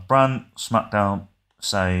 hold on. Brand, SmackDown,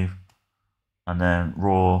 save. And then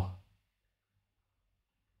Raw.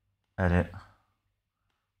 Edit.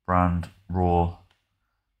 Brand, Raw.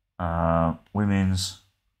 Women's.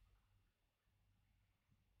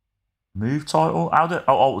 Move title?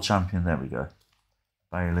 Ultra Champion. There we go.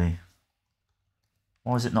 Bailey.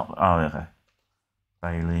 Why is it not? Oh, okay.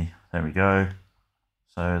 Bailey. There we go.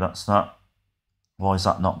 So that's that. Why is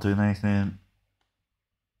that not doing anything?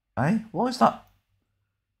 Hey, why is that?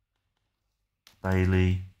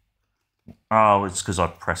 Bailey. Oh, it's because I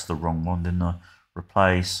pressed the wrong one, didn't I?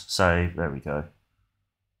 Replace, save. There we go.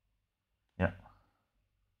 Yeah.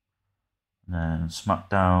 And then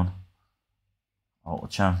SmackDown. Ultra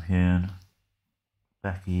Champion.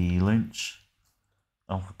 Becky Lynch.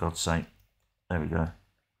 Oh, for God's sake. There we go.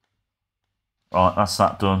 Right, that's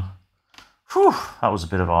that done. Whew, that was a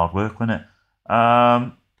bit of hard work, wasn't it?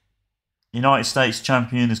 United States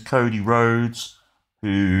champion is Cody Rhodes,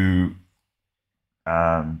 who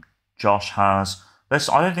Josh has.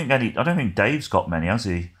 I don't think Dave's got many, has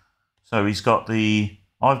he? So he's got the.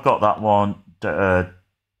 I've got that one.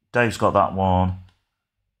 Dave's got that one.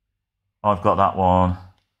 I've got that one.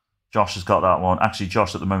 Josh has got that one. Actually,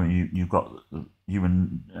 Josh, at the moment, you've got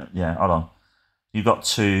yeah. Hold on. You've got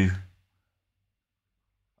two.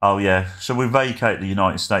 Oh yeah. So we vacate the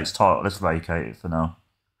United States title. Let's vacate it for now.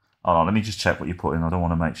 Hold on. Let me just check what you put in. I don't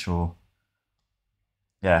want to make sure.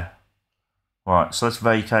 Yeah. All right. So let's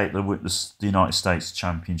vacate the United States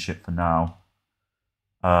Championship for now.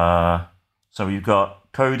 So you've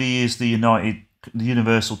got Cody is the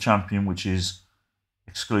Universal Champion, which is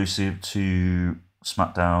exclusive to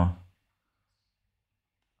SmackDown.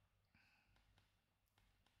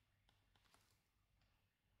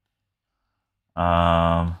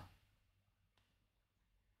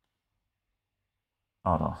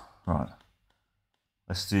 Hold on. Right.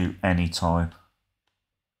 Let's do any time.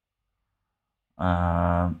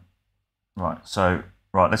 Right. So,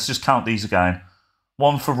 right. Let's just count these again.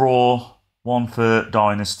 One for Raw. One for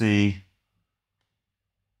Dynasty.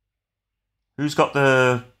 Who's got?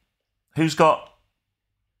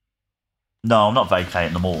 No, I'm not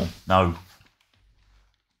vacating them all. No.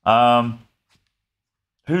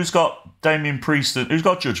 Who's got Damian Priest? Who's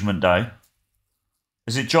got Judgment Day?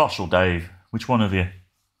 Is it Josh or Dave? Which one of you?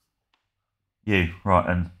 You, right.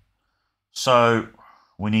 And so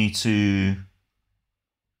we need to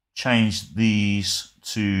change these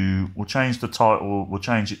to. We'll change the title. We'll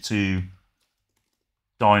change it to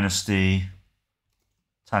Dynasty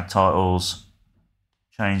Tag Titles.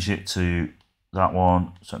 Change it to that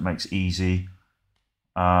one so it makes it easy.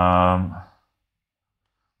 We'll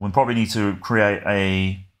probably need to create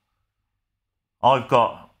a. I've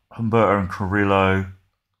got Humberto and Carrillo,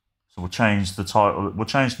 so we'll change the title. We'll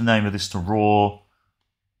change the name of this to Raw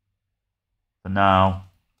for now,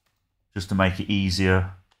 just to make it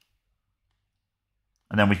easier.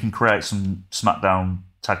 And then we can create some SmackDown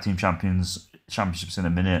Tag Team Championships in a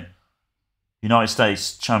minute. United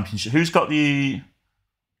States Championship. Who's got the?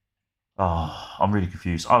 Oh, I'm really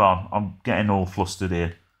confused. Hold on, I'm getting all flustered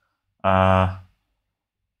here.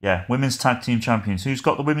 Yeah, Women's Tag Team Champions. Who's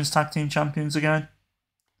got the Women's Tag Team Champions again?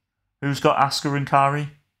 Who's got Asuka and Kari?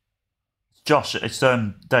 It's Josh. It's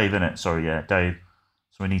Dave, innit? Sorry, yeah, Dave.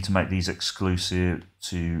 So we need to make these exclusive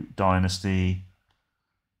to Dynasty.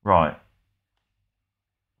 Right.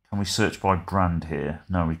 Can we search by brand here?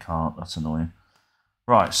 No, we can't. That's annoying.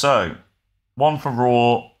 Right, so one for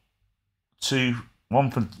Raw, one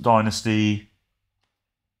for Dynasty,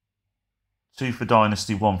 two for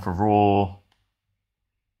Dynasty, one for Raw,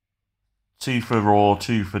 two for Raw,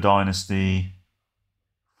 two for Dynasty,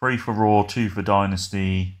 three for Raw, two for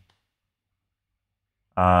Dynasty,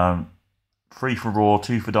 three for Raw,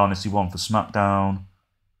 two for Dynasty, one for SmackDown,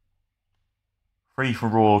 three for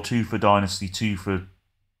Raw, two for Dynasty, two for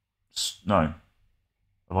no.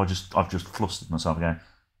 I've just flustered myself again.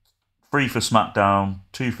 Three for SmackDown,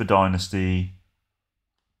 two for Dynasty,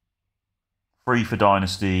 three for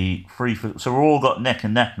Dynasty, three for. So we've all got neck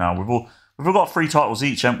and neck now. We've all got 3 titles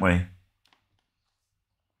each, haven't we?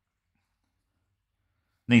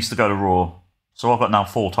 Needs to go to Raw. So I've got now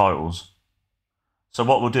 4 titles. So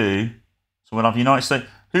what we'll do, so we'll have United States.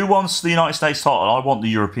 Who wants the United States title? I want the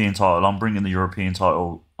European title. I'm bringing the European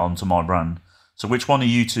title onto my brand. So which one are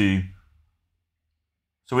you two?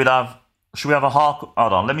 So we'd have, should we have a hold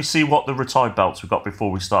on, let me see what the retired belts we've got before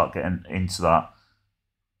we start getting into that.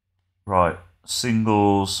 Right,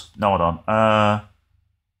 singles, no, hold on.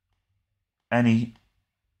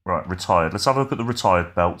 Right, retired. Let's have a look at the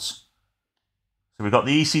retired belts. So we've got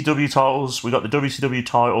the ECW titles, we've got the WCW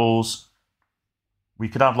titles. We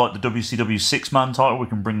could have like the WCW 6-man title, we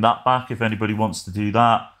can bring that back if anybody wants to do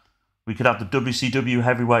that. We could have the WCW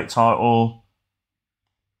heavyweight title.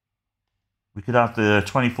 We could have the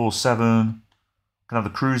 24/7. We can have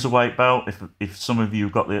the cruiserweight belt if some of you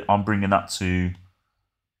have got the. I'm bringing that to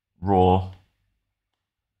Raw.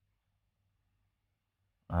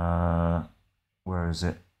 Where is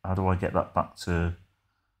it? How do I get that back to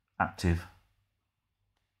active?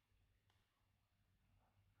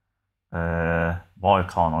 Why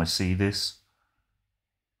can't I see this?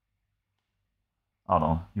 Hold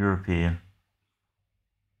on, European.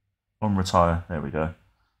 Unretire. There we go.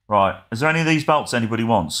 Right, is there any of these belts anybody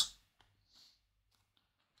wants?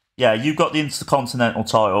 Yeah, you've got the Intercontinental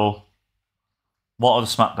title. What are the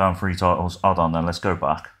SmackDown 3 titles? Hold on then, let's go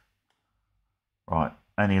back. Right,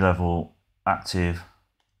 any level, active.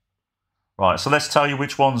 Right, so let's tell you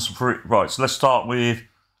which ones for it. Right, so let's start with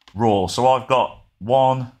Raw. So I've got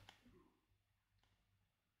 1,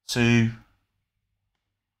 2,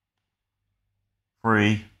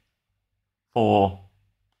 3, 4,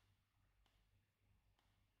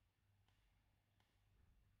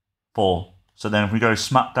 4. So then if we go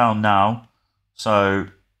SmackDown now, so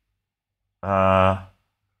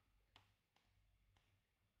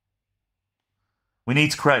we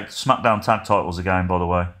need to create SmackDown tag titles again, by the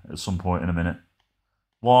way, at some point in a minute.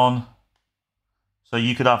 1. So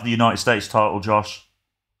you could have the United States title, Josh.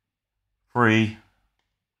 3.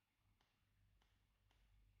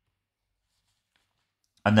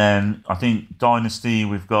 And then I think Dynasty,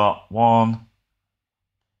 we've got 1,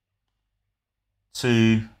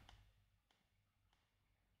 2,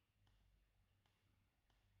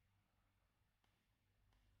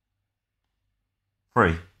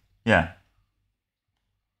 3. Yeah.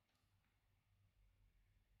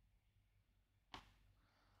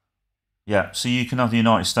 Yeah, so you can have the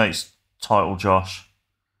United States title, Josh.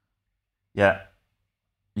 Yeah.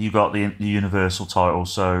 You got the Universal title,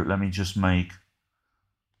 so let me just make...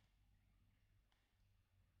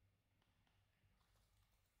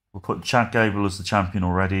 We'll put Chad Gable as the champion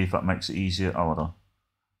already, if that makes it easier. Oh, hold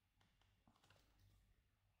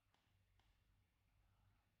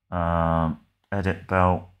on. Edit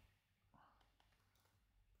belt.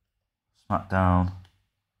 SmackDown.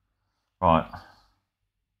 Right.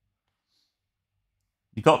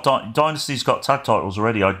 You got Dynasty's got tag titles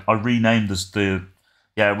already. I renamed this the.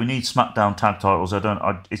 Yeah, we need SmackDown tag titles.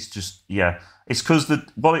 It's just It's because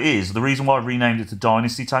what it is. The reason why I renamed it to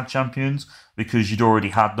Dynasty Tag Champions because you'd already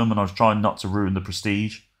had them, and I was trying not to ruin the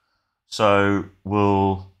prestige. So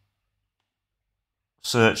we'll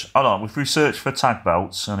search. Hold on. If we search for tag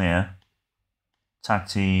belts on here, tag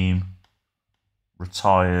team,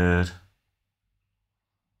 retired.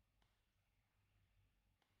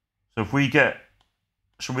 So if we get.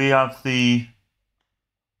 Should we have the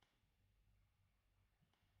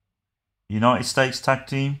United States tag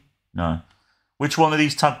team? No. Which one of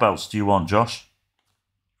these tag belts do you want, Josh?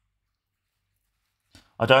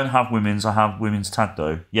 I don't have women's. I have women's tag,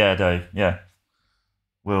 though. Yeah, Dave. Yeah.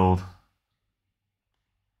 World.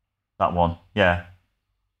 That one. Yeah.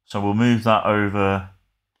 So we'll move that over.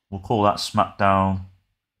 We'll call that SmackDown.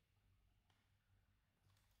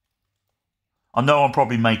 I know I'm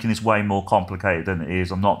probably making this way more complicated than it is.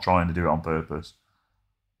 I'm not trying to do it on purpose.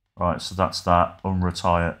 Right, so that's that.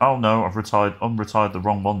 Unretire. Oh no, I've unretired the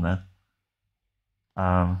wrong one there.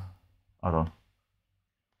 Hold on.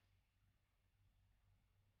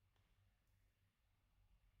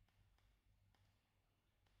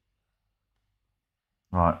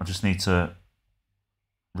 Right, I just need to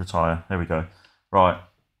retire. There we go. Right.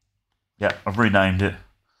 Yeah, I've renamed it.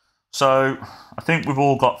 So I think we've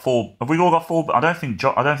all got 4. Have we all got 4? I don't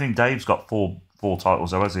think Dave's got four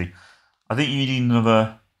titles though, has he? I think you need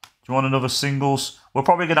another. Do you want another singles? We're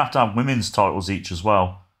probably gonna have to have women's titles each as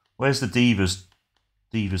well. Where's the Divas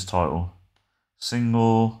title?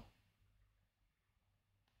 Single.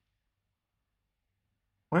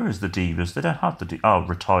 Where is the Divas? They don't have the oh,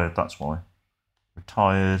 retired. That's why.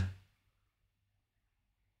 Retired.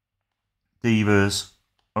 Divas.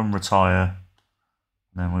 Unretire.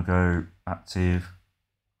 Then we'll go active.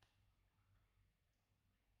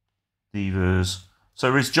 Divas.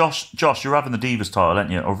 So is Josh, you're having the Divas title, aren't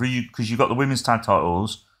you? Or are you, because you've got the women's tag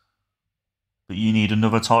titles, but you need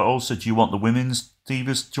another title. So do you want the women's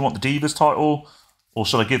Divas? Do you want the Divas title? Or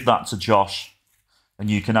should I give that to Josh and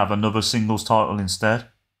you can have another singles title instead?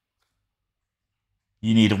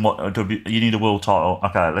 You need you need a world title.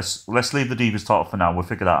 Okay, let's leave the Divas title for now. We'll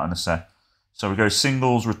figure that out in a sec. So we go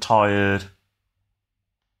singles, retired.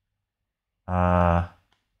 Right,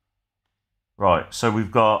 so we've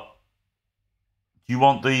got. Do you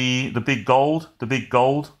want the big gold? The big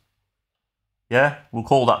gold? Yeah, we'll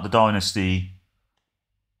call that the Dynasty.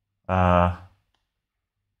 We'll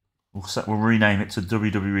rename it to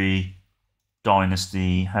WWE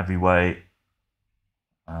Dynasty Heavyweight.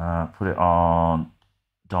 Put it on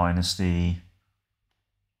Dynasty.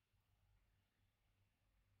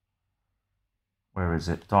 Where is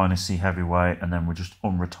it? Dynasty Heavyweight, and then we'll just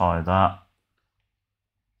unretire that.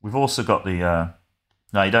 We've also got the.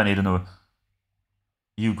 No, you don't need another.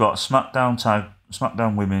 You've got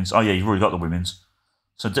SmackDown Women's. Oh yeah, you've already got the women's.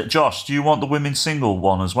 So Josh, do you want the women's single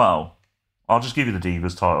one as well? I'll just give you the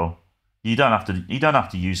Divas title. You don't have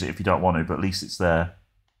to use it if you don't want to, but at least it's there.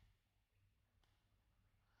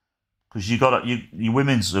 Because your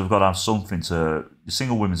women's have got to have something to. The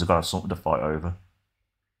single women's have got to have something to fight over.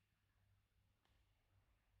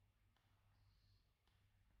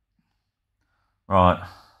 Right.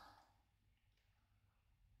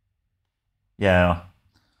 Yeah.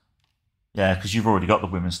 Yeah, because you've already got the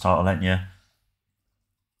women's title, haven't you?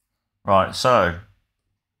 Right, so.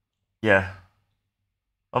 Yeah.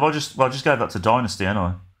 I just gave that to Dynasty,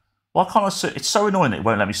 anyway. Why can't I It's so annoying that it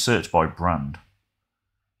won't let me search by brand.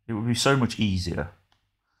 It would be so much easier.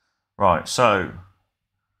 Right, so.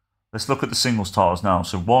 Let's look at the singles titles now.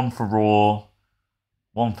 So 1 for Raw,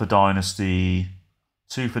 1 for Dynasty,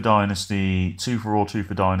 2 for Dynasty, 2 for Raw, 2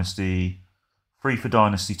 for Dynasty, 3 for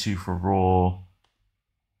Dynasty, 2 for Raw,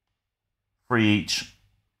 3 each,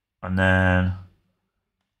 and then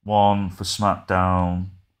 1 for SmackDown,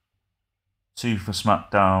 2 for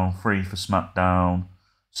SmackDown, 3 for SmackDown.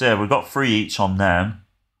 So yeah, we've got 3 each on them,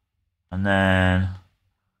 and then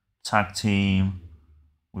tag team,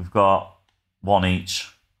 we've got 1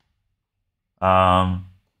 each. Do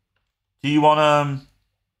you want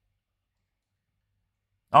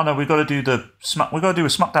Oh no, we've got to do we've got to do a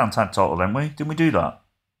SmackDown tag title, then we? Didn't we do that?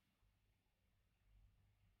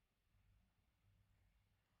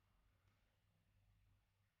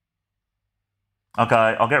 Okay,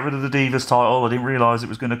 I'll get rid of the Divas title. I didn't realise it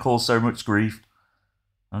was going to cause so much grief.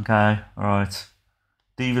 Okay, alright.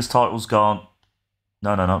 Divas title's gone.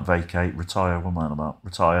 No, not vacate. Retire. What am I on about?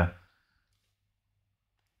 Retire.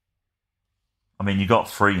 I mean, you got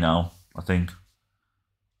 3 now, I think.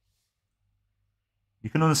 You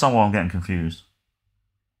can understand why I'm getting confused.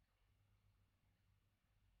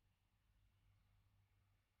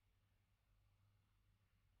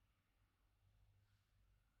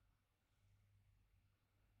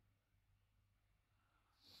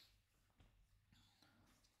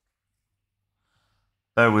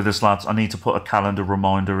 Bear with us, lads. I need to put a calendar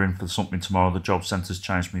reminder in for something tomorrow. The job centre's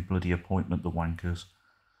changed me bloody appointment, the wankers.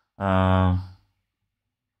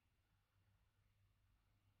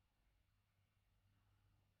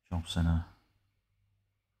 Job centre.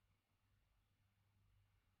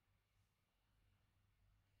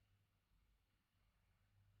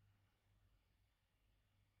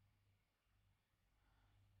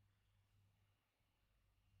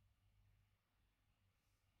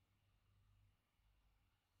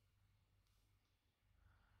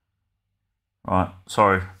 Right,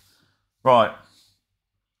 sorry. Right.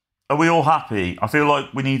 Are we all happy? I feel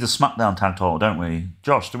like we need a SmackDown tag title, don't we?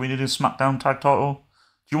 Josh, do we need a SmackDown tag title?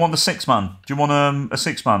 Do you want the 6-man? Do you want a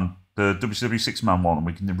 6-man? The WCW 6-man one, and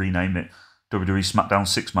we can rename it WWE SmackDown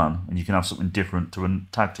 6-man, and you can have something different to a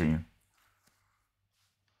tag team.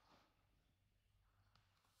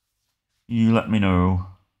 You let me know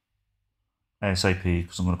ASAP,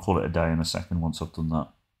 because I'm going to call it a day in a second once I've done that.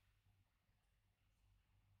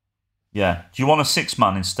 Yeah. Do you want a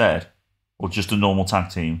 6-man instead? Or just a normal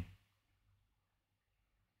tag team?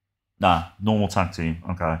 Nah, normal tag team.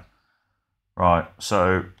 Okay. Right,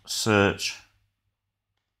 so search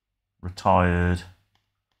retired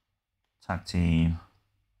tag team.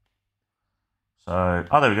 So,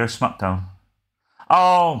 oh, there we go, SmackDown.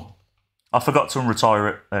 Oh, I forgot to retire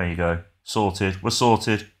it. There you go. Sorted. We're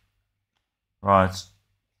sorted. Right.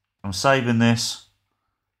 I'm saving this.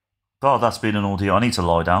 God, that's been an ordeal. I need to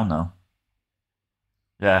lie down now.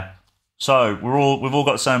 Yeah. So we've all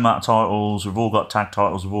got the same amount of titles. We've all got tag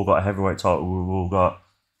titles. We've all got a heavyweight title. We've all got.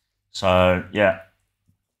 So yeah,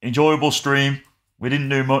 enjoyable stream. We didn't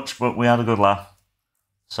do much, but we had a good laugh.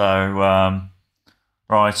 So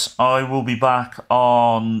Right, I will be back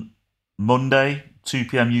on Monday, 2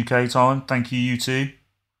 p.m. UK time. Thank you, you two.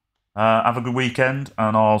 Have a good weekend,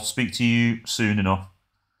 and I'll speak to you soon enough.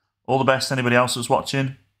 All the best, anybody else that's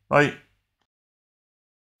watching. Bye.